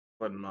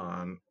Button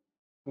on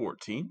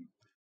 14.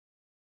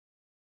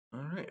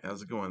 All right,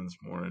 how's it going this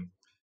morning?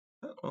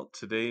 Well,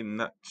 today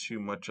not too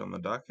much on the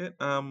docket.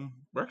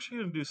 We're actually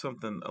gonna do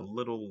something a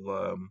little.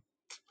 We're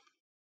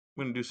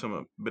gonna do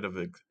a bit of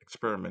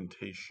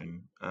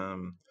experimentation.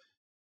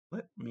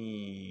 Let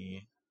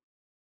me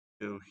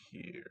go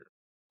here.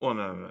 Well,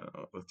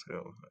 no. Let's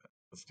go.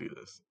 Let's do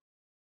this.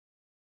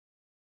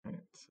 All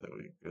right, so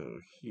we go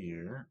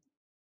here,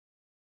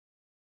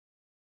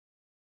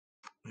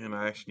 and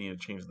I actually need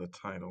to change the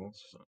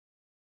titles. So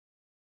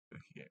go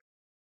here.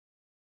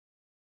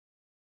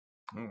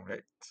 All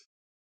right.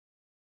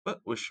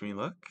 But wish me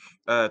luck.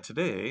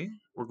 Today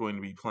we're going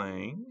to be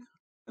playing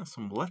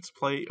some Let's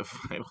Play of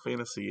Final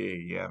Fantasy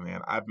VIII. Yeah,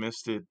 man, I've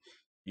missed it.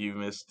 You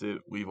missed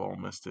it. We've all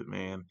missed it,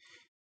 man.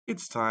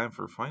 It's time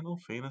for Final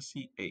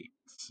Fantasy VIII.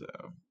 So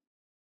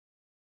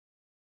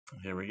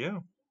here we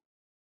go.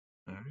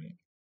 All right,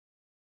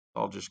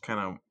 I'll just kind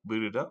of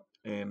boot it up,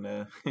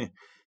 and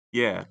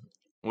yeah,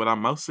 what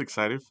I'm most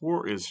excited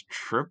for is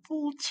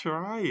Triple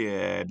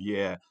Triad.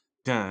 Yeah.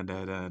 Dun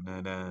dun dun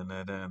dun dun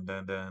dun dun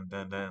dun dun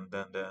dun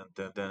dun dun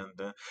dun dun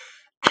dun.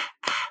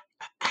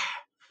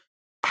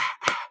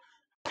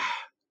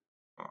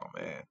 Oh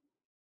man.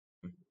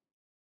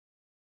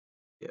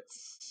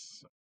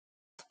 Yes.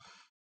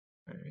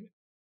 All right.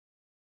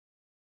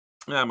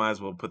 Yeah, I might as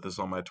well put this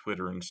on my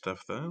Twitter and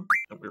stuff, though.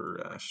 That we're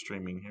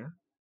streaming here.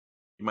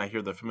 You might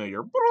hear the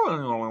familiar.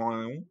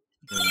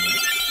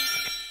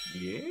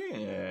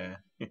 Yeah.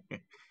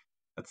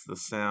 That's the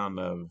sound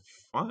of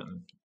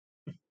fun.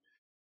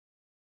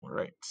 All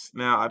right.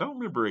 Now, I don't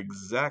remember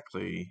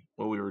exactly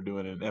what we were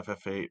doing in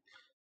FF8,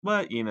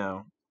 but,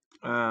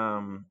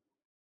 um,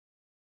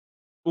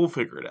 we'll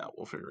figure it out.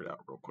 We'll figure it out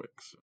real quick.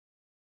 So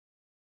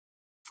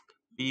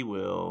we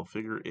will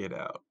figure it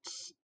out,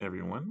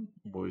 everyone,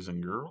 boys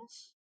and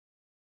girls.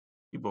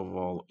 People of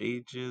all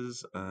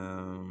ages.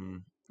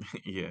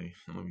 Yeah,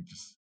 let me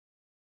just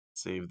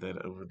save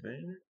that over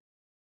there.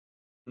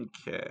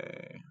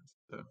 Okay.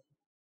 So,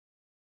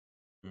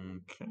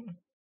 okay.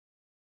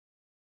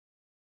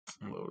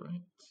 All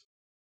right.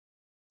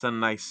 It's a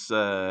nice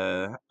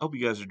hope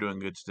you guys are doing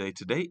good today.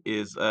 Today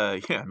is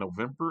yeah,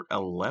 November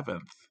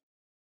 11th.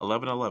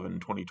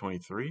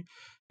 11/11/2023.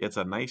 It's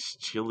a nice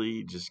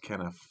chilly just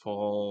kind of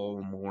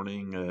fall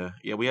morning.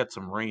 Yeah, we had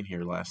some rain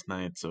here last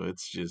night, so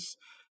it's just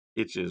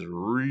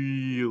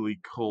really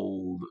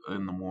cold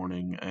in the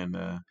morning, and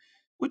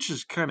which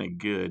is kind of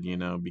good,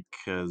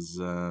 because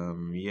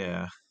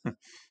yeah.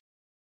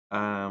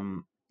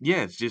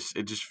 Yeah, it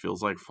just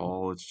feels like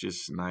fall. It's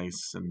just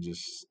nice and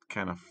just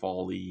kind of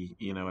fall-y,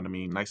 you know what I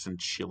mean? Nice and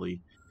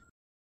chilly.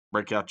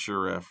 Break out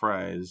your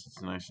fries.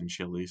 It's nice and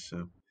chilly,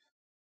 so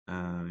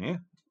yeah.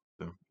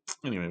 So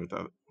anyway,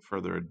 without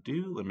further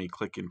ado, let me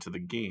click into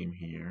the game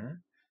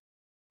here.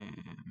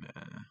 And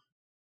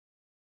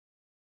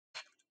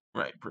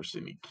right, press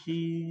any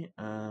key.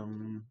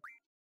 There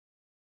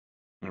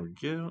we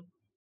go.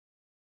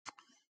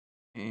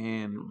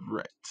 And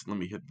right, let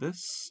me hit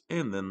this,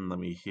 and then let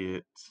me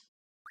hit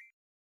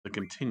the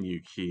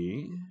continue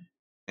key.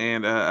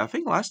 And I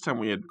think last time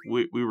we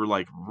were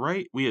like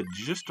we had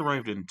just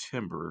arrived in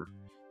Timbur,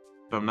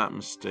 if I'm not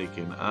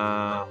mistaken.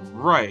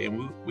 Right,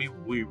 and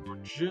we were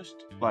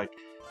just like,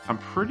 I'm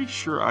pretty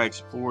sure I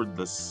explored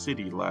the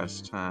city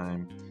last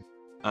time.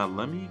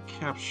 Let me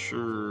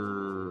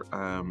capture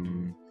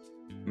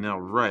now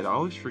right, I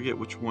always forget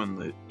which one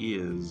that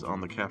is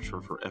on the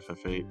capture for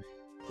FF8.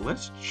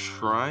 Let's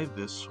try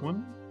this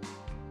one.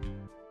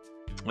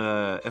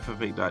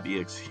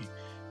 FF8.exe.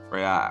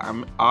 Right,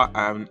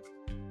 I'm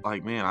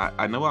like, man,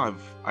 I know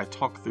I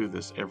talk through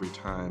this every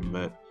time,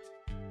 but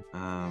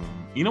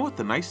you know what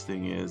the nice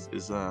thing is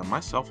my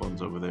cell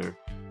phone's over there.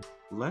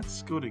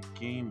 Let's go to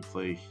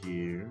gameplay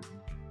here.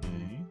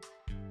 Okay.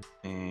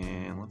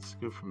 And let's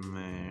go from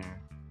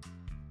there.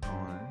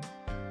 Alright.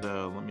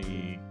 So let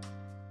me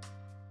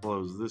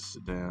close this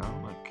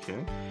down.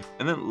 Okay.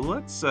 And then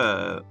let's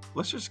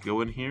just go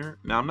in here.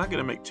 Now I'm not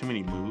gonna make too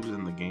many moves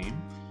in the game.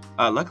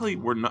 Luckily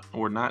we're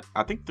not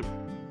I think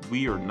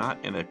we are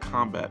not in a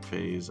combat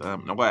phase.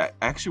 No, well,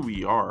 actually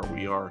we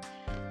are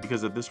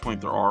because at this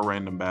point there are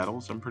random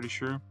battles, I'm pretty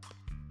sure.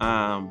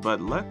 But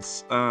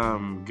let's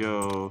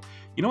go.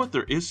 You know what?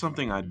 There is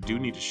something I do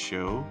need to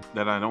show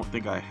that I don't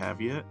think I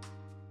have yet.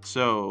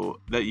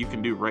 So that you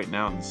can do right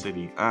now in the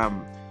city.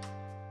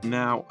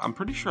 Now I'm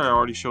pretty sure I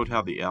already showed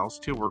how the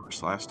altitude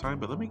works last time,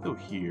 but let me go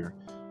here.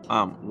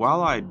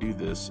 While I do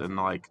this and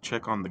like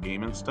check on the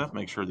game and stuff,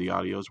 make sure the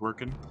audio is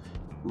working.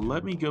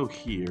 Let me go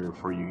here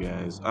for you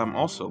guys.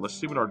 Also, let's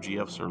see what our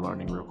GFs are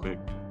learning real quick.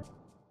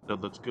 So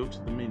let's go to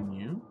the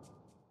menu.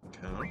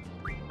 Okay.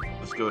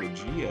 Let's go to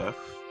GF.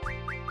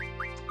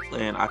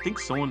 And I think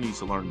someone needs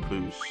to learn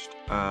Boost.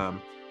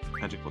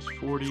 Magic plus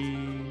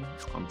 40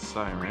 on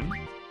Siren.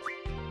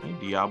 Okay,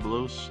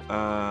 Diablos.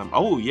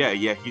 Oh,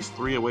 yeah, he's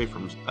 3 away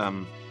from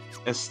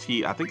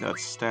ST. I think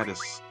that's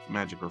status,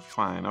 magic, or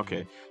fine.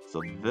 Okay,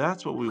 so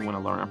that's what we want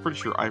to learn. I'm pretty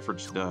sure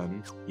Ifrit's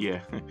done.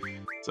 Yeah.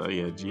 So,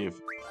 yeah, GF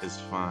is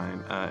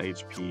fine.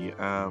 HP.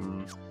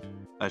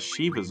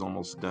 Shiva's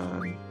almost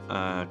done.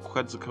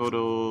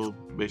 Quetzalcoatl,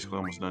 basically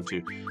almost done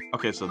too.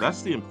 Okay, so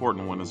that's the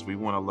important one, is we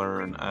want to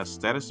learn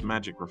Status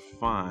Magic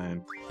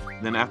Refine.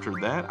 Then after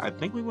that, I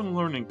think we want to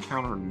learn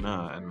Encounter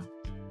None.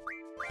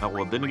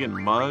 Well, then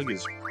again, Mug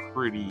is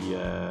pretty,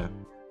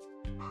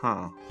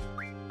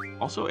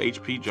 Also,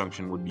 HP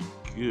Junction would be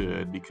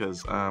good,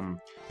 because,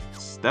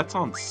 that's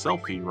on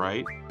Selfie,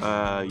 right?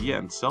 Yeah,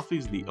 and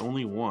Selfie's the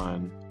only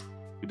one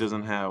who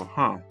doesn't have,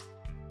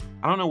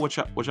 I don't know which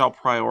I'll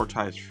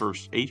prioritize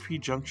first, HP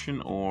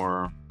Junction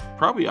or I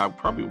probably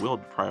will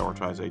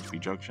prioritize HP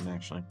Junction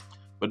actually,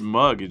 but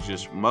Mug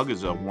is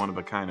a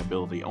one-of-a-kind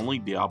ability. Only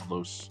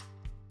Diablos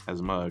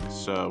has Mug.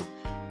 So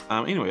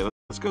anyway,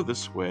 let's go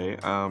this way.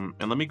 And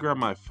let me grab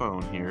my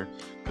phone here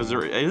because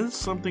there is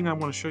something I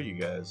want to show you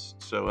guys.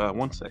 So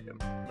one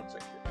second.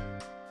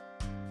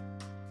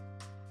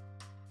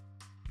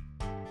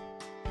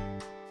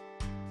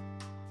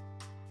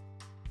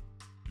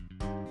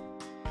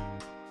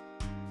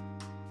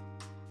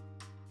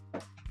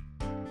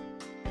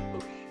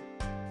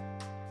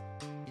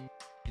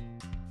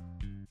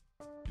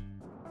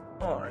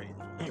 Alright,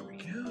 here we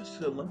go.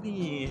 So let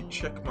me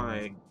check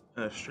my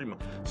stream.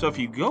 So if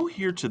you go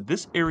here to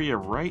this area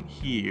right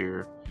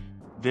here,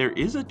 there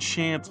is a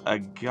chance a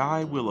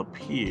guy will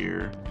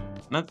appear.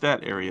 Not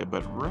that area,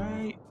 but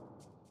right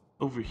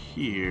over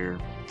here.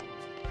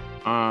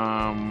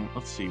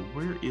 Let's see,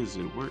 where is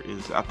it? Where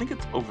is it? I think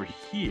it's over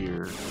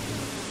here.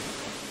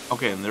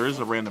 Okay, and there is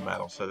a random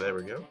battle, so there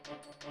we go.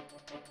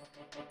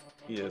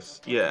 Yes,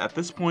 yeah, at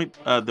this point,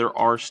 there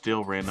are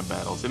still random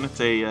battles, and it's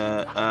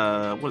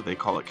a, what do they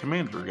call it?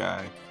 Commander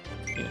guy.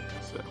 Yeah,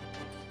 so,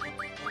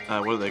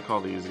 what do they call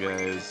these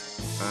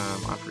guys?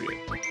 I forget.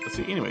 Let's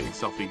see, anyway,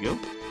 Selfie go.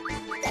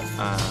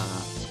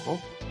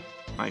 Oh,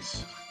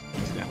 nice.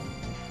 He's down.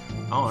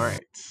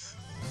 Alright.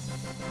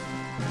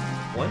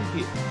 One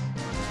hit.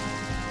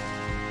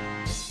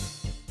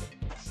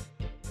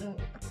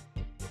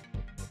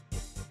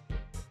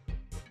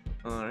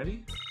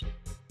 Alrighty.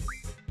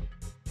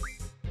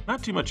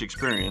 Not too much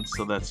experience,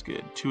 so that's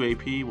good. 2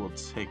 AP, we'll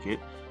take it.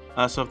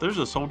 So if there's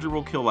a soldier,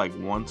 we'll kill like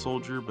one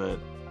soldier, but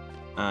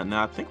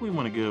now I think we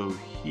want to go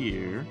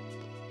here.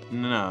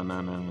 No.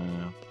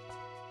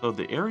 So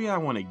the area I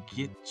want to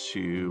get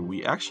to,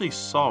 we actually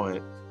saw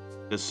it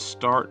to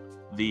start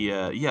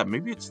the, yeah,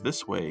 maybe it's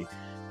this way.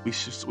 We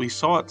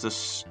saw it to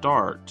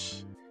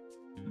start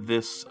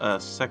this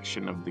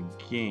section of the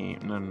game.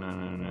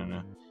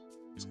 No.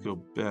 Let's go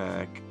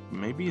back.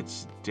 Maybe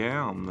it's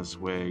down this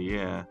way,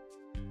 yeah.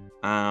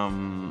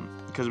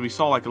 Because we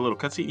saw like a little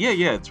cutscene.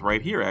 Yeah, it's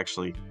right here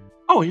actually.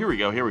 Oh, here we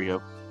go.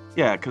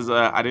 Yeah, because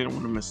I didn't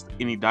want to miss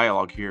any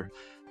dialogue here.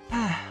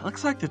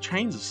 Looks like the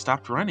trains have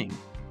stopped running.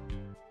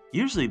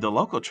 Usually the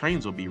local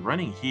trains will be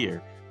running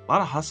here. A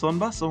lot of hustle and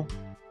bustle.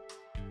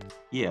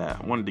 Yeah,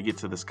 I wanted to get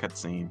to this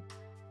cutscene.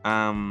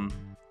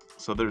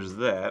 So there's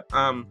that.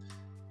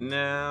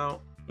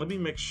 Now let me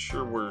make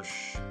sure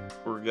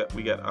we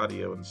got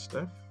audio and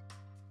stuff.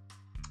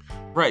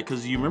 Right,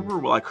 because you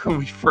remember like when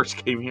we first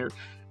came here.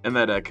 And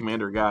that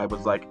commander guy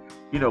was like,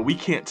 we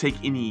can't take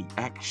any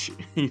action.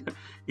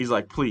 He's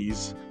like,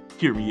 please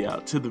hear me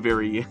out to the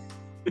very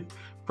end.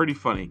 Pretty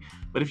funny.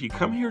 But if you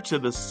come here to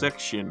this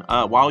section,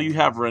 while you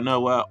have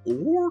Renoa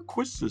or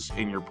Quistis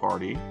in your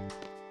party,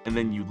 and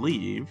then you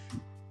leave,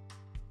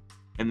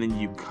 and then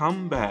you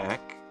come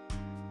back,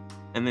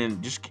 and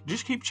then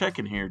just keep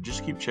checking here.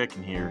 Just keep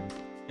checking here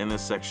in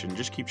this section.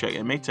 Just keep checking.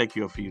 It may take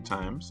you a few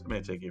times.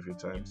 But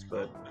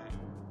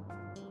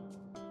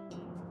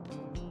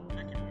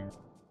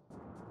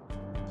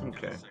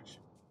okay.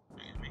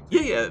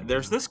 Yeah,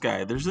 there's this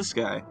guy.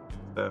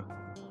 So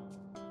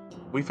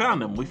we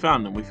found him.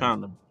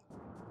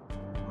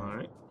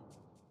 Alright.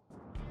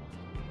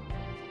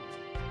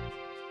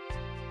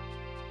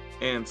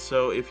 And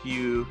so if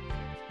you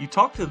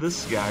talk to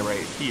this guy right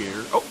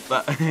here. Oh,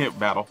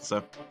 battle,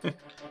 so. But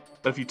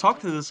if you talk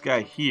to this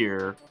guy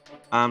here,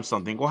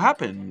 something will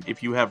happen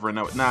if you have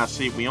Renault. Nah,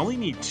 see, we only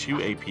need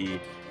 2 AP.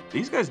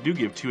 These guys do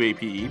give 2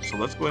 AP each, so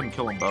let's go ahead and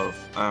kill them both.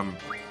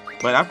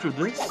 But after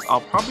this,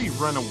 I'll probably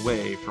run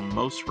away from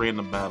most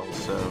random battles.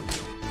 So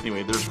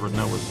anyway, there's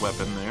Renoa's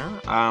weapon there.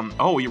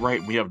 Oh, you're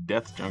right. We have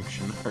Death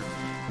Junction.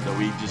 So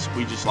we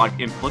just like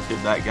inflicted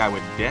that guy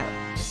with death,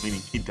 meaning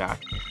he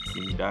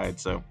died.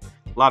 So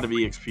a lot of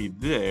EXP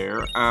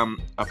there.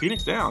 A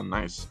Phoenix down,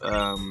 nice.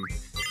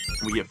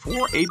 We get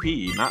 4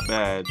 AP, not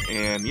bad.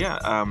 And yeah,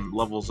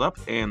 levels up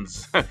and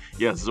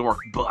yeah, Zork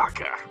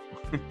Baka.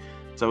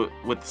 So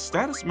with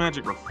Status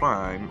Magic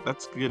Refine,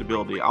 that's a good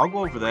ability. I'll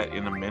go over that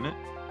in a minute.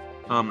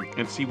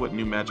 And see what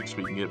new magics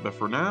we can get. But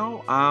for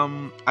now,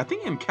 I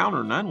think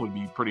Encounter None would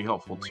be pretty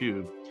helpful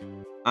too.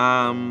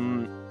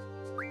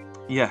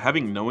 Yeah,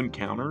 having no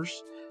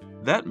encounters,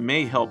 that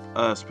may help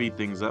speed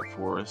things up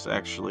for us,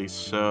 actually.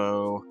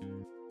 So,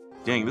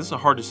 dang, this is a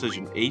hard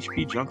decision.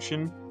 HP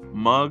Junction,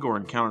 Mug, or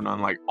Encounter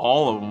None, like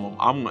all of them.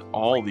 I want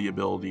all the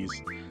abilities.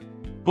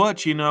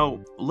 But,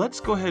 let's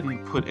go ahead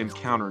and put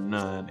Encounter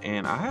None.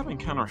 And I have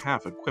Encounter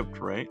Half equipped,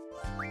 right?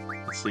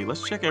 Let's see,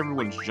 let's check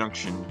everyone's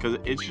junction, because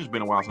it's just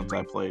been a while since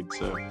I played,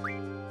 so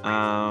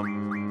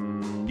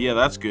Yeah,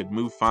 that's good.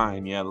 Move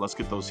fine. Yeah, let's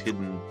get those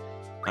hidden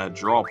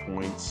draw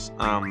points.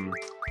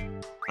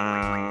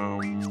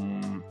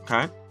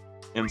 Okay.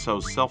 And so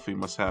Selfie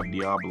must have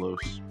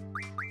Diablos.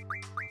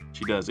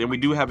 She does. And we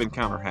do have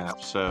encounter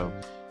half, so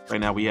right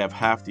now we have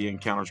half the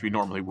encounters we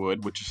normally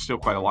would, which is still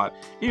quite a lot.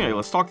 Anyway,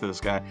 let's talk to this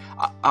guy.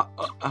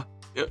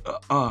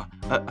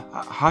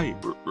 Hi,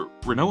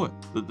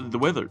 Renoa. The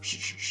weather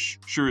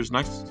sure is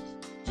nice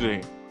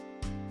today.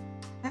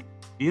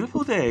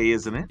 Beautiful day,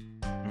 isn't it?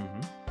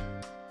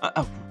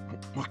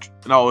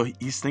 No,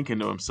 he's thinking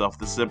to himself.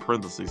 This is in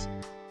parentheses.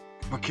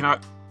 But can I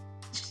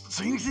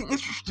say anything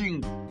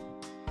interesting?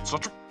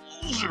 Such a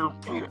loser.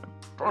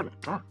 Darn it.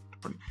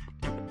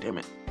 Damn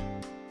it.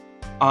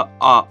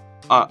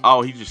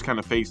 Oh, he just kind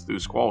of phased through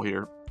Squall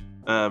here.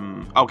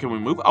 Oh, can we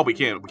move? Oh, we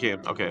can.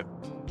 Okay.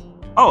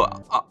 Oh,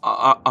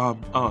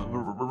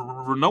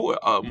 Renoa,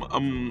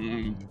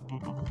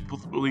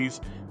 please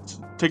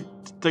take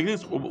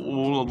this.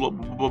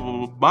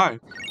 Bye.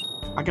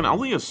 I can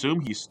only assume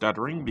he's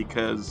stuttering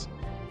because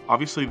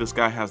obviously this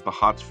guy has the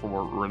hots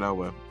for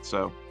Renoa.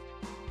 So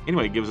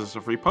anyway, it gives us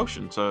a free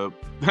potion. So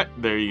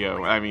there you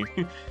go. I mean,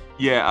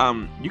 yeah,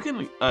 you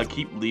can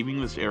keep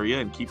leaving this area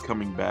and keep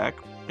coming back.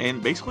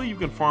 And basically you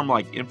can farm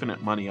like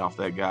infinite money off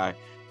that guy.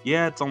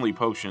 Yeah, it's only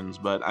potions,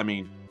 but I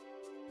mean,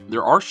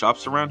 there are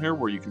shops around here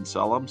where you can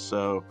sell them.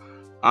 So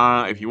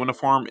if you want to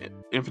farm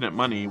infinite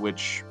money,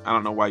 which I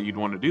don't know why you'd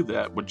want to do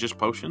that with just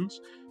potions,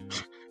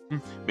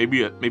 maybe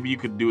you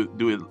could do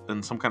it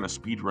in some kind of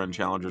speed run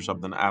challenge or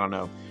something. I don't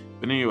know.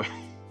 But anyway,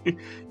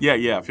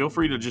 yeah. Feel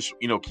free to just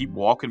keep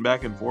walking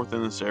back and forth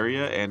in this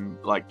area and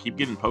like keep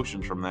getting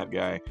potions from that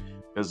guy.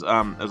 Because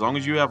as long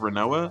as you have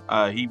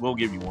Renoa, he will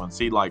give you one.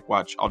 See, like,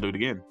 watch, I'll do it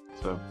again.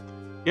 So,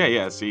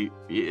 yeah. See,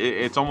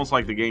 it's almost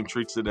like the game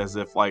treats it as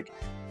if like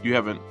you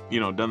haven't,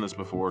 done this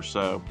before.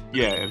 So,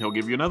 yeah, and he'll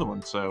give you another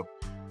one. So,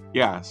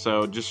 yeah.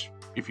 So just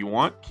if you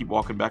want, keep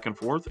walking back and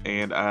forth,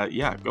 and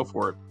yeah, go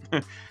for it.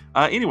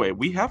 Anyway,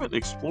 we haven't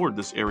explored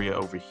this area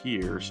over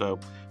here, so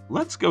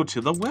let's go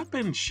to the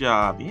weapon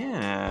shop.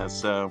 Yeah.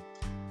 So,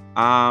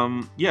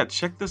 yeah,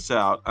 check this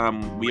out.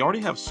 We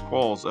already have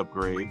Squall's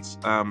upgrades.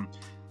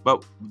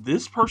 But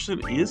this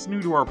person is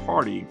new to our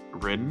party,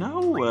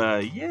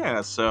 Renoa.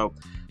 Yeah, so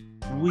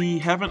we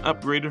haven't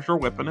upgraded her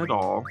weapon at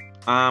all.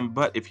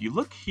 But if you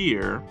look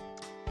here,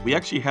 we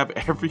actually have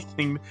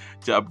everything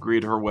to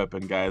upgrade her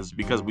weapon, guys,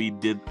 because we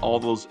did all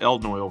those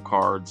Elnoil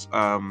cards.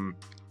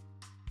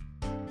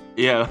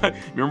 Yeah,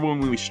 remember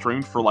when we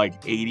streamed for like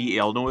 80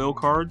 Elnoil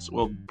cards?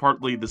 Well,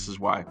 partly this is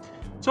why.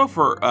 So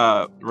for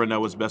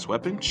Renoa's best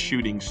weapon,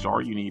 Shooting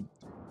Star, you need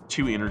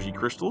 2 energy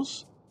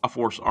crystals, a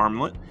force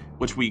armlet,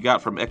 which we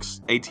got from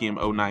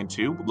ATM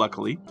 092,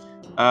 luckily,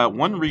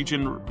 1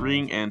 region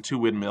ring, and 2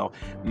 windmill.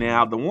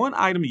 Now, the one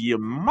item you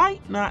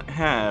might not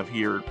have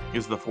here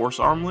is the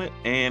force armlet,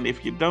 and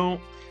if you don't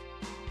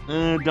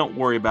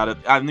worry about it.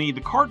 I mean,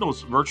 the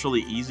cardinal's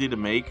virtually easy to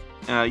make.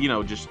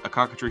 Just a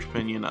cockatrice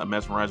pinion, a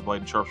mesmerized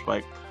blade, and sharp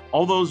spike.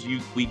 All those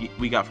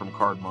we got from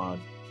card mod.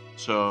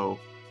 So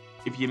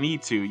if you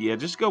need to, yeah,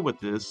 just go with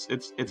this.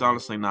 It's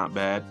honestly not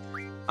bad.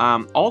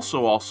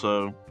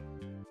 Also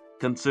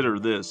consider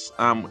this.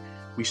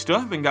 We still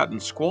haven't gotten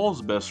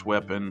Squall's best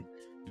weapon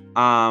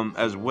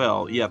as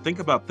well. Yeah, think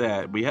about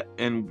that.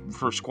 And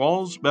for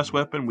Squall's best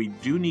weapon, we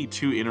do need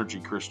 2 energy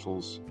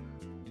crystals.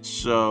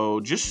 So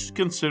just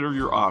consider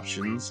your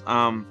options.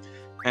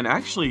 And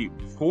actually,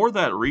 for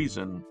that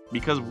reason,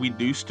 because we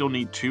do still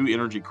need 2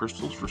 energy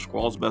crystals for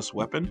Squall's best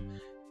weapon,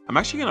 I'm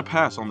actually going to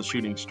pass on the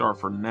Shooting Star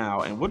for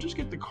now, and we'll just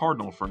get the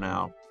Cardinal for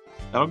now.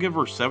 That'll give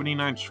her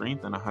 79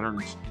 strength and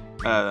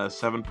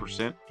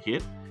 107%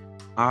 hit,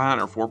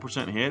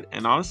 104% hit,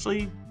 and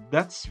honestly,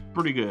 that's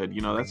pretty good.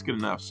 That's good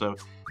enough. So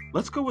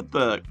let's go with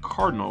the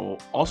Cardinal.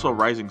 Also,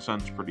 Rising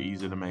Sun's pretty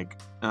easy to make.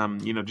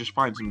 Just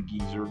find some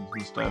geezers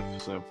and stuff.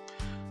 So,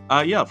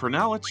 yeah, for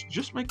now, let's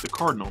just make the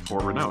Cardinal for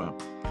Renoa.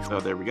 So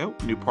there we go.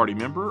 New party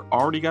member.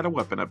 Already got a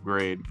weapon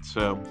upgrade.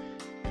 So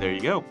there you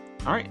go.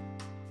 All right.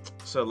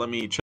 So let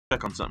me check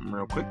on something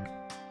real quick.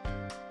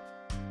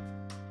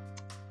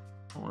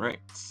 All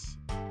right.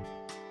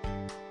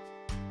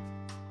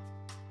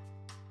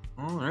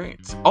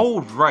 Oh,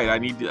 right. I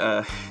need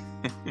to...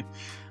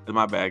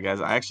 my bad,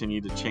 guys. I actually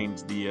need to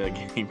change the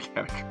game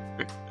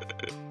category.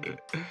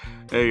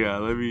 Hey,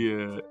 let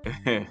me...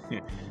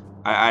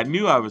 I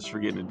knew I was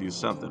forgetting to do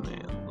something,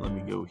 man. Let me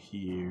go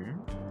here.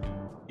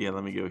 Yeah,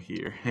 let me go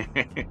here.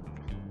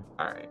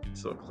 Alright,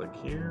 so click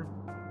here.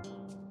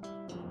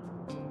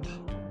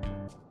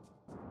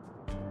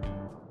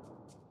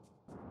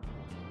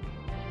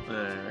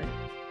 Alright.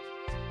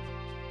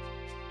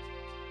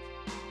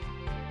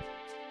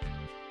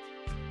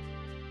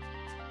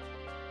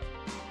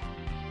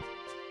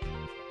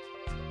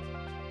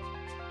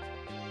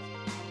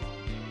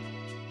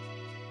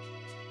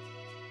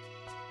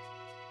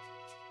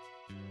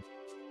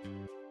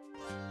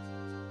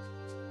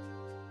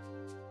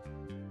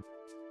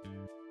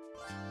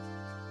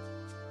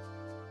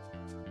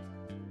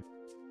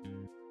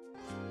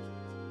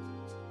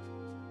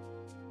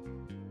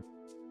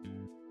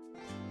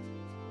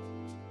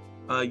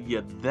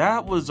 Yeah,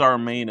 that was our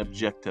main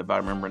objective, I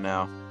remember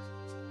now.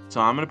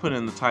 So I'm gonna put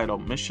in the title,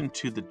 Mission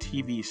to the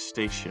TV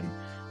Station.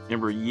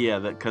 Remember, yeah,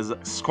 that because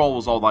Skull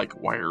was all like,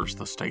 where's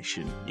the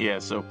station? Yeah,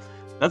 so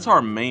that's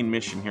our main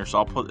mission here. So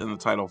I'll put in the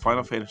title,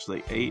 Final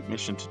Fantasy VIII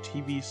Mission to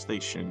TV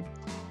Station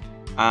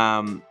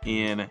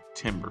in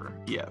Timbur.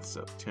 Yeah,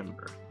 so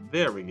Timbur.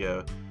 There we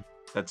go.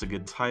 That's a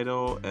good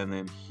title. And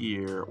then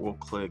here we'll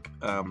click,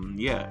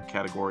 yeah,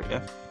 category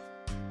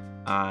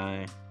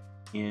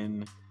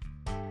FINA.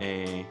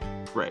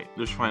 Right,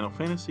 there's Final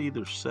Fantasy,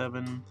 there's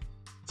 7.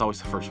 It's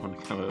always the first one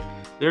to come up.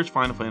 There's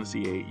Final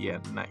Fantasy VIII. Yeah,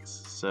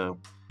 nice. So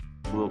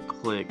we'll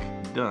click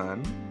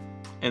done.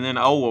 And then,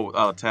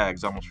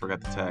 tags. I almost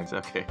forgot the tags.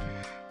 Okay.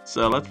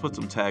 So let's put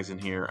some tags in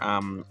here.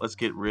 Let's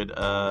get rid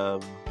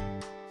of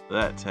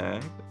that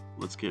tag.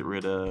 Let's get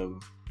rid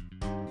of,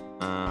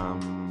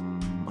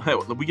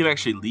 we can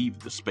actually leave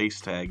the space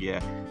tag.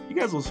 Yeah, you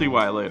guys will see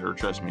why later.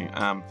 Trust me.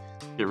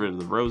 Get rid of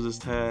the roses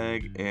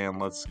tag, and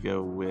let's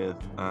go with,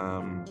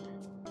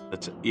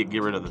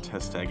 get rid of the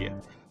test tag. Yeah.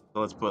 So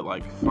let's put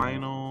like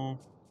final,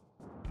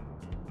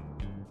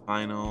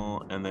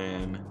 and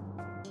then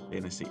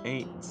Fantasy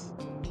 8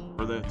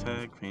 for the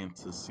tag,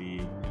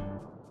 Fantasy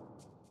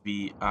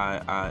VIII.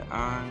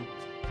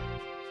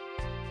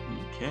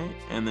 Okay,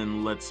 and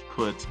then let's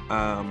put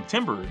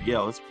Timbur. Yeah,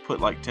 let's put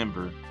like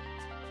Timbur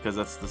because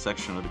that's the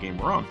section of the game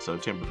we're on. So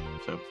Timbur.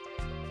 So,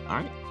 all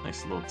right,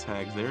 nice little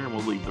tags there, and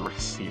we'll leave the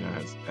rest, you know,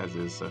 as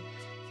is. So, all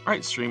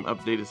right, stream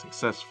updated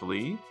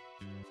successfully,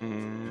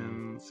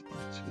 and 1,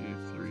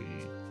 2, 3.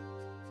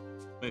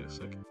 Wait a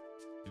second.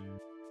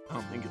 I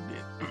don't think it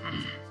did.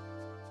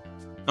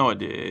 No, it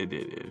did. It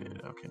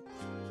did. Okay.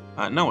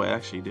 No, it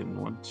actually didn't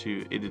want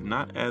to. It did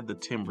not add the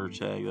Timbur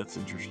tag. That's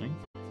interesting.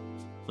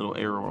 Little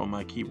arrow on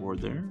my keyboard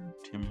there.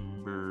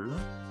 Timbur.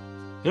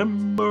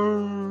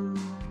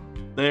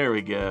 There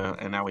we go.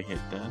 And now we hit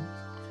done.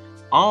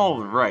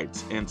 All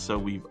right. And so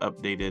we've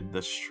updated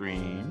the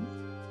stream.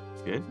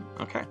 Good.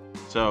 Okay.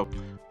 So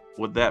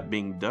with that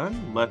being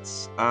done,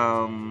 let's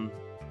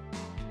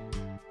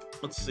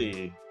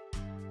see.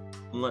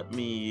 Let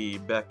me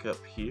back up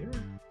here.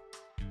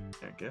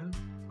 There we go.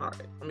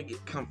 Alright, let me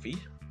get comfy.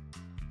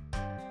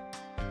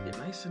 Get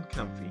nice and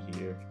comfy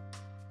here.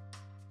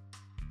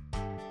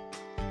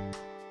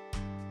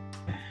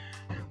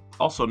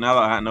 Also, now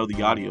that I know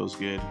the audio is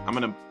good, I'm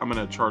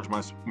gonna charge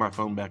my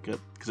phone back up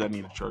because I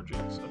need to charge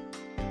it. So.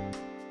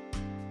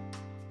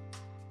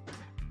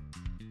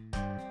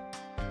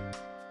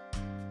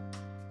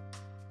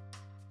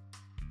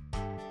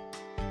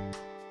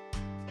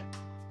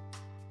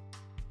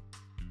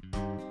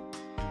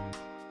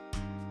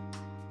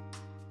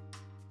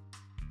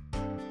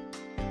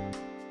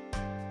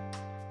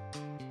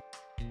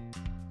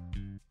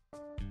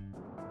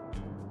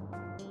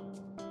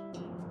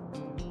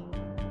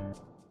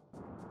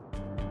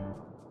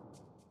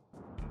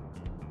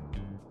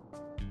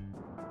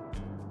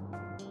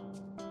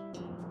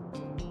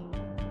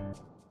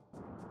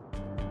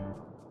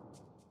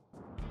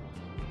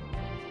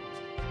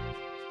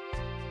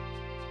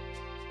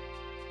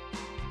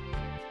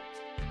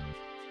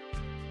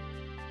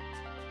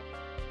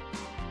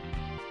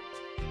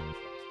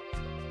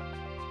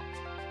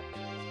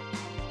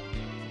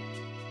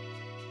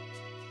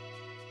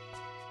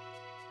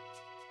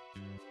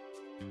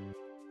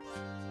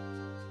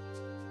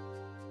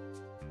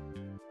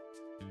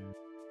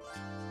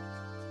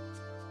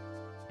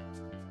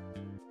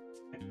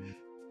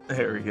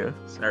 There we go.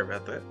 Sorry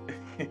about that.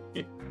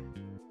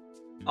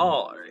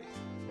 All right.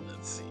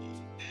 Let's see.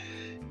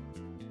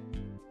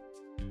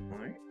 All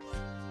right.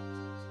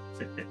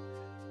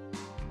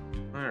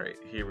 All right.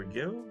 Here we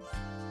go.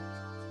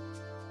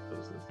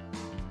 Close this.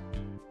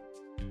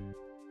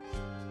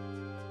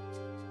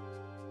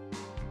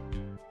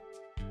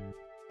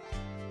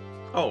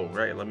 Oh,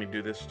 right. Let me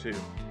do this too.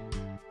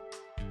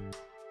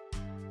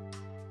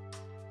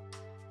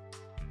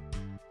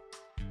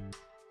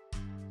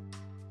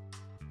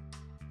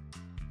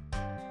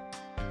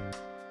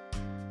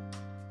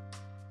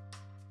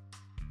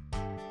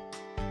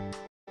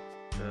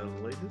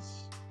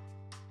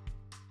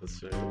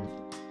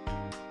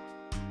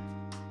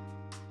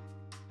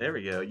 There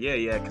we go.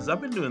 Yeah, because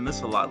I've been doing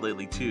this a lot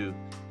lately too.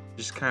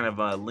 Just kind of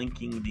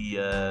linking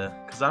the,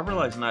 because I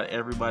realize not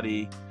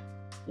everybody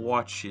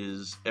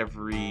watches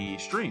every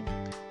stream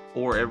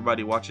or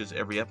everybody watches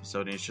every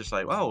episode, and it's just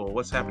like, oh, well,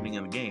 what's happening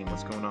in the game?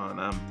 What's going on?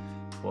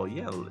 Well,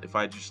 yeah, if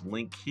I just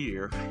link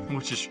here,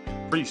 which is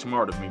pretty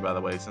smart of me, by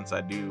the way, since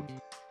I do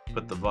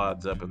put the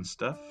VODs up and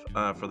stuff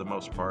for the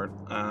most part.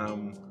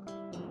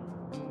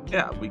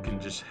 Yeah, we can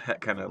just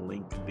kind of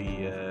link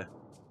the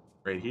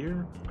right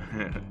here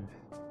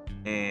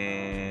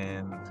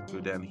and go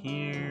down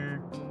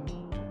here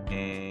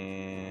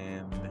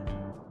and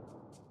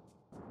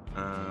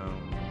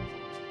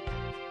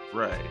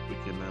right, we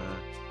can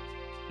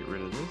get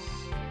rid of this.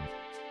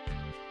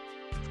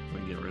 We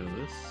can get rid of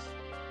this.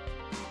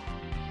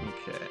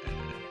 Okay,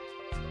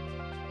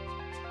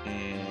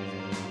 and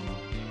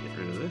get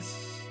rid of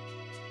this.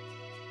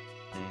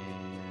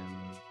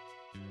 And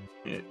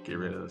yeah, get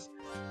rid of this.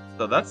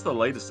 So that's the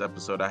latest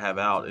episode I have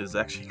out, is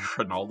actually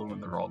Ronaldo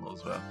and the Ronaldo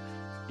as well.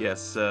 Yeah,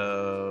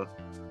 so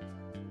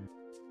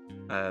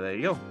there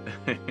you go.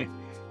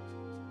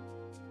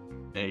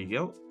 There you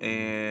go.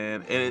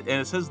 And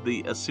it says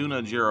the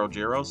Asuna Jiro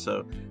Jiro,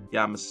 so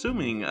yeah, I'm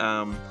assuming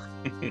I'm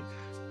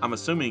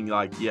assuming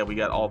like, yeah, we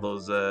got all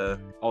those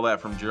all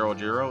that from Jiro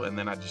Jiro, and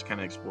then I just kind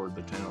of explored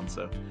the town.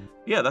 So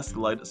yeah, that's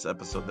the latest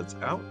episode that's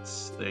out.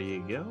 There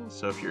you go.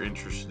 So if you're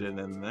interested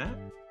in that,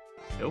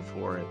 go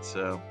for it.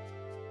 So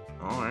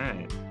all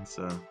right.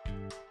 So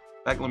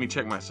back, let me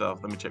check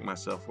myself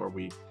where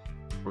we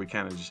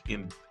kind of just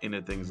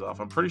ended things off.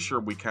 I'm pretty sure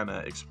we kind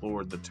of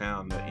explored the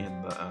town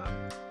in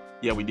the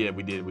yeah, we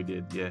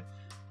did, yeah,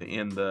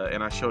 and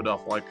I showed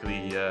off like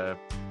the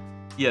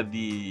yeah,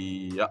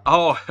 the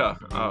oh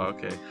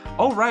okay,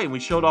 oh right, we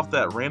showed off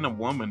that random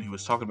woman who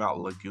was talking about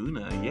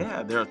Laguna,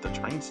 yeah, there at the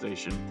train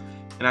station,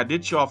 and I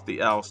did show off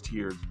the Oust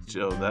here,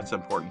 so that's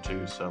important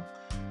too. So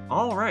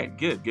all right,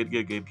 good.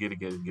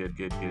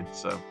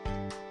 So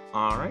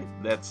all right,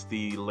 that's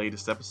the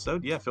latest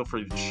episode. Yeah, feel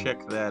free to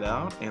check that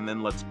out, and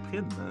then let's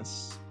pin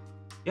this.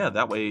 Yeah,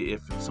 that way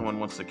if someone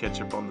wants to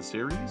catch up on the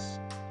series,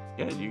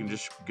 yeah, you can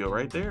just go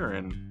right there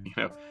and, you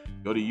know,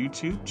 go to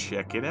YouTube,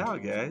 check it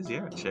out, guys.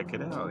 Yeah, check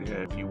it out.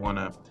 Yeah, if you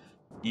wanna,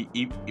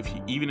 even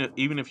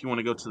if you want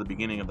to go to the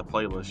beginning of the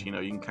playlist, you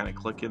know, you can kind of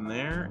click in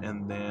there,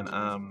 and then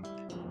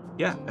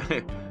yeah,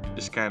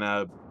 just kind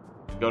of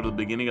go to the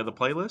beginning of the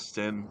playlist,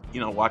 and you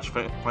know, watch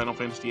Final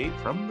Fantasy VIII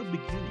from the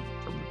beginning.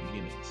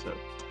 So,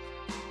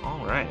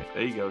 all right,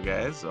 there you go,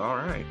 guys. All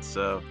right,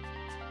 so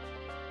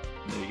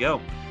there you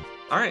go.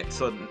 All right,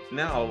 so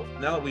now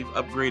that we've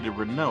upgraded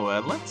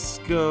Renoa, let's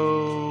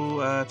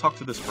go talk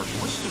to this person.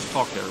 Let's just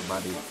talk to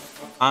everybody.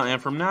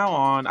 And from now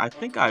on, I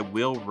think I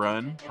will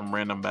run from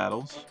random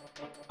battles.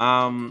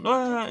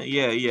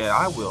 Yeah,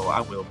 I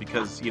will,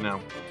 because, you know,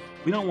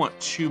 we don't want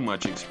too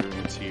much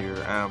experience here.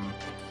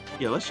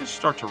 Yeah, let's just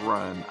start to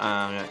run.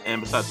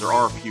 And besides, there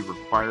are a few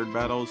required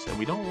battles, and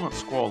we don't want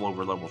Squall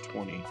over level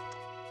 20 at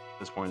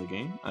this point in the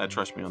game.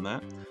 Trust me on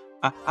that.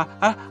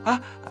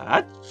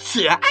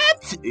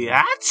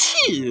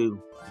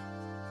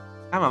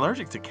 I'm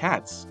allergic to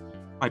cats.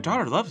 My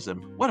daughter loves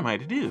them. What am I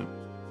to do?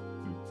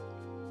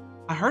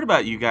 I heard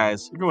about you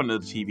guys. You're going to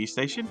the TV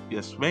station?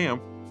 Yes, ma'am.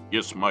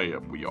 Yes,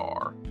 ma'am, we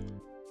are.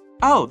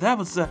 Oh, that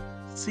was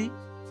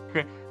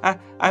secret.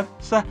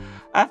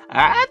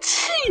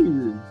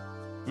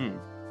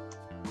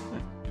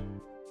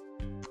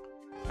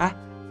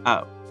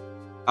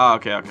 Oh,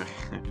 okay.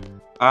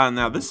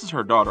 Now this is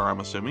her daughter, I'm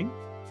assuming.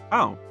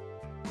 Oh,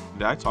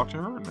 did I talk to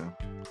her or no?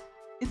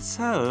 It's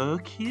so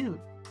cute.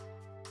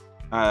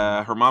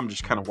 Her mom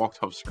just kind of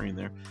walked off screen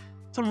there.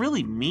 Some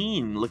really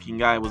mean-looking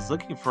guy was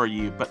looking for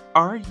you, but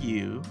are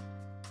you?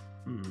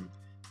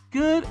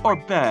 Good or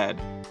bad?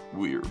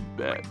 We're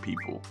bad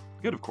people.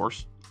 Good, of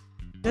course.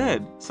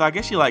 Good. So I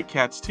guess you like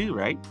cats too,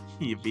 right?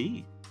 You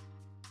be.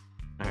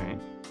 All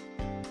right.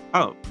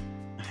 Oh,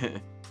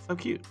 so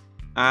cute.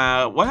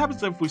 What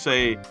happens if we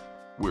say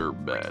we're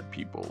bad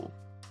people?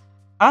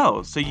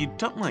 Oh, so you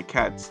don't like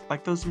cats,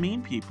 like those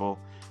mean people.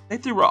 They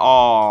threw.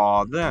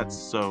 Aw, that's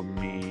so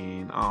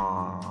mean.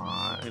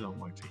 Aw, I don't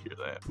like to hear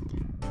that.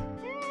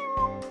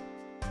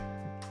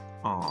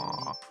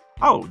 Aw.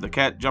 Oh, the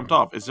cat jumped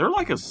off. Is there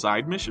like a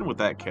side mission with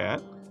that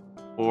cat?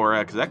 Or,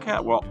 because that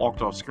cat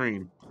walked off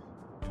screen.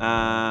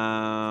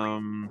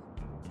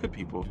 Good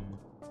people.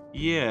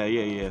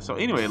 Yeah. So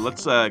anyway,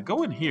 let's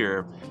go in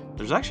here.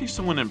 There's actually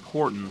someone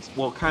important,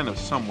 well, kind of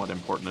somewhat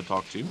important to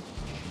talk to.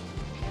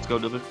 Let's go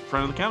to the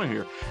front of the counter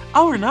here.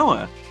 Oh,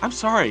 Renoa, I'm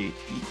sorry.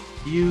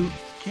 You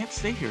can't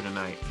stay here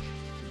tonight.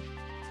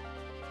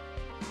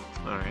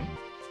 Alright.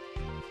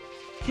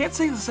 Can't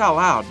say this out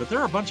loud, but there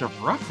are a bunch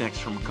of roughnecks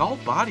from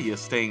Galbadia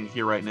staying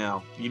here right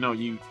now. You know,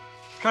 it's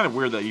kind of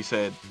weird that you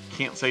said,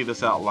 can't say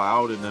this out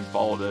loud, and then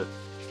followed it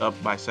up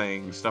by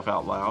saying stuff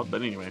out loud.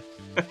 But anyway,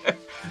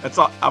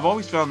 I've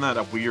always found that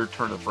a weird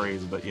turn of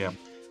phrase, but yeah.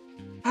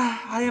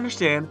 I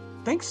understand.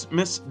 Thanks,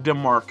 Miss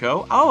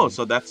DeMarco. Oh,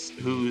 so that's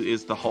who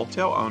is the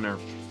hotel owner.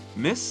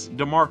 Miss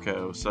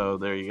DeMarco. So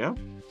there you go.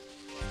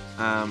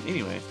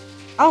 Anyway.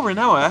 Oh,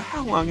 Renoa,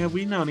 how long have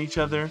we known each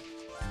other?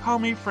 Call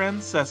me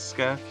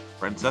Francesca.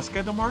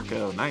 Francesca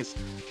DeMarco. Nice.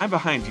 I'm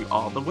behind you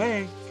all the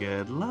way.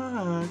 Good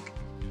luck.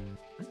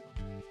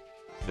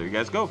 There you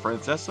guys go.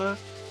 Francesca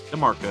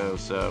DeMarco.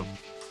 So,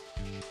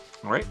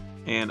 all right.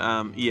 And,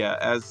 yeah,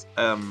 as,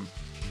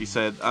 he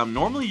said,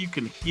 normally you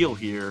can heal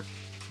here.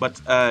 But,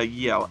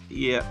 yeah,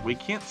 we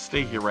can't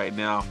stay here right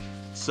now.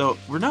 So,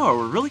 Renoa,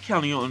 we're really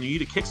counting on you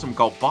to kick some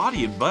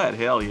Galbadian butt.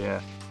 Hell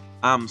yeah.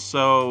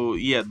 So,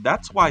 yeah,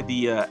 that's why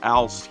the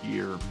Oust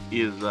here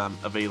is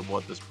available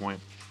at this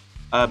point.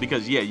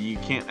 Because, yeah, you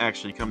can't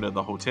actually come to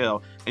the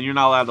hotel, and you're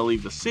not allowed to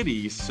leave the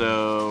city,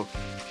 so...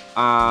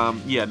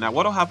 yeah, now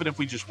what'll happen if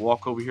we just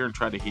walk over here and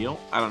try to heal?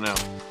 I don't know.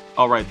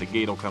 Alright, the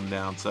gate will come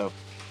down, so...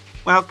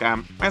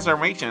 Welcome.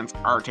 Reservations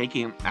are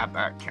taken at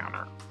that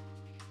counter.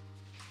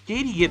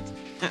 Katie gets...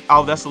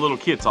 Oh, that's the little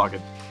kid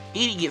talking.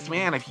 Katie gets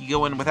mad if you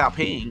go in without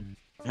paying.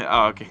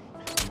 Oh, okay.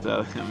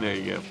 So, there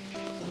you go.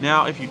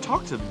 Now, if you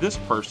talk to this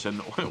person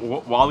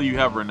while you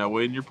have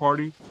Renoa in your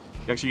party,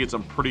 you actually get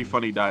some pretty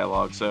funny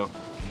dialogue. So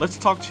let's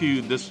talk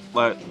to this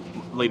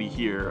lady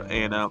here,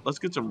 and let's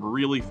get some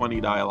really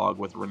funny dialogue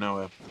with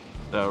Renoa.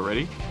 So,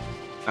 ready?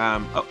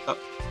 Oh.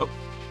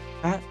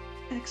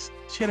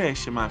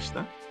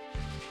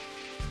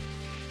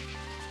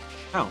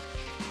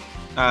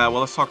 Well,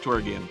 let's talk to her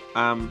again.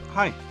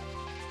 Hi.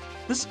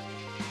 This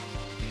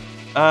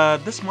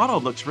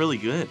model looks really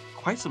good.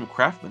 Quite some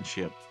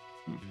craftsmanship.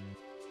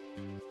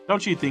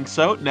 Don't you think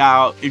so?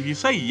 Now, if you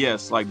say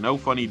yes, like no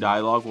funny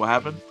dialogue will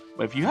happen.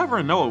 But if you have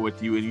Renoa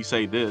with you and you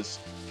say this,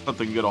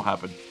 something good will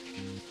happen.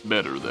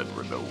 Better than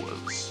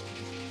Renoa's.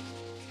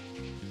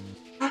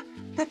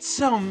 That's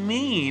so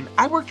mean.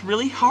 I worked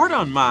really hard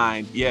on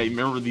mine. Yeah, you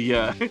remember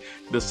the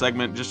the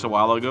segment just a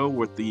while ago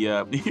with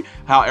the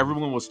how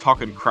everyone was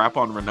talking crap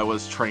on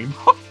Renoa's train?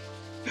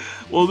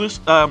 Well, this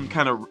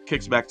kind of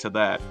kicks back to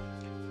that.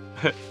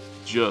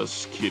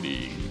 Just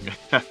kidding.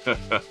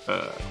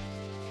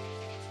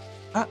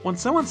 When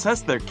someone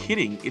says they're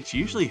kidding, it's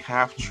usually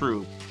half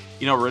true.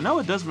 You know,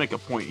 Renoa does make a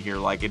point here.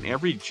 Like in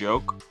every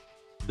joke,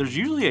 there's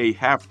usually a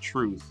half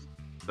truth.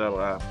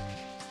 So,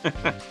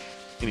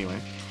 anyway. ...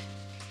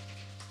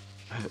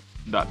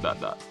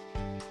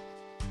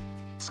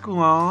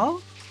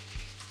 Squall?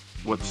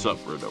 What's up,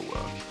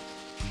 Renoa?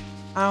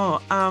 Oh,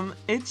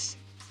 it's,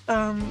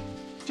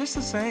 just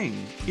the same.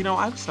 You know,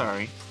 I'm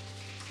sorry.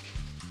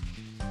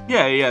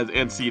 Yeah,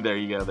 and see, there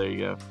you go.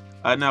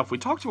 Now, if we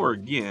talk to her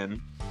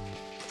again,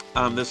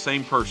 this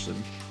same person,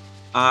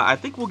 I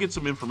think we'll get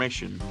some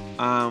information.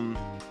 And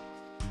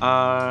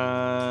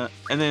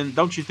then,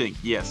 don't you think?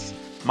 Yes,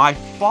 my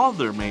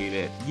father made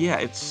it. Yeah,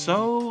 it's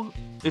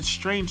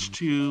strange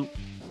to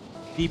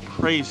be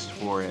praised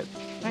for it.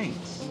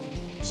 Thanks.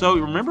 So,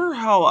 remember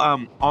how,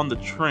 on the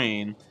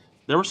train,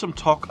 there was some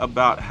talk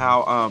about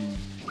how,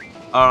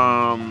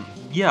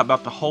 yeah,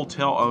 about the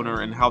hotel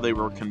owner and how they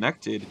were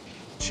connected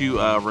to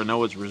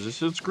Renoa's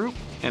resistance group,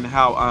 and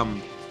how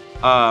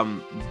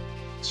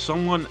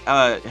someone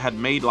had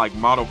made like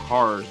model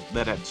cars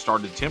that had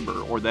started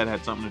Timbur, or that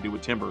had something to do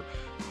with Timbur.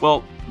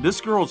 Well, this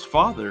girl's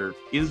father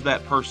is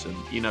that person,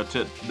 you know,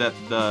 to that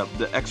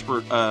the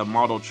expert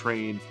model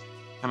train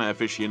kind of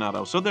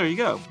aficionado. So there you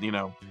go, you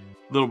know,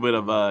 a little bit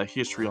of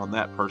history on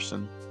that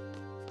person,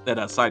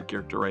 that side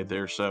character right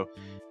there. So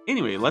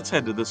anyway, let's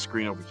head to this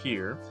screen over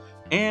here.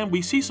 And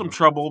we see some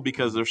trouble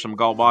because there's some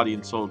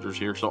Galbadian soldiers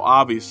here. So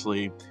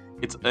obviously,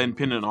 it's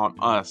dependent on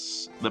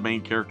us, the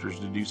main characters,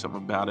 to do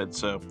something about it.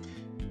 So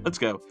let's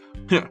go.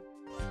 Better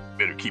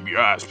keep your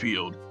eyes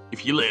peeled.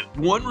 If you let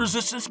one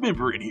resistance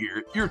member in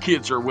here, your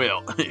kids are,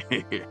 well,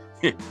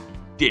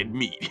 dead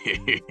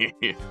meat.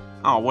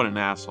 Oh, what an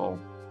asshole.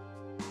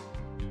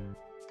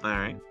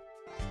 Alright.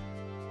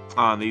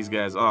 Oh, these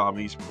guys. Oh,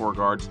 these poor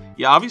guards.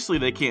 Yeah, obviously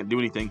they can't do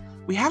anything.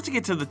 We have to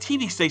get to the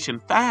TV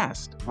station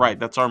fast. Right,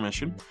 that's our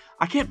mission.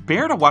 I can't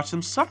bear to watch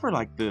them suffer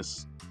like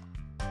this.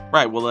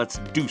 Right, well, let's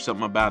do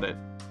something about it.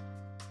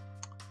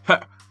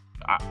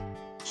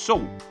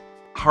 So,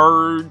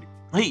 heard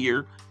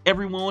here,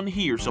 everyone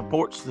here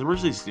supports the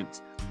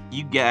resistance.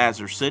 You guys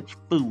are such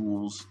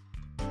fools.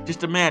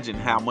 Just imagine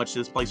how much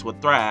this place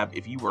would thrive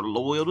if you were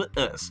loyal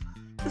to us.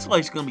 This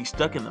place is going to be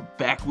stuck in the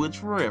backwoods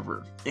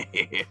forever.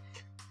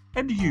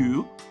 And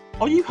you?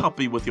 Are you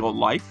happy with your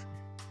life?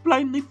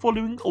 Blindly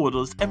following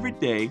orders every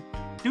day,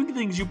 doing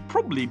things you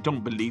probably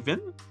don't believe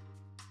in?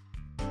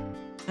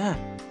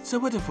 So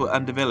what if we're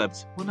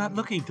undeveloped? We're not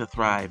looking to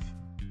thrive.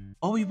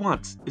 All we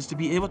want is to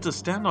be able to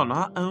stand on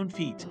our own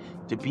feet,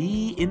 to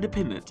be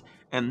independent,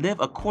 and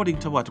live according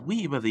to what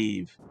we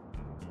believe.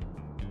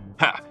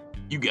 Ha!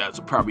 You guys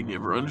will probably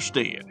never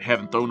understand.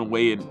 Having thrown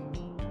away in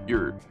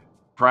your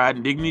pride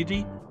and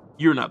dignity?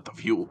 You're not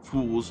the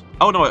fools.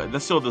 Oh no,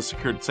 that's still the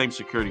same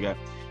security guy.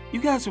 You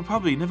guys will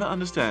probably never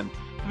understand.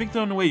 Having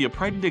thrown away your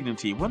pride and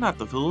dignity, we're not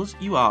the fools,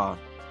 you are.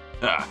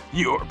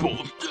 You're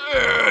both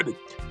dead!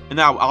 And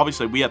now,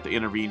 obviously, we have to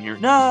intervene here.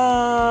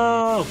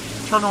 No!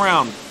 Turn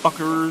around,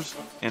 fuckers,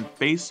 and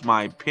face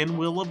my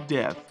pinwheel of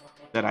death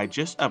that I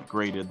just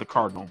upgraded, the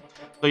Cardinal.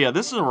 So yeah,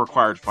 this is a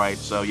required fight,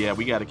 so yeah,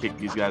 we gotta kick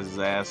these guys'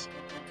 ass.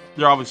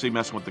 They're obviously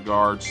messing with the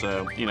guards,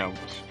 so, you know,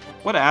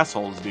 what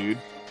assholes, dude.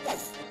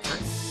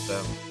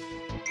 So,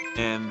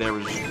 and there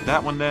was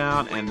that one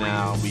down, and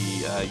now we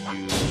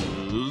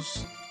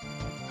use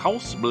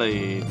House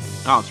Blade.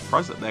 Oh, I'm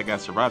surprised that that guy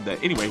survived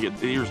that. Anyway,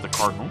 here's the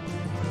Cardinal.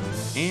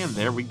 And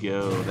there we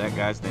go. That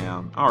guy's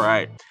down.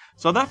 Alright.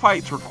 So that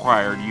fight's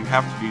required. You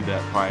have to do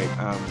that fight,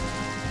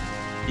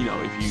 you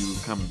know, if you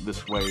come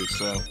this way.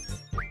 So,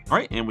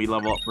 alright. And we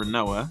level up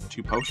Renoa.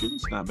 2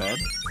 potions. Not bad.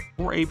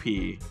 4 AP.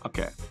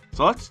 Okay.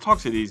 So let's talk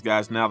to these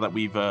guys now that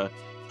we've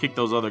kicked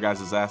those other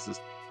guys' asses.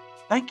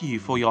 Thank you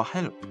for your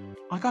help.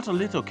 I got a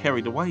little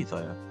carried away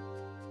there.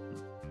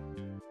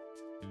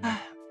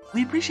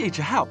 We appreciate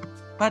your help,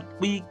 but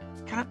we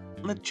can't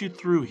let you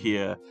through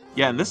here.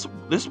 Yeah, and this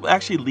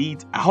actually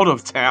leads out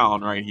of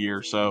town right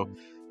here, so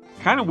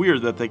kind of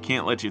weird that they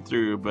can't let you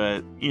through,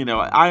 but you know,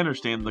 I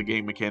understand the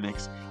game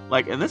mechanics.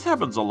 Like, and this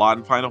happens a lot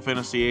in Final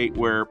Fantasy VIII,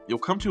 where you'll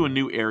come to a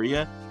new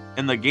area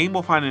and the game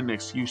will find an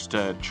excuse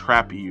to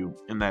trap you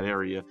in that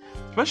area,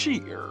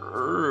 especially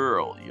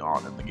early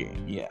on in the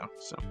game. Yeah,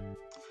 so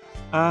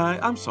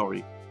I'm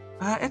sorry.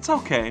 It's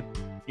okay,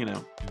 you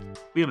know,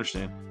 we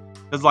understand.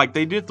 Because, like,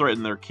 they did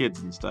threaten their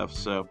kids and stuff,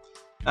 so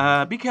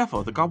be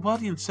careful. The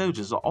Gamboian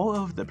soldiers are all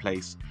over the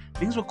place.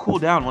 Things will cool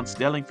down once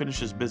Delling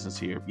finishes business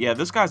here. Yeah,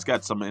 this guy's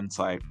got some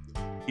insight.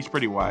 He's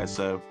pretty wise,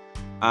 so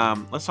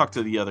let's talk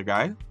to the other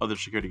guy, other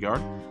security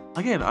guard.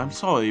 Again, I'm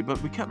sorry,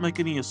 but we can't make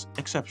any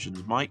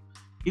exceptions, Mike.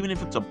 Even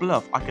if it's a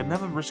bluff, I can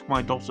never risk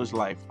my daughter's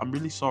life. I'm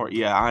really sorry.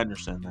 Yeah, I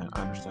understand that.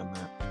 I understand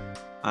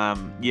that.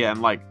 Yeah,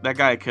 and, like, that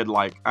guy could,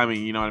 like, I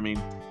mean, you know what I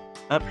mean?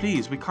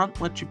 Please, we can't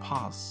let you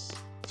pass.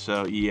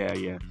 So,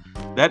 yeah.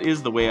 That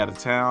is the way out of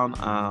town.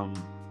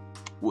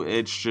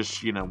 It's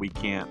just, you know, we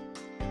can't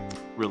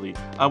really...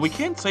 we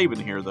can save in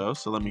here, though,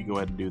 so let me go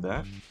ahead and do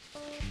that.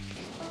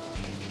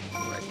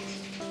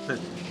 Right.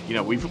 You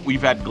know,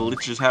 we've had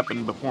glitches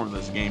happen before in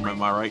this game,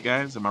 am I right,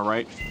 guys? Am I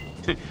right?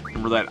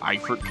 Remember that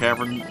Eifert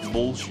Cavern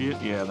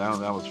bullshit? Yeah,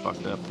 that was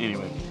fucked up.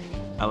 Anyway,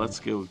 let's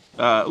go.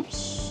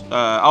 Oops.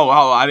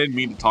 Oh, I didn't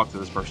mean to talk to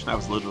this person. I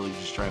was literally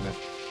just trying to...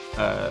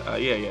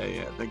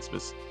 yeah. Thanks,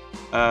 miss.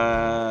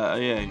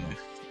 Yeah.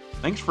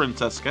 Thanks,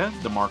 Francesca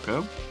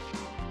DeMarco.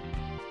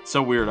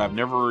 So weird. I've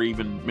never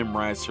even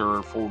memorized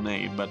her full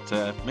name,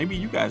 but maybe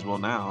you guys will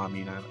now. I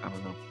mean, I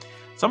don't know.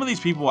 Some of these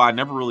people I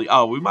never really...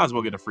 Oh, we might as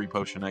well get a free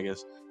potion, I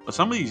guess. But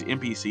some of these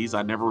NPCs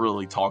I never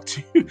really talk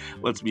to,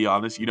 let's be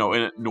honest. You know,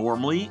 and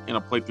normally in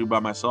a playthrough by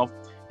myself,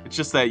 it's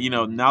just that, you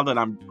know, now that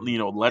I'm, you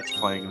know, let's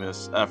playing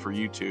this for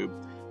YouTube,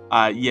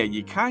 yeah,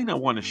 you kind of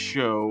want to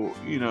show,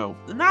 you know,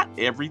 not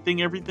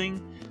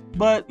everything,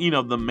 but, you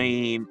know, the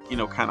main, you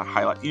know, kind of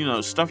highlight, you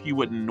know, stuff you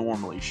wouldn't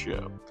normally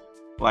show.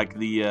 Like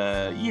the,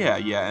 yeah,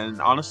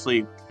 and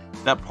honestly,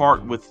 that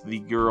part with the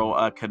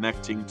girl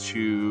connecting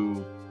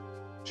to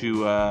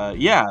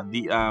yeah,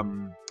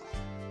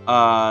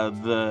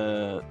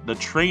 the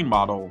train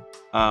model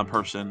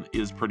person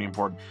is pretty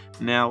important.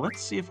 Now,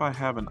 let's see if I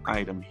have an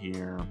item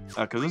here,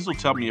 because this will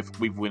tell me if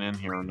we've went in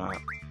here or not.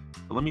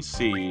 But let me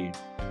see.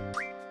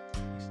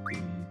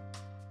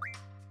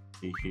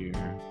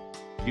 Here.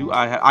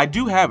 I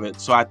do have it,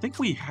 so I think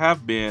we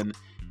have been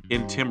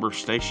in Timbur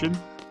Station.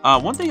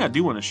 One thing I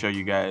do want to show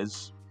you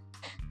guys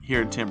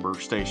here in Timbur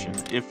Station,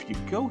 if you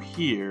go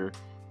here,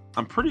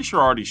 I'm pretty sure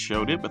I already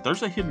showed it, but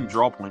there's a hidden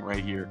draw point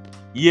right here.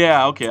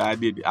 Yeah, okay, I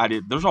did.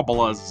 There's a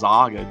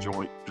Blazzaga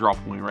draw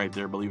point right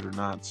there, believe it or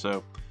not.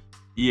 So,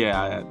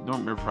 yeah, I don't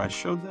remember if I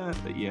showed that,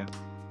 but yeah.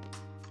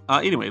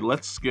 Anyway,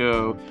 let's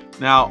go.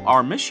 Now,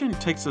 our mission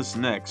takes us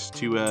next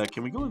to,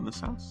 can we go in this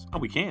house? Oh,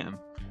 we can.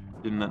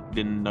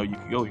 Didn't know you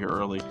could go here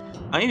early.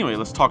 Anyway,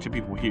 let's talk to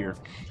people here.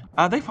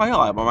 They fight a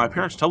lot, but my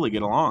parents totally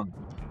get along.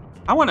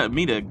 I want to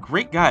meet a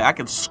great guy I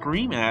can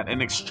scream at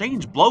and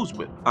exchange blows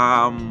with.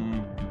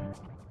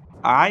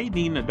 I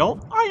need an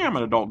adult? I am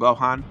an adult,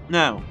 Gohan.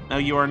 No,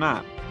 you are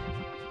not.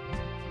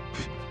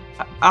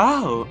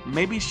 Oh,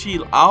 maybe she...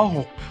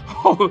 Oh,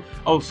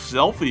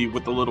 Selfie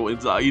with the little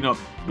inside. You know,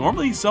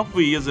 normally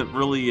Selfie isn't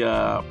really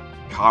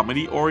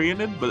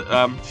comedy-oriented,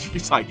 but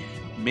she's like,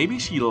 maybe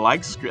she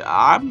likes...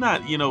 I'm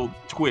not, you know,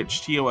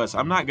 Twitch, TOS.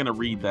 I'm not going to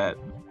read that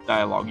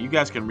dialogue. You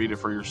guys can read it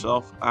for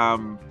yourself.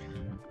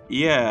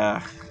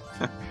 Yeah.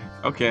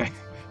 Okay.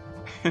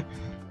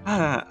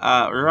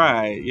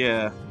 Right,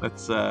 yeah.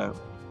 That's,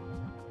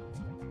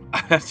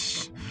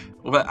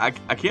 well, I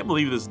can't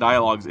believe this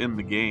dialogue's in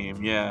the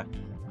game. Yeah.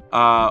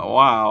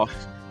 Wow.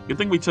 Good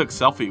thing we took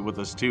Selfie with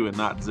us too and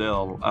not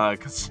Zell,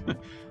 because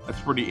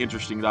that's pretty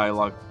interesting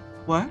dialogue.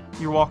 What?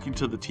 You're walking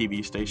to the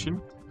TV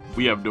station?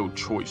 We have no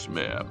choice,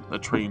 ma'am. The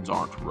trains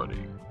aren't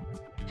running.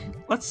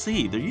 Let's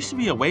see. There used to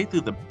be a way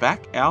through the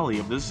back alley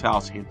of this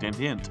house, hint, hint,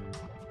 hint.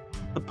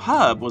 The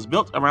pub was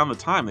built around the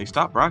time they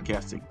stopped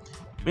broadcasting.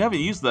 We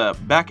haven't used the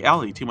back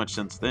alley too much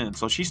since then,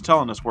 so she's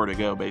telling us where to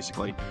go,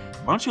 basically.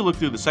 Why don't you look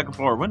through the second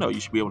floor window? You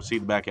should be able to see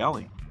the back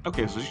alley.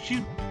 Okay, so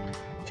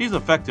she's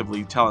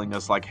effectively telling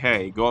us, like,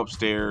 hey, go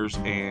upstairs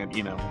and,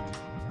 you know,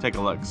 take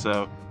a look.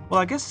 So, well,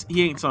 I guess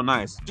he ain't so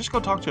nice. Just go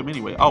talk to him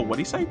anyway. Oh,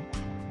 what'd he say?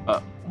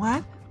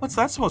 What? What's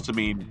that supposed to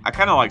mean? I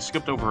kind of, like,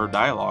 skipped over her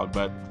dialogue,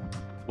 but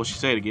will she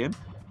say it again?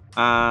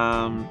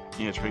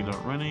 Yeah, trains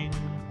aren't running.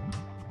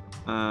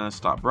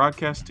 Stop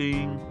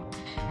broadcasting.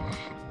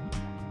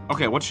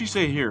 Okay, what'd she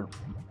say here?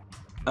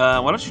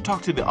 Why don't you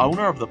talk to the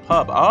owner of the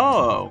pub?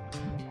 Oh,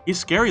 he's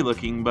scary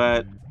looking,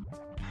 but...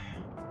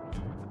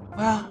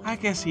 Well, I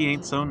guess he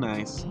ain't so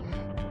nice.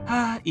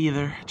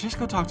 Either. Just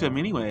go talk to him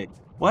anyway.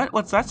 What?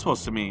 What's that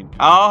supposed to mean?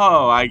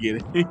 Oh, I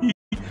get it.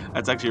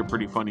 That's actually a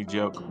pretty funny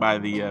joke by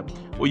the...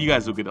 Well, you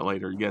guys will get it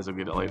later.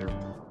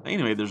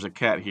 Anyway, there's a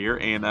cat here,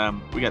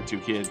 and we got two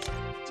kids.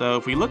 So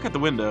if we look at the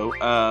window,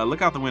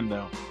 look out the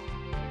window.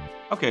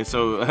 Okay,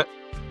 so...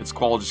 It's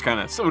Qual just kind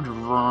of,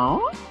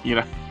 you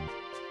know,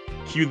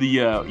 cue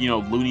the, you know,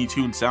 Looney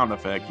Tune sound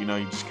effect, you know,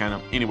 you just kind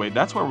of, anyway,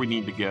 that's where we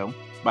need to go,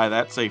 by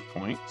that safe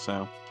point,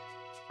 so,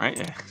 right,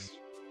 yeah.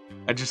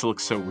 That just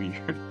looks so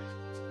weird.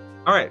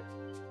 Alright.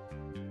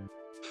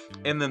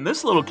 And then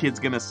this little kid's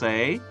gonna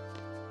say,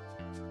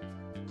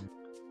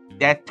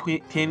 That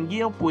 10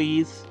 gil,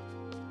 please.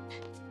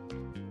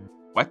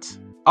 What?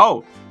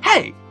 Oh,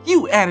 hey,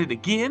 you at it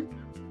again?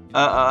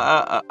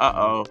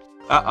 Uh-oh.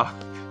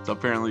 So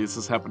apparently this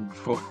has happened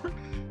before.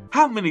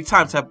 How many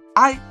times have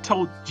I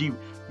told you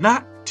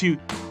not to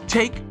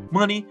take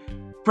money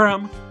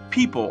from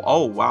people?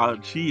 Oh,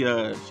 wow, she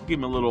gave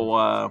me a little,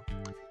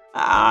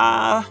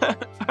 I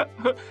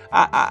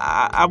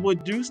would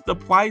reduce the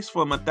price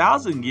from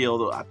 1,000 gil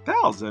to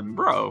 1,000,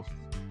 bro.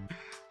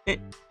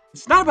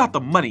 It's not about the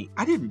money.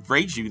 I didn't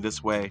raise you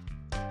this way.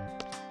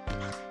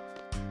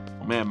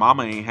 Oh man,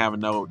 mama ain't having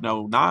no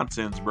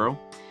nonsense, bro.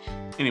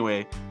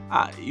 Anyway,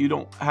 you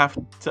don't have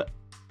to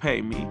pay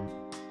me.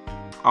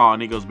 Oh,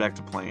 and he goes back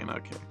to playing.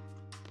 Okay.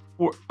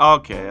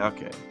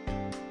 Okay.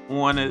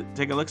 Want to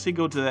take a look? See,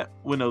 go to that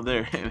window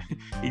there.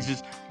 He's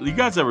just. You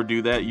guys ever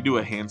do that? You do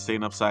a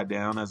handstand upside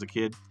down as a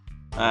kid.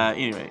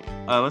 Anyway,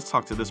 let's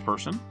talk to this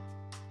person.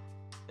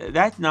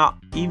 That's not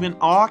even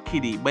our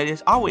kitty, but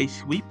it's always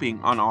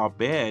sleeping on our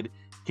bed.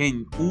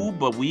 Can you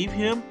believe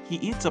him? He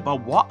eats up a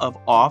lot of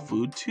our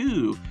food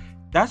too.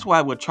 That's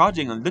why we're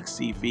charging a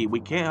look-see fee.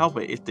 We can't help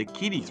it. It's the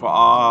kitty's fault.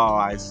 Oh,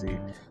 I see.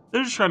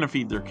 They're just trying to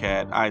feed their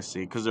cat. I see,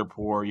 because they're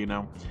poor, you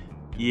know.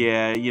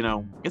 Yeah, you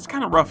know, it's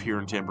kind of rough here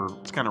in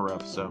Timbur. It's kind of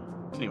rough, so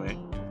anyway.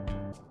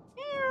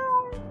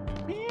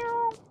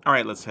 All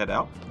right, let's head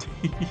out.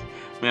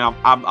 Man,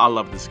 I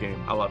love this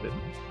game. I love it.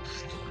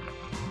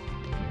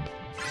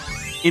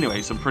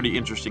 Anyway, some pretty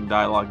interesting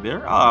dialogue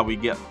there. We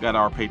got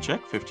our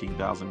paycheck,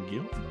 15,000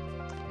 gil.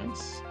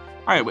 Nice.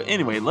 All right, but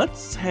anyway,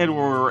 let's head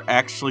where we're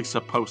actually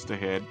supposed to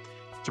head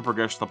to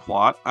progress the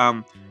plot.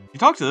 You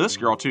talk to this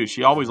girl too.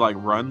 She always like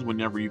runs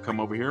whenever you come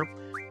over here.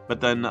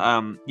 But then,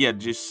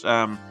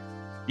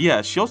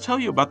 yeah, she'll tell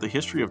you about the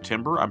history of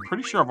Timbur. I'm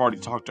pretty sure I've already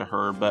talked to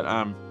her, but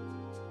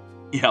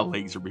yeah,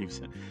 legs are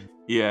beefs.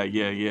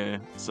 Yeah.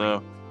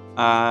 So,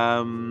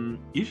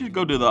 you should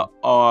go to the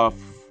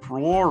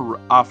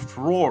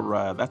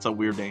Aurora. That's a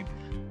weird name.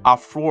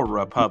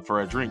 Aurora pub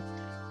for a drink.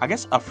 I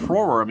guess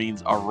Aurora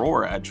means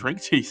Aurora, a drink.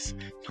 Jeez,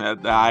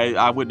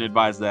 I wouldn't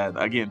advise that.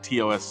 Again,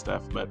 TOS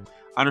stuff, but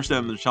I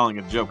understand they're telling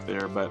a joke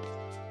there. But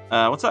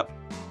what's up?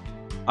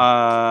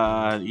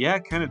 Yeah,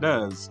 it kind of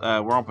does.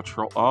 We're on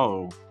patrol.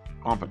 Oh,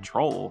 on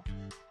patrol.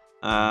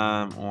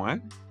 What?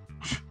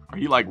 Are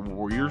you like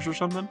warriors or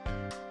something?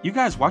 You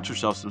guys watch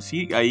yourselves. So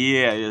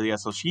yeah.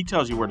 So she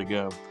tells you where to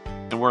go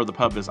and where the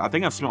pub is. I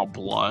think I smell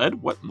blood.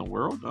 What in the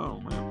world? Oh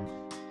man.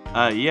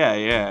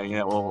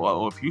 Yeah.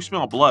 Well, if you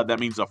smell blood, that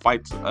means a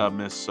fight's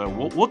miss. So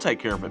we'll take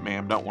care of it,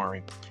 ma'am. Don't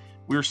worry.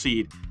 We're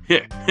seed.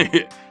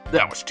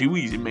 That was too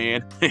easy,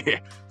 man.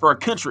 For a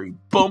country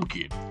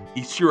bumpkin,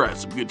 he sure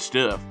has some good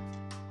stuff.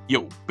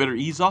 Yo, better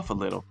ease off a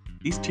little.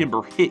 These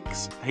Timbur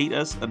hicks hate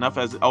us enough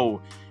as...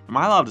 Oh, am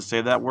I allowed to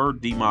say that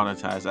word?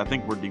 Demonetized. I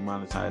think we're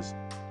demonetized.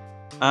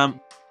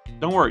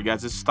 Don't worry,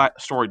 guys. It's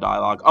story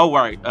dialogue. Oh,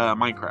 right.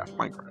 Minecraft.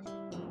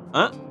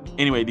 Huh?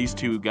 Anyway, these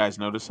two guys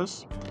notice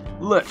us.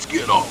 Let's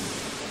get on.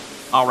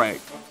 All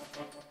right.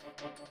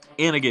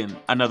 And again,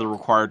 another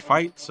required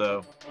fight,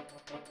 so...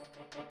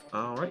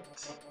 All right.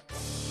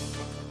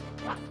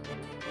 There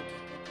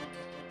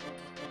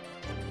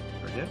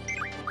we go.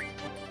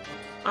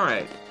 All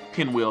right.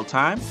 Pinwheel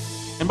time.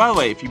 And by the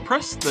way, if you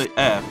press the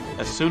F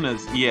as soon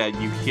as,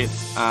 you hit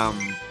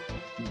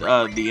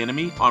the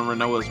enemy on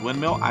Renoa's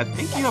windmill, I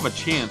think you have a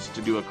chance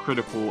to do a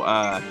critical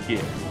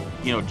hit.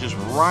 You know, just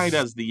right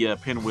as the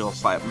pinwheel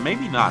slap.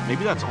 Maybe not.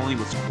 Maybe that's only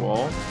with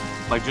Squall,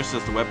 like just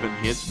as the weapon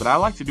hits. But I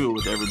like to do it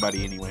with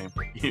everybody anyway.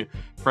 You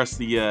press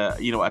the,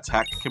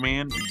 attack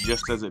command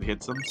just as it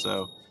hits them.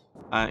 So,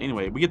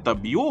 anyway, we get the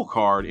Buell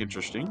card.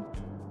 Interesting.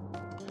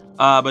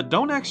 But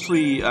don't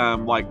actually,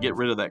 get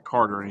rid of that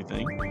card or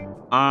anything.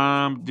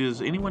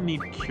 Does anyone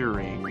need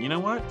curing? You know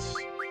what?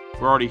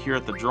 We're already here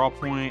at the draw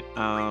point.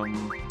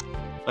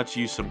 Let's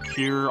use some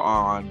cure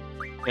on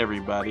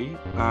everybody.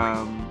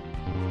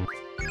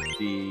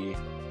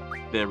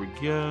 There we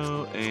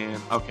go.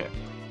 And, okay.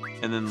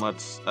 And then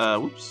let's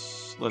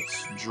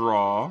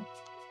draw,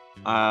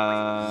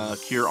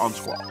 cure on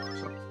Squall.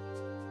 So.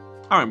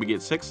 Alright, we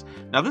get 6.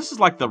 Now, this is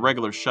like the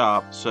regular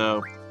shop,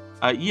 so...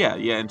 yeah,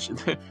 and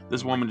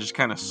this woman just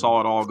kind of saw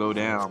it all go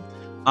down.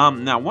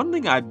 Now, one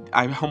thing I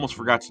almost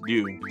forgot to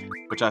do,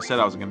 which I said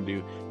I was going to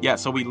do. Yeah,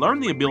 so we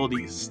learned the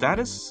ability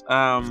status.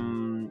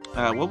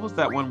 What was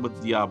that one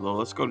with Diablo?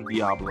 Let's go to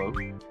Diablo.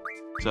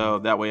 So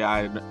that way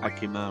I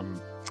can,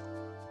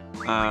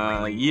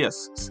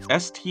 yes,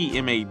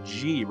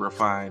 STMAG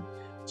refined.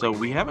 So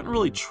we haven't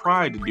really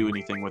tried to do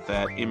anything with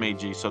that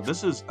MAG. So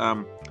this is,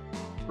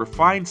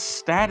 refined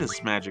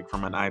status magic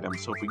from an item.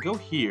 So if we go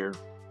here...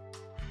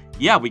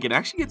 Yeah, we can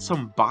actually get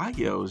some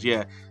bios.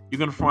 Yeah, you're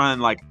going to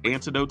find, like,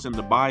 antidotes in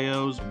the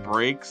bios,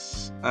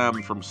 breaks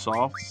from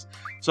softs.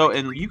 So,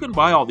 and you can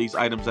buy all these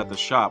items at the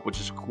shop,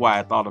 which is why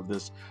I thought of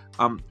this.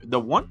 The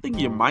one thing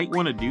you might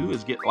want to do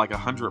is get, like,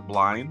 100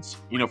 blinds,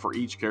 for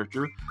each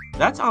character.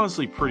 That's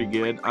honestly pretty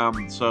good.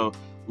 So,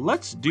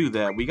 let's do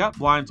that. We got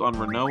blinds on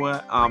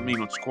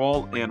Renoa,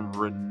 Squall, and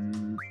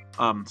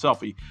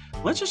Selfie.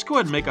 Let's just go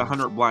ahead and make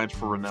 100 blinds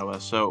for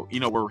Renoa. So,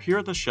 we're here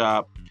at the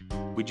shop.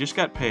 We just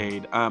got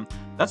paid.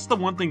 That's the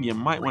one thing you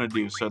might want to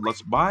do. So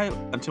let's buy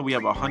until we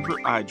have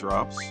 100 eye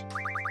drops.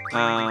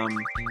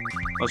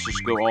 Let's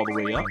just go all the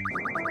way up.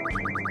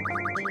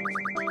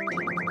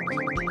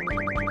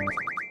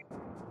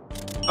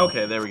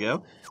 Okay, there we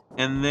go.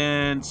 And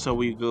then, so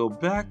we go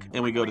back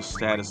and we go to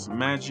status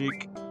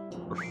magic.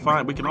 We're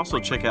fine. We can also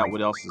check out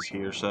what else is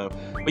here. So,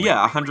 but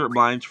yeah, 100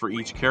 blinds for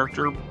each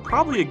character.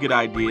 Probably a good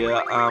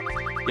idea.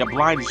 Yeah,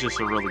 blind is just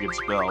a really good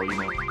spell, you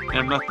know. And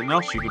if nothing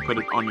else, you can put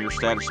it on your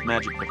status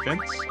magic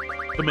defense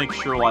to make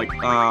sure, like,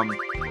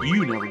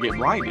 you never get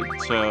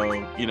blinded. So,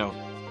 you know,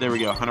 there we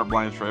go. 100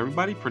 blinds for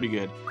everybody. Pretty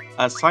good.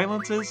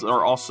 Silences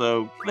are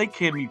also, they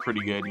can be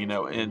pretty good, you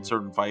know, in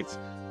certain fights.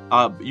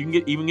 You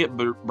can even get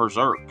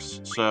berserks,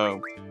 so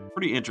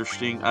pretty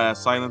interesting.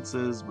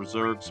 Silences,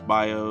 berserks,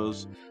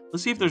 bios.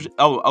 Let's see if there's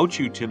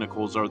Ochu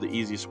tentacles are the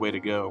easiest way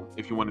to go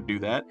if you want to do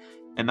that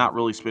and not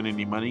really spend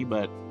any money.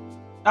 But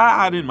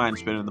I didn't mind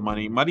spending the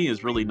money. Money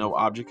is really no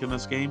object in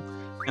this game,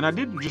 and I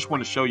did just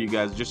want to show you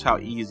guys just how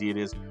easy it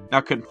is.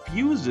 Now,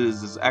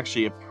 confuses is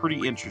actually a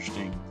pretty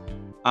interesting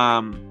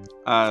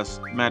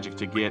magic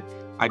to get.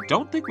 I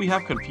don't think we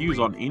have confuse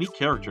on any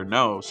character,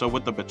 no. So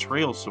with the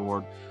betrayal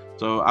sword.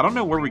 So I don't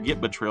know where we get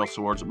betrayal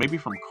swords, maybe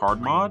from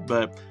card mod,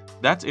 but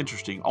that's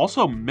interesting.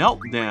 Also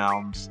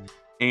meltdowns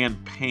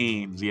and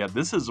pains. Yeah,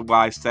 this is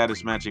why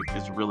status magic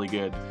is really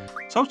good.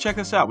 So check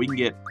this out. We can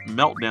get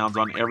meltdowns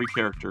on every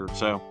character.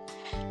 So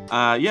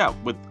yeah,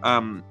 with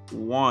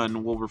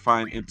 1 we'll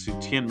refine into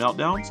 10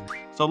 meltdowns.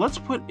 So let's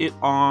put it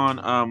on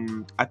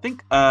I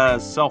think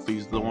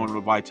selfie's the one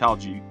with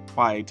vitality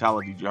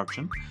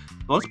junction.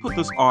 So let's put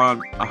this on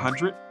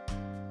 100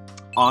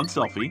 on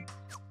selfie.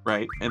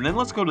 Right, and then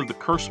let's go to the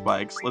curse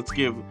spikes. Let's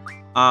give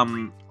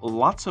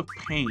lots of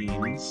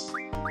pains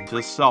to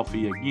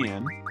selfie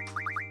again.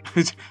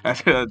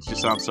 That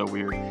just sounds so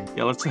weird.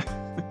 Yeah, let's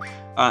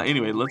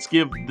anyway, let's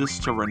give this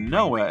to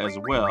Renoa as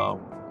well.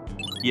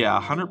 Yeah,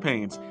 100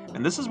 pains.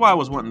 And this is why I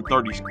was wanting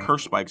 30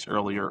 curse spikes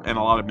earlier and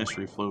a lot of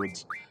mystery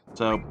fluids.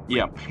 So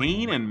yeah,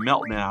 pain and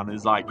meltdown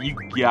is like, you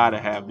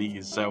gotta have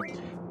these. So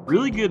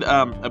really good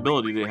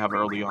ability to have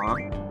early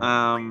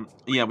on.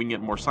 Yeah, we can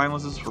get more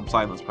silences from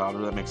silence powder.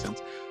 That makes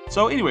sense.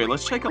 So anyway,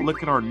 let's take a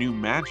look at our new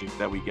magic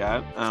that we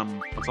got.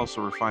 Let's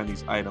also refine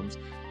these items.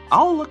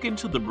 I'll look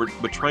into the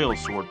betrayal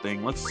sword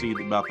thing. Let's see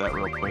about that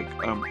real quick.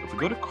 If we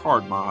go to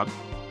card mod,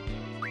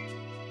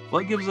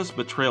 what gives us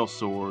betrayal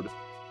sword?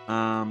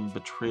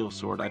 Betrayal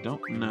sword, I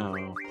don't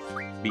know.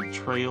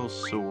 Betrayal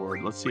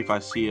sword. Let's see if I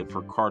see it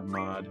for card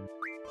mod.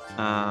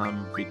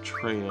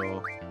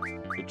 Betrayal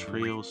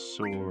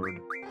sword.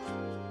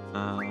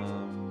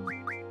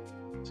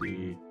 Let's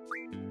see.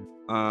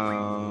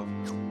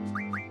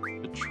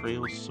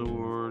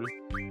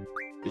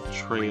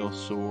 Betrayal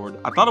sword.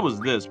 I thought it was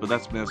this, but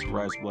that's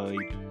mesmerized blade.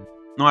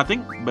 No, I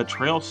think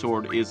betrayal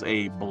sword is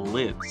a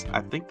blitz.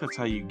 I think that's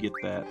how you get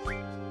that.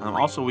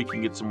 Also, we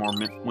can get some more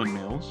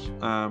windmills.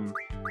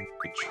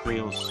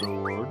 Betrayal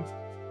sword.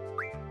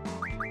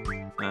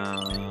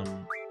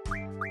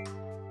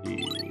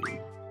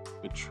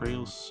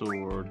 Betrayal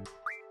sword.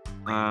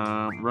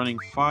 Running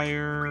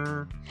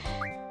fire.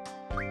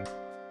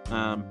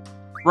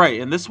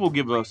 Right, and this will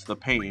give us the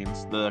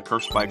pains, the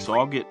curse spike, so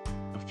I'll get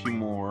a few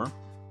more.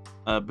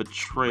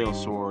 Betrayal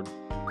sword.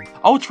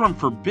 Oh, it's from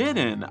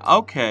Forbidden.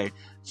 Okay,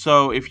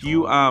 so if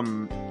you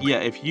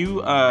if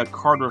you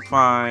card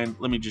refine,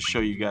 let me just show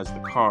you guys the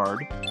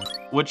card,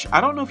 which I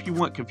don't know if you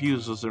want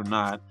confuses or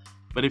not,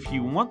 but if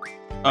you want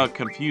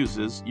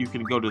confuses, you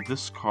can go to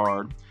this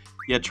card.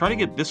 Yeah, try to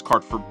get this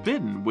card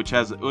Forbidden, which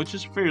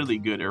is fairly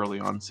good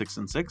early on, 6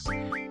 and 6.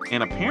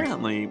 And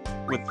apparently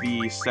with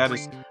the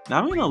status, now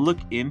I'm gonna look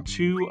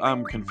into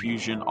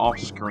confusion off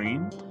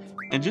screen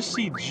and just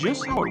see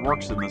just how it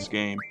works in this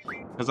game,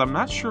 because I'm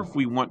not sure if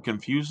we want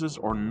confuses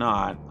or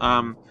not.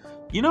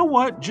 You know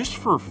what? Just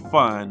for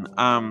fun,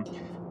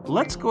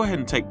 let's go ahead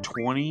and take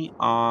 20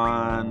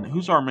 on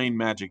who's our main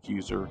magic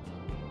user.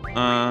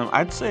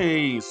 I'd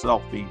say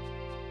Selfie.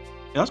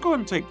 Yeah, let's go ahead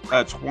and take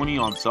 20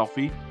 on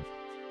Selfie.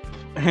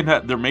 And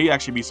there may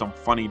actually be some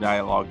funny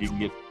dialogue you can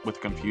get with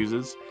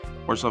confuses,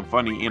 or some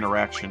funny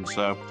interaction.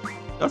 So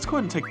let's go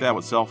ahead and take that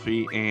with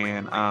Selfie,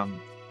 and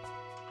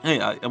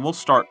and we'll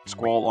start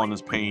Squall on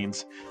his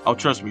pains. Oh,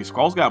 trust me,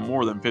 Squall's got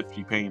more than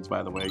 50 pains,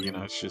 by the way. You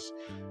know, it's just,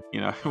 you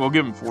know, we'll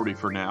give him 40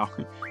 for now,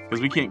 because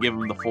we can't give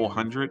him the full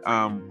 100.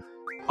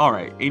 All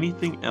right,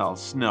 anything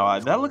else? No,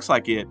 that looks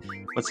like it.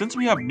 But since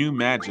we have new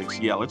magics,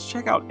 yeah, let's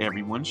check out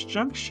everyone's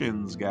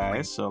junctions,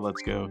 guys. So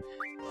let's go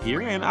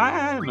here, and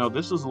I know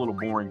this is a little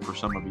boring for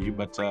some of you,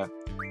 but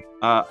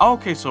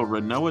okay, so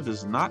Renoa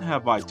does not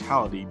have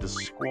vitality. Does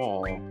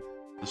Squall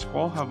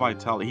have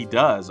vitality? He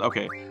does.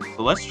 Okay,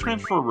 so let's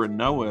transfer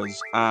Renoa's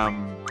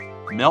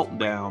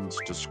meltdowns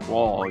to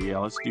Squall. Yeah,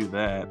 let's do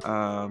that.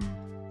 Oh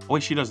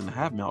wait, she doesn't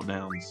have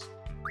meltdowns.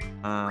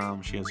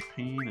 She has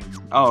pain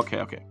and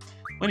okay.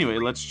 Well, anyway,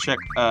 let's check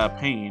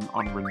pain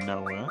on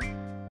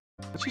Renoa.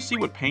 Let's just see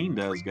what pain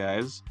does,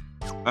 guys.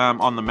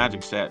 On the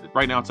magic stat,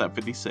 right now it's at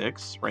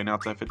 56.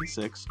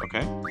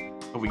 Okay.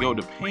 If we go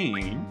to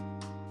pain,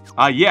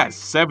 Yeah,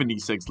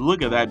 76.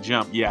 Look at that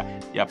jump. Yeah,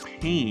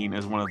 pain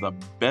is one of the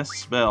best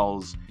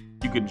spells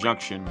you can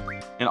junction.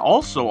 And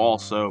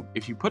also,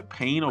 if you put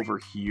pain over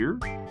here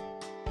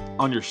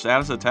on your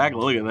status attack,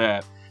 look at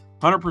that.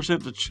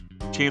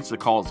 100% chance to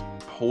cause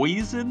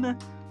poison,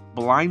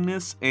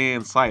 blindness,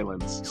 and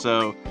silence.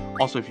 So,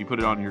 also if you put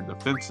it on your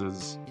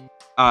defenses,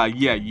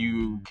 yeah,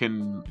 you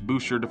can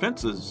boost your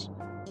defenses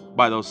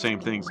by those same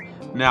things.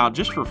 Now,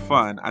 just for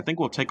fun, I think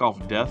we'll take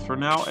off death for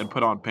now and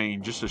put on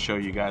pain just to show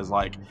you guys,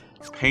 like,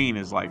 pain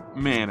is like,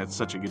 man, it's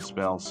such a good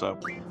spell. So,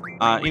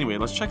 anyway,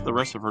 let's check the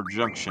rest of her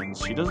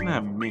junctions. She doesn't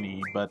have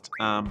many, but,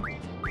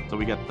 so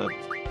we got the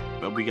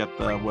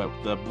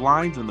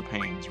blinds and the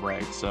pains,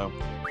 right? So,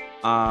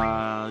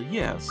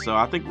 yeah, so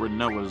I think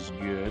Renoa's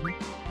good.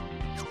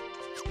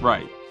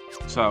 Right.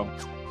 So,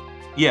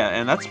 yeah,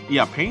 and that's,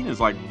 yeah, pain is,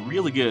 like,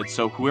 really good.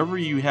 So, whoever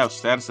you have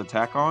status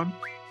attack on,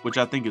 which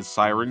I think is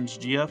Siren's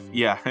GF,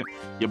 yeah,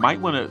 you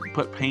might want to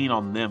put pain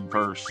on them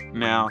first.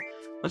 Now,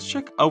 let's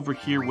check over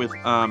here with,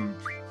 yeah,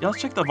 let's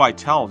check the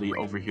vitality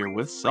over here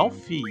with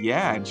Selfie,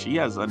 yeah, and she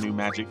has a new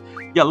magic.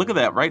 Yeah, look at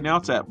that, right now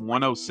it's at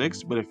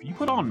 106, but if you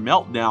put on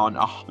Meltdown,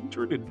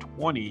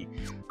 120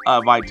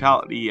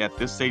 vitality at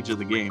this stage of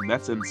the game,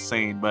 that's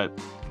insane. But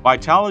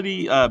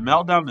vitality,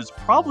 Meltdown is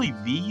probably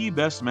the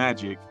best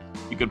magic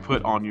you can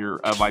put on your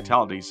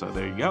vitality, so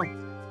there you go.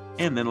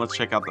 And then let's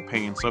check out the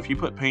pain. So if you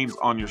put pains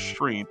on your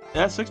strength,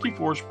 that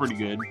 64 is pretty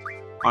good.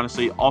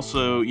 Honestly,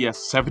 also, yes,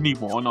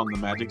 71 on the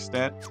magic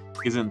stat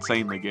is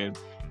insanely good.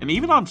 And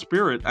even on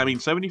spirit, I mean,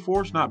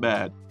 74 is not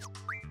bad.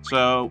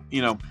 So,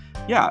 you know,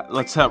 yeah,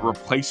 let's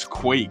replace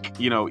Quake.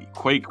 You know,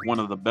 Quake, one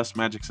of the best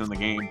magics in the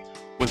game,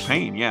 with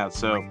pain. Yeah,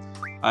 so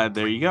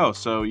there you go.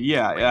 So,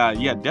 yeah,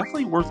 yeah,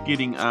 definitely worth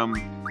getting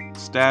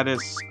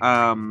status,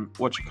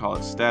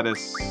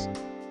 status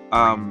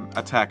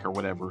attack or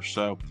whatever.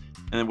 So,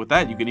 and with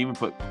that, you can even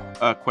put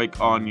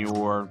Quake on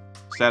your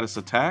status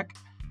attack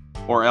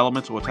or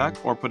elemental attack,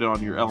 or put it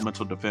on your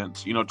elemental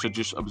defense, you know, to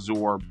just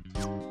absorb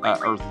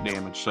earth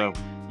damage. So,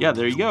 yeah,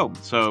 there you go.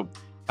 So,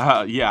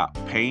 yeah,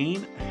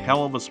 pain,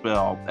 hell of a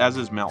spell, as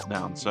is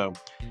Meltdown. So,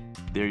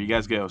 there you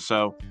guys go.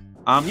 So,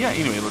 yeah,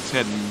 anyway, let's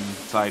head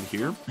inside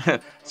here.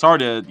 Sorry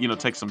to, you know,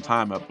 take some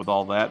time up with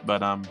all that,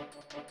 but,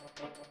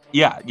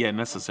 yeah,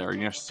 necessary.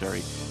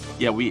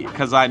 Yeah,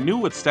 because I knew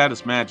with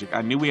status magic,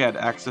 I knew we had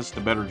access to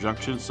better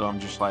junctions, so I'm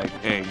just like,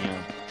 hey, you know,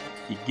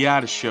 you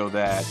gotta show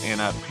that. And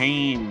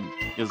pain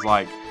is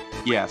like,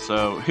 yeah,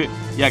 so,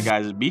 yeah,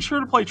 guys, be sure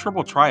to play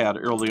triple triad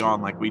early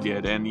on like we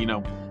did, and, you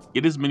know,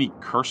 get as many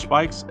curse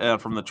spikes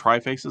from the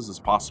tri-faces as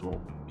possible,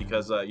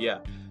 because, yeah,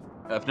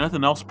 if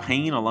nothing else,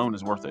 pain alone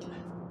is worth it.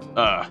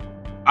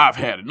 I've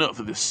had enough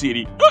of this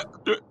city.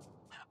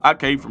 I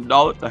came from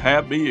Dallas to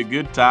have me a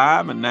good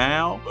time, and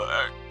now...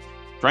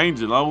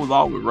 trains and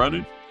all we're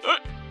running.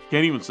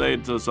 Can't even say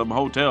it to some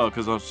hotel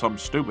because of some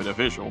stupid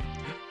official.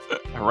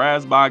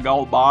 Harassed by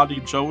gold body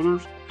and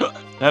shoulders.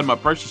 Had my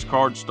precious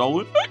card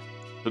stolen.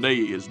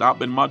 Today has not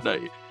been my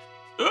day.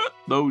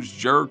 Those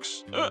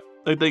jerks.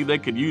 They think they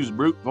could use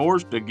brute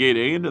force to get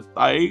in the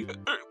thing.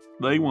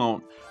 They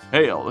won't.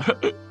 Hell,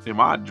 am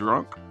I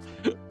drunk?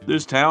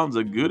 This town's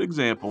a good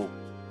example.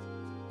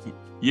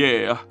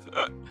 Yeah.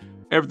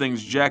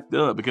 Everything's jacked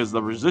up because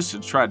the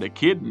resistance tried to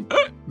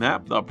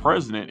kidnap the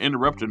president,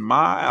 interrupting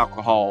my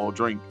alcohol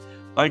drink.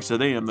 Thanks to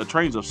them, the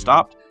trains have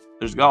stopped.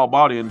 There's gall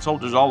body and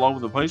soldiers all over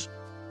the place.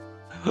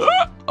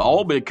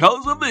 All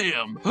because of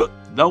them.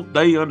 Don't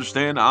they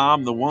understand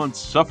I'm the one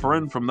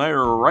suffering from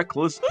their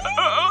reckless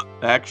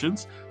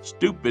actions?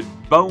 Stupid,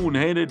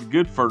 boneheaded,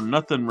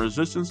 good-for-nothing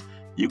resistance.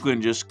 You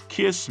can just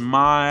kiss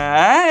my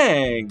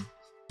egg.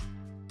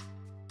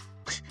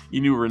 You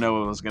knew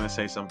Renoa was going to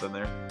say something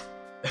there.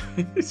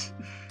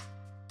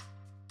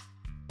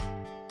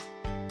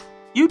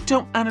 You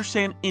don't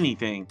understand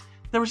anything.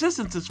 The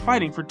resistance is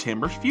fighting for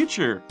Timbur's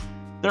future.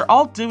 They're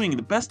all doing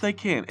the best they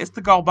can. It's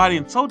the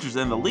Galbadian soldiers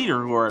and the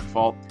leader who are at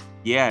fault.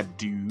 Yeah,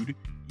 dude.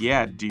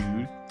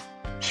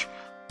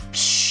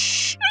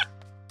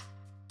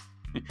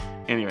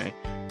 Anyway,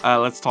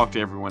 let's talk to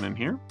everyone in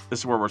here. This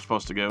is where we're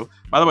supposed to go.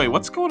 By the way,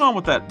 what's going on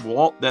with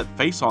that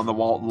face on the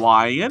wall?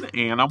 Lion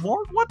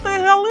Animorph? What the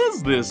hell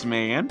is this,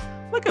 man?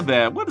 Look at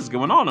that. What is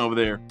going on over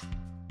there?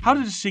 How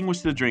to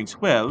distinguish the drinks?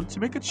 Well, to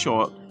make it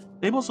short,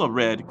 labels are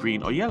red,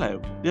 green, or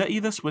yellow. They're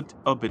either sweet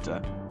or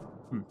bitter.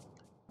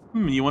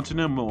 You want to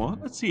know more?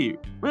 Let's see.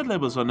 Red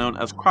labels are known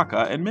as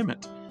Kraka and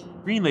Mimit.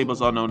 Green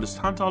labels are known as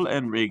Tantal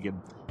and Regan.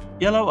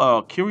 Yellow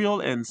are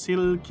Curiol and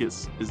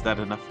Silkis. Is that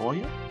enough for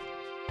you?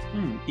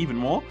 Even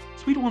more?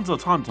 Sweet ones are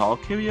Tantal,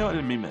 Curiol,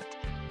 and Mimit.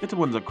 Bitter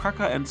ones are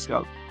Kraka and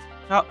Skull.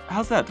 Now,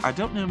 how's that? I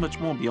don't know much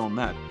more beyond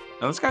that.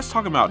 Now, this guy's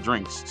talking about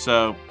drinks,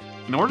 so...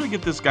 in order to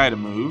get this guy to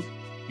move,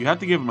 you have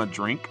to give him a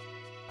drink.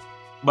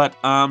 But,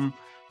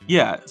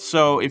 yeah,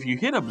 so if you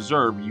hit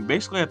observe, you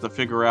basically have to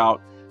figure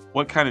out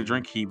what kind of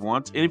drink he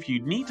wants. And if you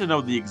need to know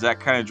the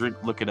exact kind of drink,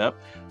 look it up.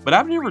 But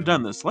I've never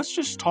done this. Let's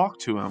just talk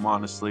to him,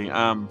 honestly.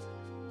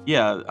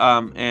 Yeah,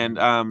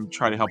 and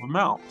try to help him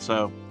out.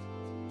 So,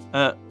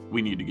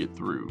 we need to get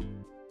through.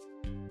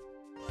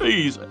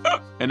 Please.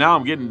 And now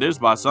I'm getting dissed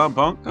by some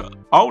punk.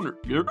 Owner,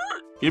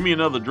 give me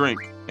another drink.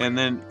 And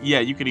then, yeah,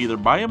 you can either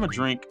buy him a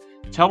drink,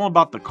 tell him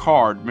about the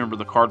card. Remember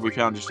the card we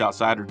found just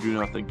outside, or do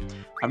nothing.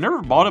 I've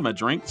never bought him a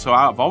drink, so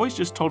I've always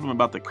just told him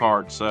about the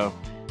card. So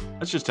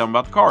let's just tell him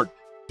about the card.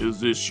 Is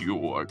this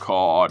your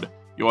card?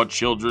 Your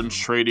children's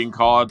trading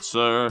card,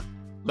 sir?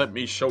 Let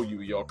me show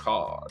you your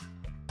card.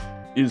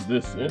 Is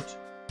this it?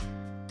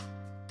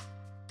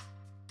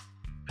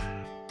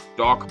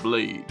 Dark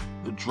Blade,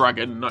 the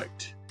Dragon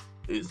Knight.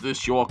 Is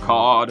this your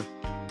card?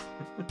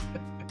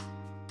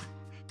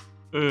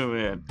 Oh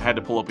man, had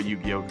to pull up a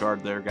Yu-Gi-Oh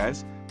card there,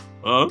 guys.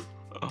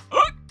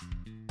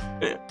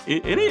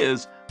 It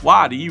is.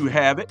 Why do you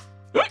have it?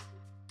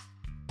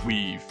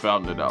 We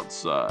found it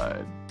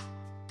outside.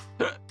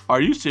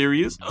 Are you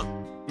serious?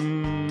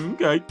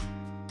 Okay.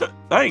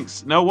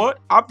 Thanks. Know what?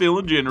 I'm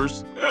feeling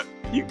generous.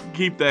 You can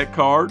keep that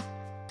card.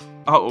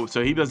 Oh,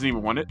 so he doesn't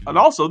even want it. And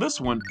also this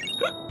one.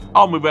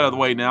 I'll move out of the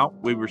way now.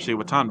 We receive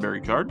a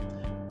Tonberry card.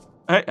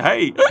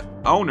 Hey,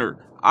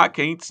 owner, I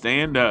can't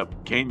stand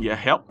up. Can you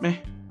help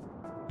me?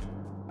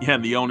 Yeah,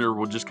 and the owner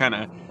will just kind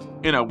of,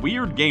 in a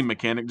weird game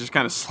mechanic, just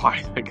kind of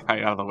slide that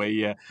guy out of the way,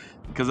 yeah.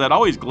 Because that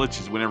always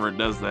glitches whenever it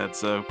does that,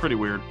 so pretty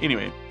weird.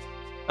 Anyway,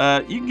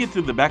 you can get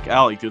through the back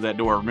alley through that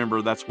door.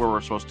 Remember, that's where we're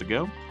supposed to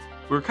go.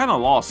 We're kind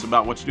of lost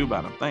about what to do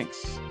about him.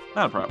 Thanks.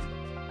 Not a problem.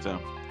 So,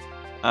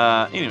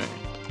 anyway,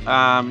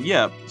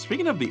 yeah,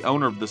 speaking of the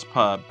owner of this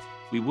pub,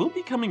 we will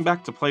be coming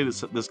back to play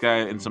this guy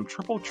in some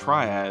triple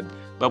triad,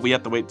 but we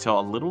have to wait till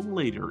a little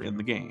later in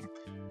the game.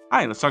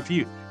 Hi, let's talk to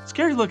you.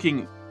 Scary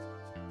looking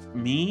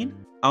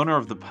mean owner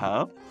of the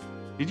pub?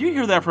 Did you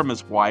hear that from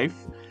his wife?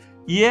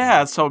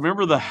 Yeah, so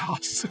remember the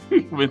house we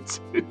went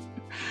to?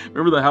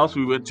 Remember the house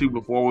we went to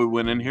before we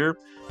went in here?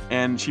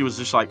 And she was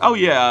just like, oh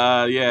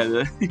yeah,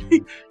 yeah,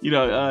 you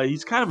know,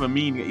 he's kind of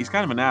he's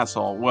kind of an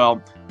asshole.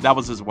 Well, that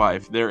was his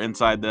wife. They're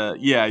inside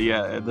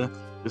the,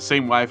 the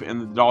same wife,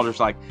 and the daughter's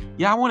like,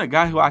 yeah, I want a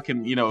guy who I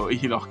can,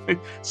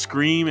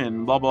 scream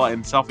and blah, blah,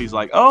 and Selfie's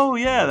like, oh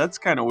yeah, that's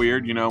kind of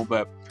weird,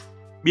 but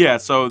yeah,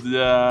 so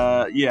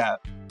there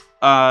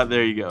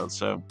you go.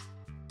 So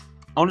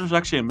owner's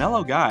actually a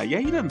mellow guy. Yeah,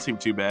 he doesn't seem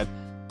too bad,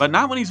 but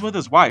not when he's with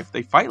his wife.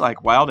 They fight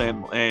like wild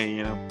animals.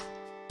 Hey,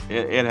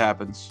 it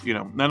happens.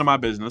 None of my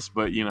business,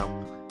 but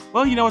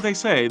well, you know what they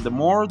say: the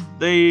more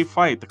they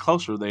fight, the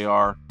closer they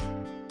are.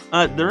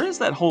 There is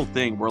that whole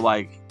thing where,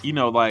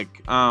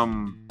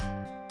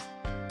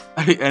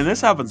 and this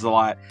happens a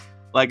lot,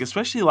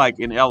 especially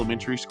in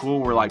elementary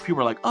school, where people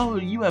are like, oh,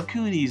 you have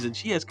cooties and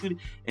she has cooties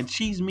and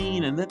she's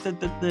mean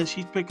and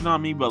she's picking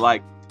on me,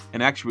 but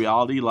in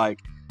actuality,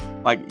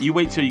 you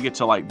wait till you get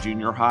to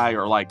junior high,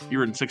 or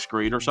you're in 6th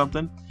grade or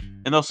something,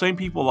 and those same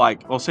people,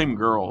 same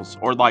girls,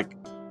 or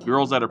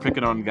girls that are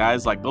picking on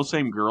guys, those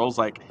same girls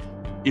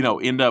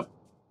end up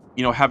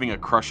having a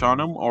crush on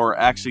them, or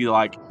actually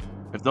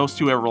if those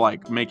two ever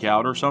make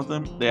out or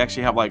something, they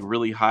actually have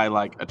really high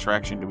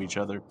attraction to each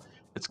other.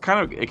 It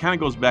kind of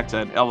goes back to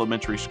an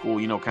elementary school,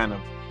 kind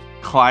of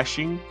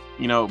clashing,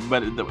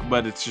 but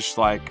it's just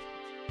I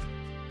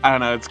don't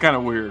know, it's kind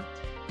of weird,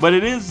 but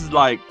it is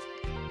I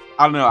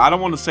don't know, I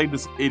don't want to say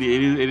this, it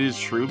is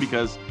true,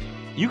 because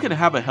you can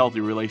have a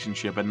healthy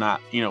relationship and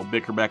not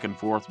bicker back and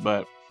forth,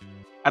 but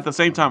at the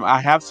same time,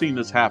 I have seen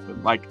this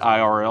happen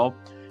IRL,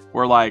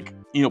 where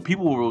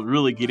people will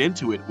really get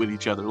into it with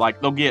each other,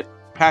 they'll get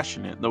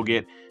passionate, they'll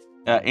get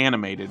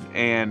animated,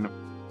 and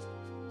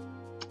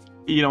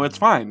it's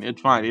fine.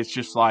 It's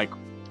just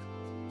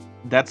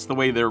that's the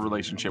way their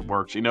relationship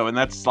works, and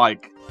that's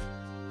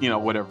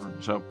whatever.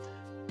 So,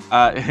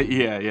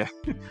 yeah.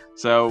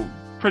 So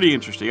pretty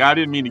interesting. I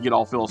didn't mean to get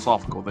all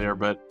philosophical there,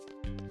 but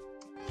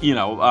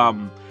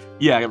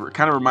yeah, it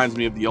kind of reminds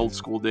me of the old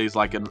school days,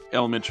 in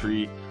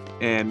elementary,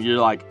 and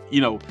you're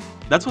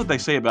that's what they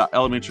say about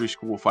elementary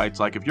school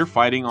fights. If you're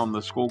fighting on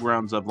the school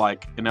grounds of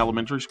an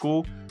elementary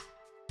school,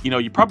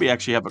 you probably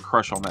actually have a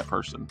crush on that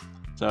person.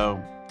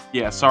 So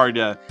yeah, sorry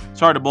to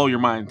blow your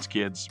minds,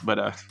 kids, but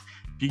if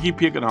you keep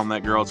picking on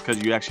that girl, it's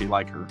because you actually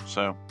like her.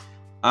 So,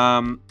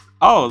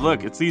 oh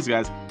look, it's these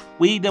guys.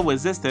 We, the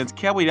resistance,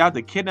 carried out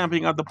the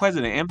kidnapping of the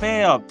president and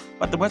failed,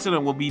 but the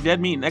president will be dead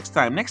meat next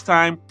time.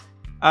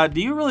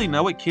 Do you really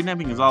know what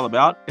kidnapping is all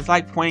about? It's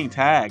like playing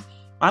tag.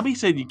 Mommy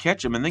said you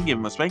catch him and then give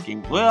him a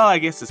spanking. Well, I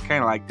guess it's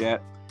kind of like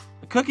that.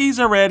 The cookies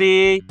are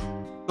ready.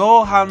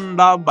 Go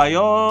handa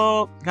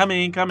bayo.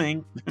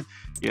 Coming.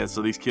 Yeah,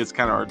 so these kids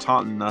kind of are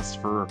taunting us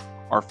for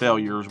our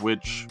failures,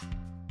 which,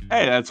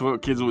 hey, that's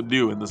what kids would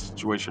do in this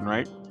situation,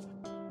 right?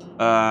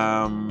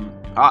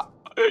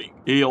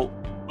 Heal.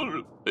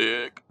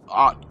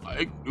 I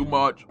take too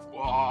much.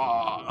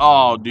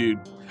 Oh, dude.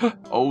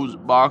 Those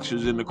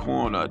boxes in the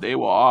corner, they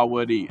were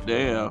already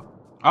there.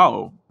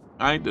 Oh,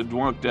 I ain't the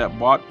drunk that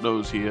bought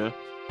those here.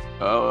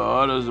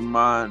 Others of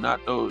mine,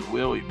 not those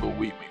Willie, but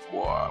we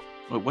boy.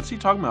 Wait, what's he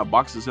talking about?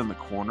 Boxes in the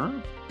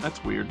corner?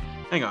 That's weird.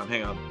 Hang on.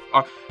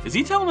 Is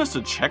he telling us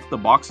to check the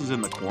boxes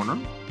in the corner?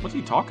 What's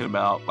he talking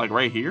about?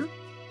 Right here?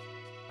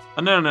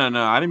 Oh, no.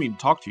 I didn't mean to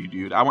talk to you,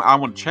 dude. I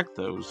want to check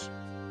those.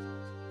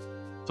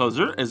 So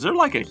is there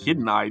a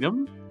hidden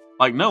item?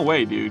 Like, no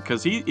way, dude.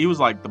 Because he was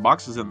like, the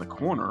box is in the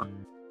corner.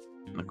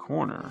 In the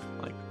corner.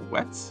 Like,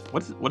 what?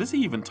 What is he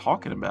even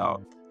talking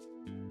about?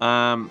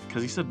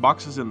 Because he said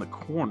boxes in the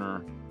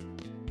corner.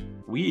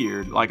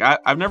 Weird. Like,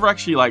 I've never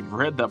actually, like,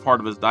 read that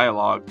part of his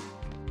dialogue.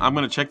 I'm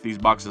going to check these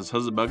boxes.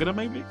 Huzabugada,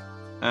 maybe?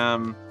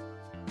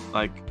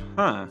 Like,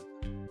 huh.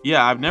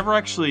 Yeah, I've never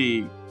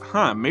actually...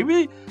 Huh,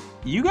 maybe...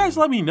 You guys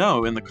let me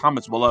know in the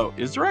comments below.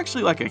 Is there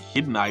actually, like, a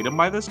hidden item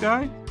by this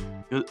guy?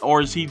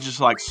 Or is he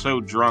just, like, so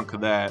drunk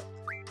that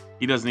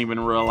he doesn't even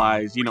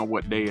realize, you know,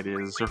 what day it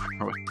is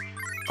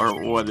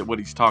or what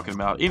he's talking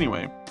about?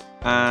 Anyway,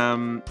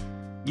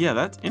 yeah,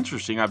 that's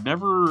interesting. I've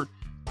never,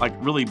 like,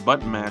 really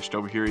button mashed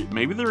over here.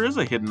 Maybe there is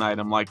a hidden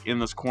item, like, in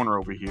this corner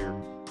over here,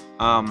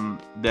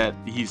 that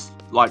he's,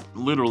 like,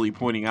 literally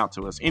pointing out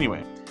to us.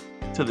 Anyway,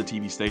 to the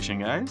TV station,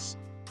 guys.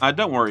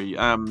 Don't worry.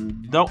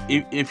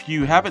 If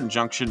you haven't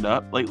junctioned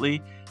up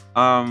lately,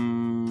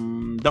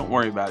 don't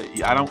worry about it.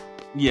 Yeah.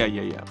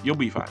 You'll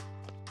be fine.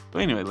 So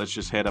anyway, let's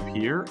just head up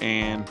here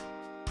and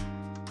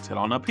let's head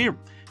on up here.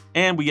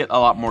 And we get a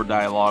lot more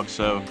dialogue,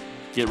 so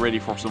get ready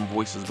for some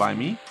voices by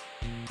me.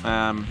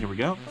 Here we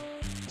go.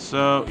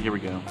 So, here we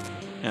go.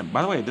 And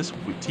by the way, this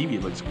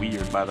TV looks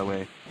weird, by the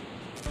way.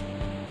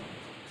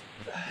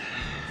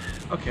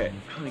 Okay,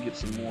 let me get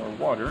some more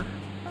water.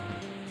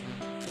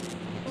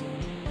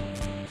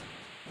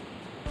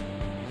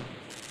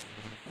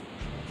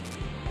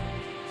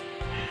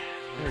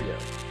 There we go.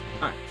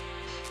 Alright.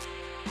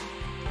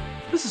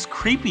 This is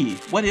creepy.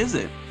 What is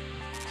it?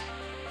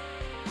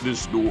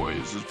 This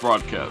noise is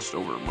broadcast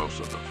over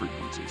most of the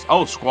frequencies.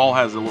 Oh, Squall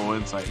has a little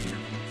insight here.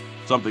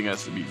 Something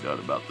has to be done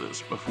about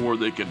this before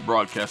they can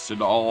broadcast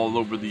it all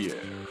over the air.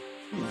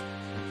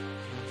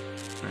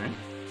 Alright.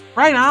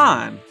 Right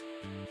on!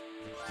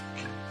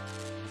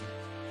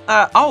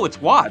 Oh,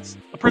 it's Watts.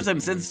 The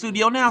president's in the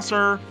studio now,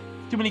 sir.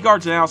 Too many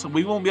guards now, so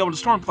we won't be able to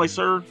storm the place,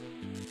 sir.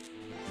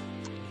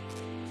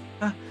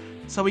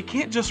 So we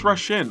can't just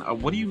rush in.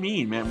 What do you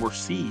mean, man? We're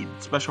SEED,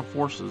 Special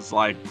Forces.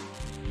 Like,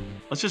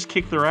 let's just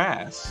kick their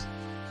ass.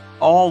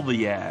 All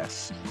the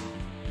ass.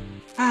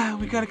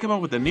 We gotta come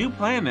up with a new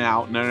plan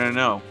now.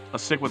 No.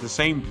 Let's stick with the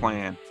same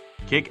plan.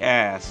 Kick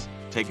ass.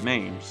 Take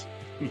names.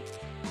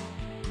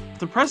 If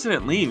the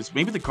president leaves,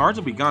 maybe the guards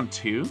will be gone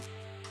too?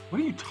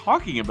 What are you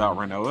talking about,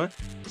 Renoa?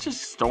 Let's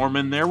just storm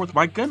in there with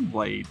my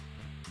gunblade.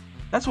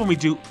 That's when we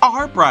do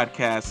our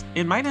broadcast.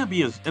 It might not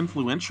be as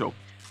influential.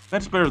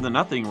 That's better than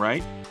nothing,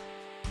 right?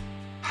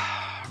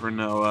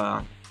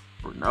 Renoa,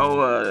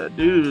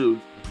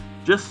 dude,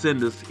 just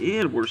send us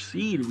in. We're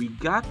SEED. We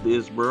got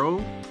this,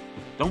 bro.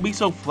 Don't be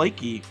so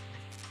flaky.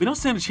 We don't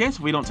stand a chance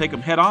if we don't take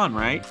them head on,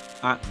 right?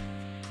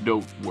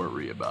 Don't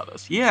worry about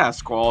us. Yeah,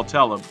 Squall,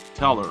 tell her.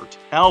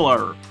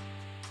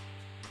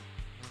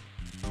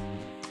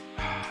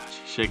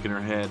 She's shaking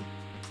her head.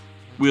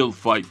 We'll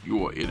fight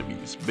your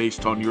enemies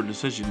based on your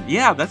decision.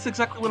 Yeah, that's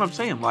exactly what I'm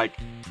saying. Like,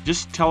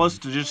 just tell us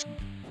to just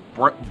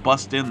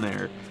bust in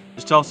there.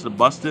 Just tell us to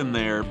bust in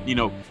there. You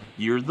know,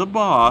 you're the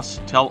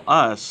boss. Tell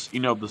us, you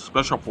know, the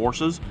special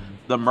forces,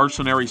 the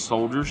mercenary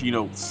soldiers, you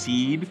know,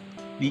 SEED,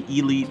 the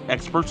elite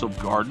experts of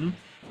Garden.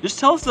 Just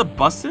tell us to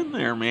bust in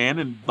there, man,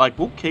 and, like,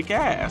 we'll kick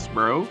ass,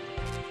 bro.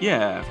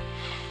 Yeah.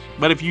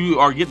 But if you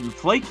are getting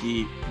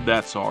flaky,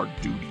 that's our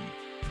duty.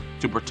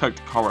 To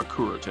protect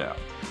Karakura Town.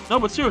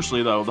 No, but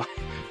seriously, though,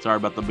 sorry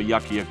about the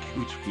Bayaki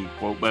Akutsuki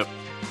quote, but,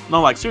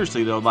 no, like,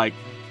 seriously, though, like,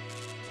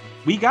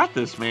 we got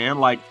this, man.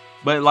 Like,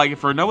 but, like,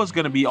 if Renoa's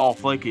gonna be all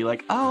flaky,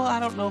 like, oh, I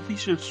don't know if he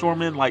should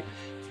storm in, like,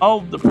 oh,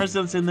 the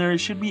president's in there,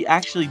 should we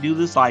actually do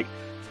this? Like,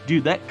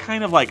 dude, that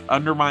kind of, like,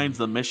 undermines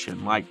the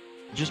mission. Like,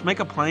 just make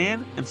a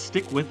plan and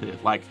stick with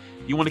it. Like,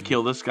 you want to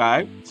kill this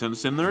guy, send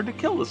us in there to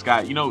kill this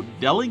guy. You know,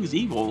 Delling's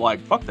evil, like,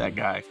 fuck that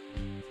guy.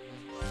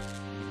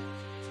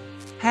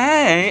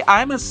 Hey,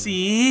 I'm a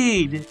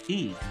SEED.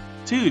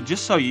 Dude,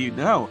 just so you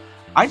know,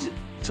 I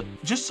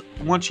just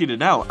want you to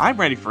know, I'm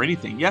ready for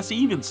anything. Yes,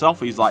 even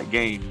Selfie's like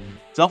game.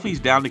 Selfie's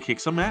down to kick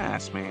some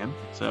ass, man.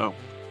 So,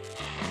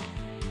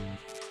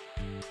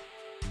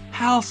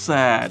 how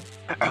sad.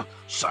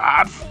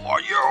 Sad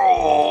for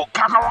you,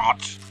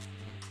 Kakarot.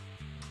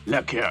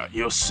 Look here,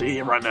 you see,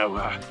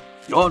 Renoa,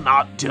 you're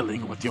not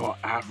dealing with your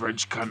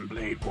average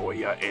gunblade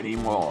warrior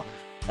anymore.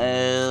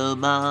 Oh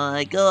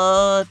my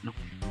god.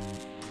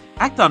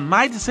 Act on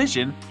my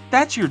decision?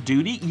 That's your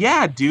duty?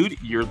 Yeah, dude,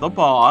 you're the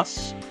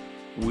boss.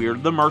 We're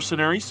the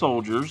mercenary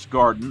soldiers,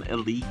 Garden,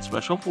 Elite,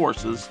 Special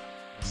Forces,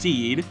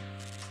 SEED.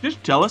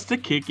 Just tell us to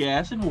kick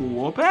ass and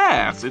whoop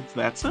ass. It's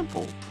that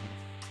simple.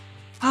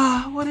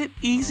 Ah, what an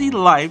easy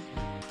life.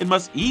 It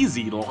must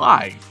easy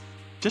life.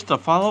 Just to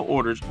follow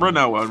orders.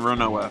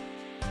 Renoa.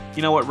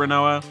 You know what,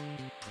 Renoa?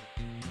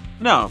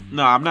 No,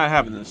 I'm not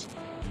having this.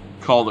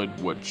 Call it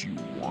what you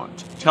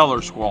want. Tell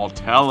her, Squall,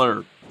 tell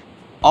her.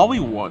 All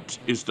we want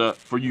is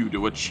for you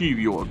to achieve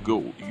your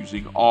goal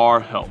using our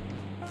help.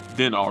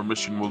 Then our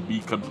mission will be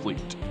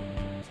complete.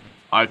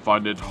 I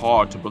find it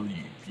hard to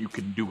believe you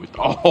can do it.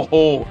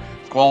 Oh,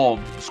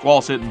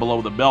 Squall's sitting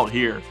below the belt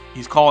here.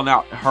 He's calling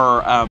out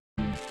her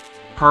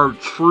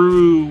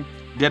true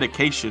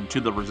dedication to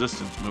the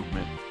resistance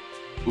movement.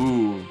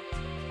 Ooh.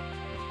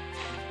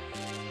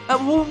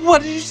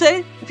 What did you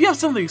say? If you have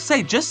something to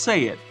say, just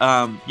say it.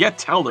 Yeah,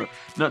 tell her.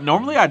 No,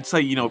 normally I'd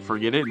say, you know,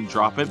 forget it and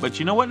drop it, but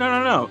you know what?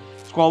 No.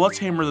 Squall, let's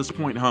hammer this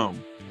point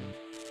home.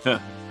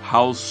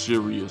 How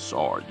serious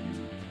are you,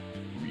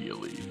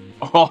 really?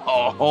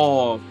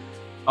 Oh,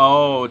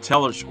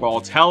 tell her,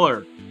 Squall, tell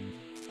her.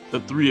 The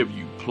three of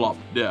you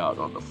plopped down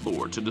on the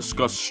floor to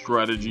discuss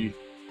strategy.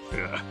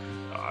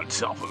 On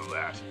top of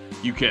that,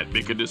 you can't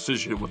make a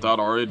decision without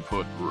our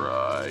input,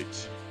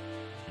 right?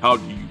 How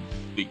do you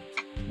think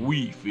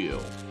we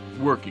feel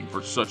working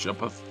for such a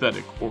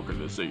pathetic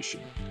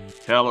organization?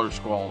 Tell her,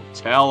 Squall.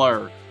 Tell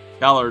her.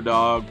 Tell her,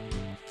 dog.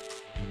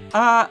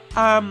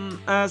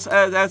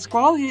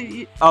 Squall,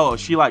 oh,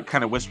 she like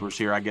kind of whispers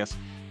here, I guess.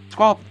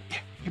 Squall,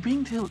 you're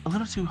being a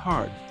little too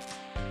hard.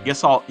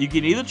 Guess you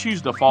can either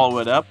choose to follow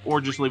it up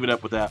or just leave it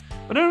up with that.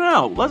 But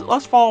no,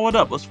 let's follow it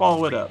up. Let's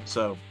follow it up.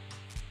 So,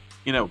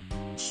 you know,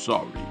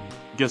 sorry.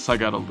 Guess I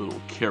got a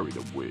little carried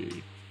away.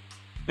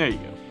 There you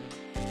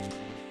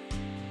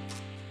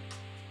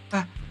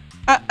go.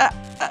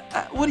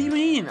 What do you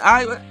mean?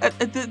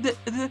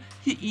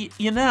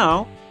 You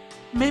know,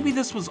 maybe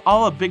this was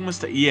all a big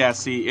mistake. Yeah,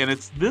 see, and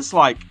it's this,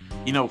 like,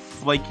 you know,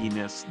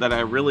 flakiness that I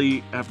really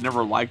have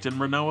never liked in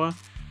Rinoa.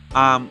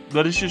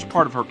 But it's just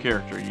part of her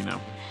character, you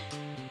know.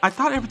 I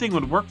thought everything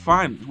would work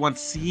fine once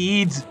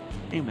Seeds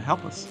came to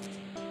help us.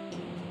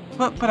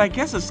 But I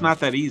guess it's not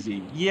that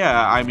easy.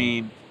 Yeah, I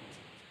mean,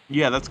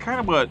 yeah, that's kind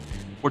of what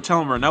we're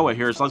telling Rinoa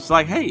here. It's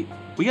like, hey,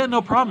 we got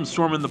no problem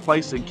storming the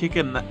place and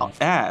kicking the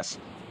ass.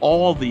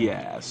 All the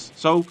ass.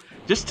 So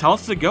just tell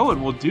us to go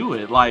and we'll do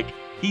it. Like,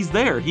 he's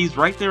there. He's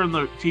right there in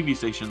the TV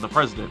station, the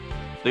president.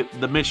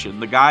 The mission.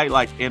 The guy,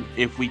 like, and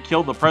if we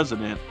kill the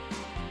president,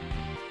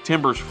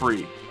 Timbur's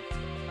free.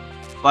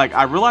 Like,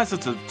 I realize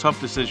it's a tough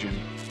decision.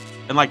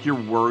 And, like,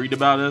 you're worried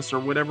about us or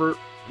whatever.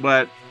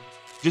 But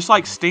just,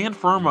 like, stand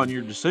firm on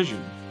your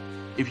decision.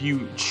 If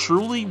you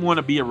truly want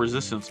to be a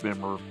resistance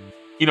member,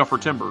 you know, for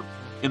Timbur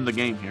in the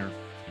game here.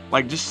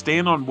 Like, just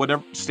stand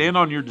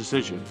on your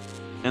decision.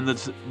 And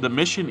the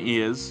mission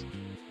is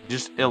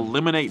just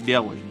eliminate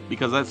Delling,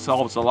 because that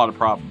solves a lot of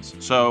problems.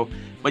 So,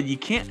 but you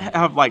can't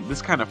have like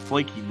this kind of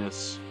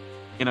flakiness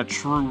in a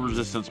true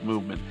resistance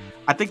movement.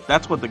 I think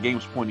that's what the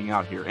game's pointing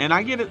out here. And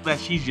I get it that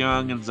she's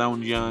young and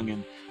Zone's young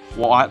and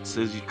Watts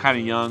is kind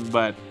of young,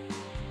 but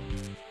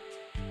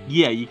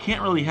yeah, you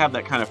can't really have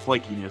that kind of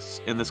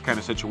flakiness in this kind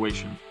of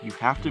situation. You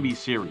have to be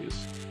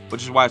serious,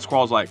 which is why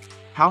Squall's like,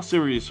 how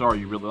serious are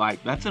you really?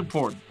 Like, that's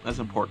important. That's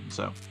important.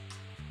 So,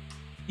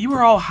 you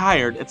were all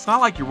hired. It's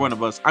not like you're one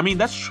of us. I mean,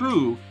 that's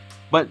true,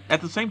 but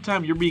at the same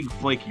time, you're being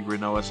flaky,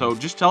 Rinoa. So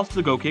just tell us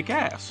to go kick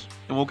ass,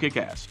 and we'll kick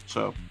ass.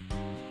 So,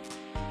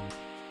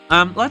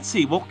 let's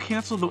see. We'll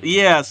cancel the.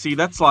 Yeah, see,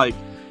 that's like,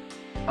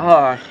 oh,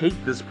 I hate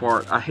this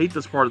part. I hate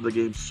this part of the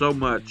game so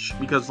much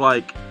because,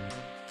 like,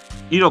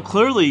 you know,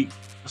 clearly,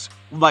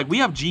 like, we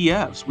have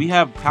GFs, we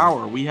have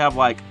power, we have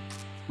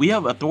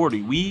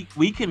authority.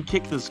 We can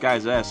kick this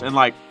guy's ass, and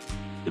like.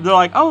 They're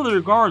like, oh,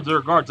 they're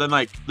guards, and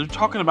like, they're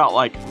talking about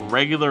like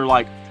regular,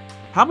 like,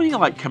 how many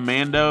like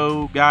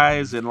commando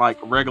guys and like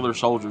regular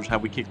soldiers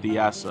have we kicked the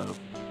ass of?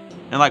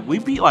 And like, we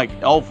beat like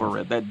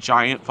Elvaret, that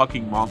giant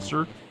fucking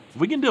monster. If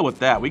we can deal with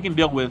that, we can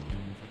deal with,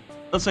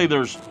 let's say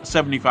there's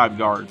 75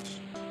 guards.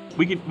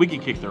 We can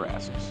kick their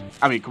asses.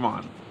 I mean, come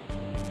on.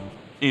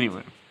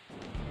 Anyway.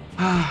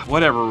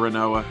 Whatever,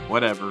 Rinoa,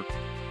 whatever.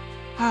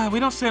 We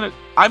don't stand it.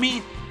 I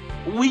mean,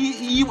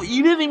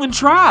 you didn't even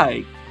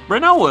try,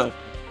 Rinoa.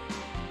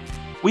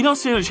 We don't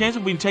stand a chance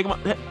if we take them.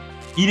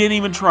 You didn't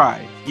even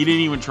try. You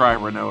didn't even try,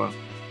 Rinoa.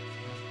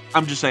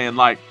 I'm just saying,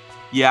 like,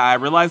 yeah, I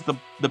realize the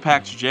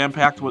place is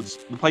jam-packed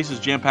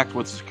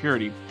with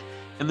security,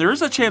 and there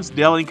is a chance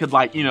Delling could,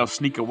 like, you know,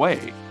 sneak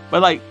away.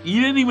 But like,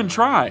 you didn't even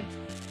try.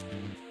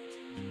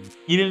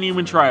 You didn't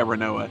even try,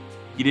 Rinoa.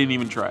 You didn't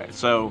even try.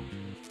 So,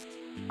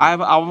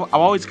 I've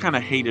always kind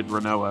of hated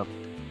Rinoa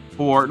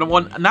for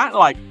not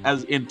like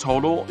as in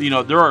total. You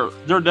know, there are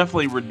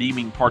definitely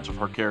redeeming parts of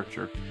her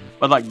character.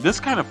 But like this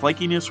kind of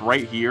flakiness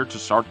right here to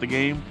start the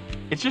game,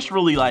 it's just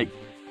really like,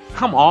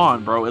 come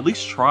on, bro, at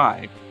least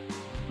try.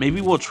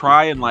 Maybe we'll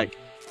try and like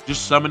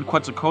just summon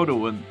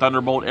Quetzalcoatl and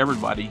Thunderbolt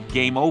everybody.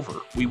 Game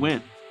over. We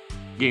win.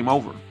 Game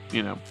over,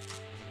 you know.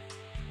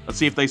 Let's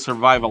see if they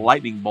survive a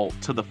lightning bolt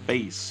to the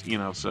face, you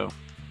know, so.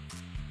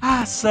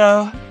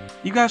 So,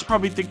 you guys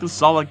probably think this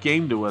is all a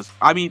game to us.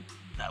 I mean,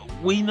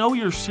 we know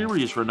you're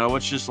serious, Renault.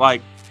 It's just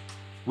like,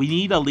 we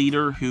need a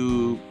leader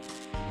who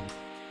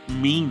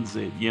means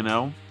it, you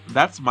know?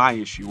 That's my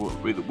issue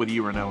with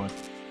you, Renault.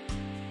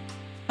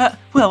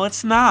 Well,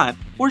 it's not.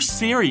 We're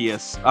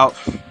serious. Oh,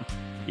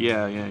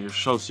 yeah, you're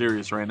so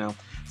serious right now.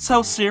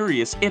 So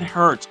serious, it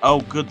hurts.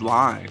 Oh, good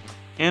line.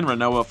 And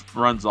Renault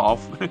runs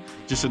off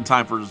just in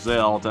time for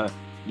Zell to,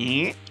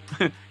 you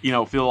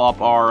know, fill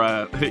up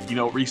our, you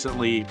know,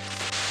 recently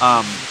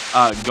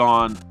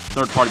gone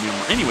third-party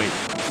member. Anyway,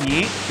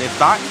 they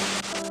thought.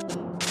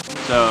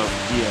 So,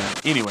 yeah,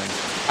 anyway.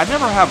 I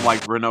never have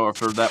liked Renault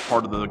for that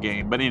part of the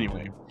game, but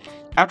anyway.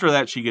 After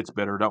that, she gets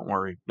better. Don't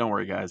worry. Don't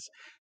worry, guys.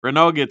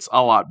 Renault gets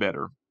a lot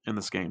better in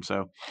this game.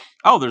 So,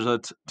 oh, there's a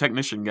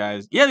technician,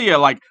 guys. Yeah,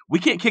 like, we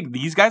can't kick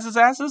these guys'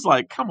 asses?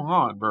 Like, come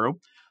on, bro.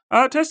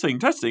 Testing.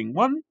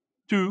 1,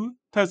 2,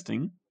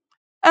 testing.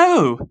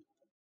 Oh,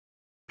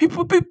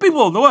 people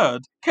of the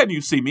world, can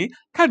you see me?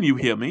 Can you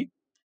hear me?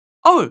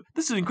 Oh,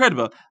 this is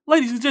incredible.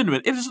 Ladies and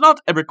gentlemen, it is not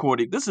a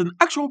recording. This is an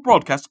actual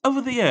broadcast over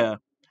the air.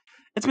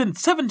 It's been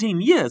 17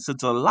 years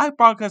since a live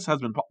broadcast has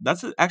been...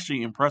 That's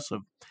actually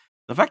impressive.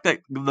 The fact that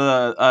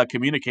the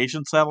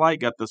communication satellite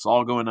got this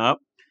all going up,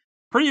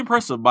 pretty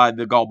impressive by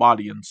the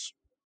Galbadians.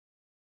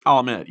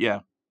 I'll admit, yeah.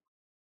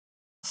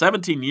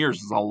 17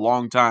 years is a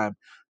long time.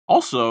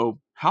 Also,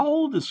 how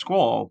old is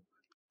Squall?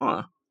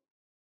 Huh.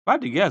 If I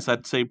had to guess,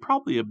 I'd say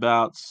probably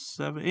about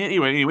 7...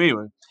 Anyway.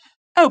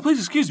 Oh, please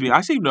excuse me.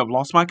 I seem to have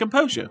lost my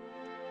composure.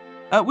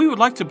 We would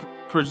like to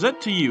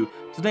present to you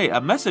today a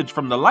message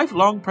from the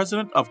lifelong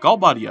president of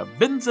Galbadia,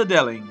 Vinza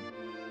Delling.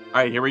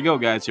 Alright, here we go,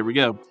 guys. Here we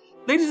go.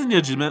 Ladies and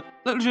gentlemen,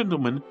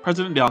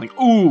 President Delling.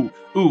 Ooh,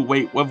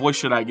 wait. What voice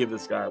should I give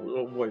this guy?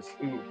 What voice?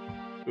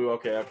 Ooh,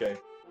 okay.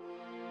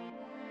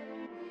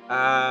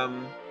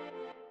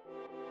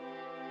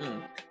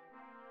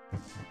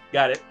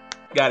 Got it.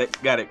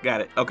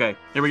 Okay,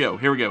 here we go,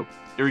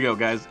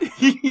 guys.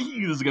 This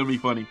is gonna be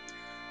funny.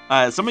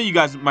 Some of you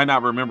guys might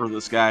not remember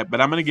this guy, but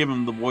I'm gonna give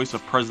him the voice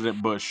of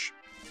President Bush.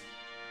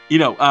 You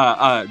know,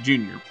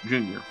 Junior.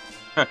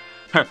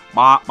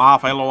 my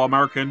fellow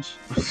Americans.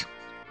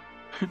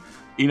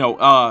 You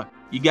know,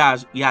 you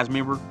guys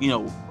remember, you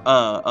know,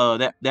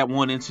 that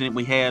one incident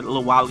we had a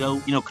little while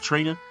ago, you know,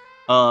 Katrina?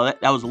 That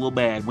was a little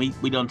bad.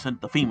 We done sent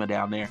the FEMA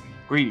down there.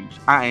 Greetings,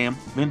 I am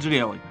Vinza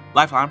Delling,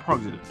 lifeline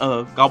president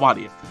of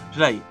Galbadia.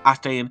 Today, I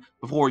stand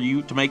before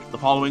you to make the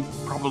following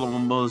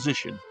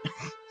proposition.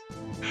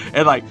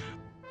 And, like,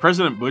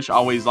 President Bush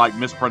always, like,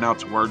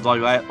 mispronounced words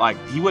like that. Like,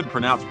 he wouldn't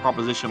pronounce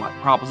proposition like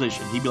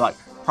proposition. He'd be like,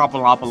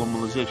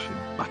 proposition.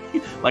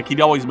 Like,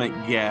 he'd always make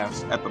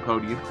gaffes at the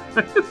podium.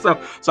 So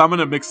I'm going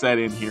to mix that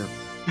in here.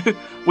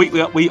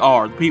 We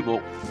are the people.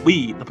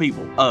 We, the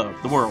people of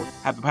the world,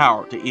 have the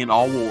power to end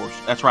all wars.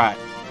 That's right.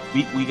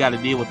 We got to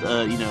deal with,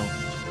 you know,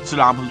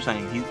 Saddam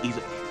Hussein.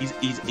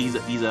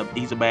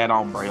 He's a bad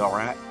hombre, all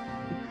right?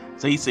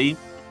 See,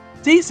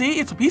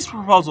 it's a peace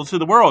proposal to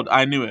the world.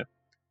 I knew it.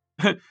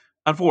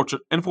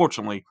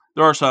 Unfortunately,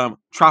 there are some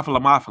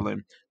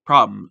trifling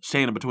problems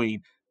standing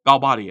between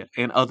Galbadia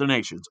and other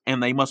nations,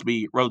 and they must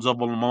be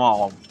resolved them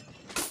all.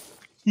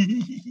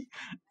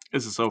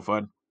 This is so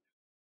fun.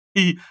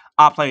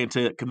 I plan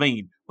to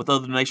convene with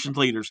other nations'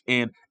 leaders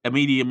and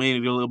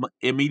immediately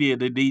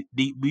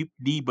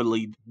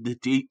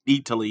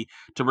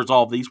to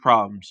resolve these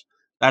problems.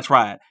 That's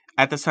right.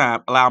 At this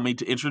time, allow me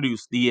to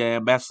introduce the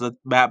ambassador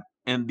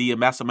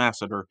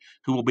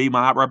who will be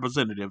my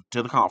representative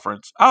to the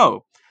conference.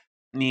 Oh,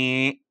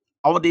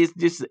 all of this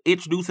just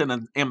introducing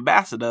an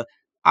ambassador.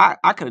 I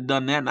could have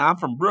done that, and I'm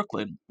from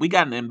Brooklyn. We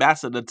got an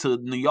ambassador to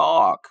New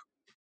York.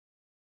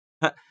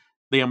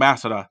 The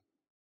ambassador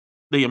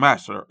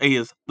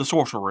is the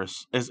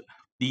sorceress, is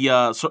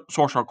the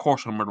sorcerer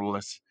course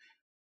medalist.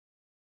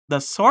 The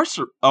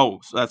sorcerer. Oh,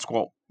 so that's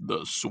called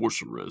the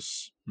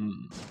sorceress.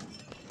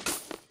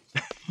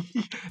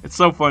 It's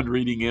so fun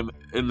reading him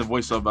in the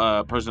voice of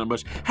President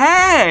Bush.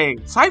 Hey,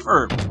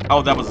 Cypher.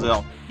 Oh, that was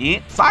Zell.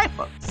 Yeah,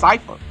 Cypher.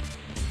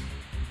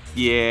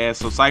 Yeah,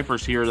 so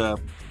Cypher's here to.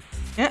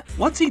 Yeah,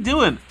 what's he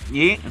doing?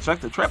 Yeah,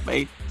 instruct the trip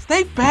bait.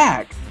 Stay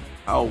back.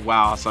 Oh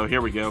wow. So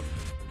here we go.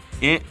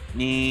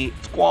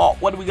 Squall,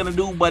 what are we gonna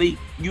do, buddy?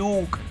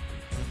 You.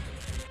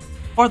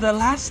 For the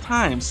last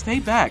time, stay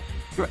back.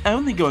 You're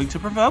only going to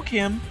provoke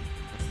him.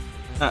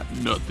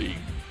 Nothing.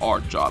 Our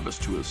job is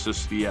to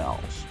assist the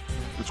owls.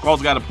 And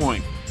Squall's got a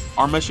point.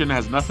 Our mission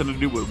has nothing to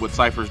do with what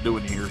Cypher's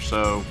doing here,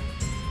 so...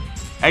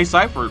 Hey,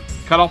 Cypher,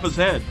 cut off his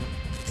head.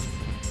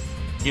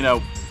 You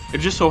know, it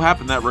just so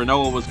happened that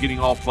Renoa was getting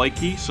all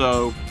flaky,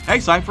 so... Hey,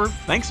 Cypher,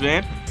 thanks,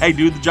 man. Hey,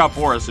 do the job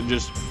for us and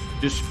just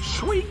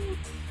swing.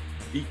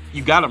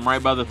 You got him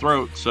right by the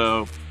throat,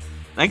 so...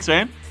 Thanks,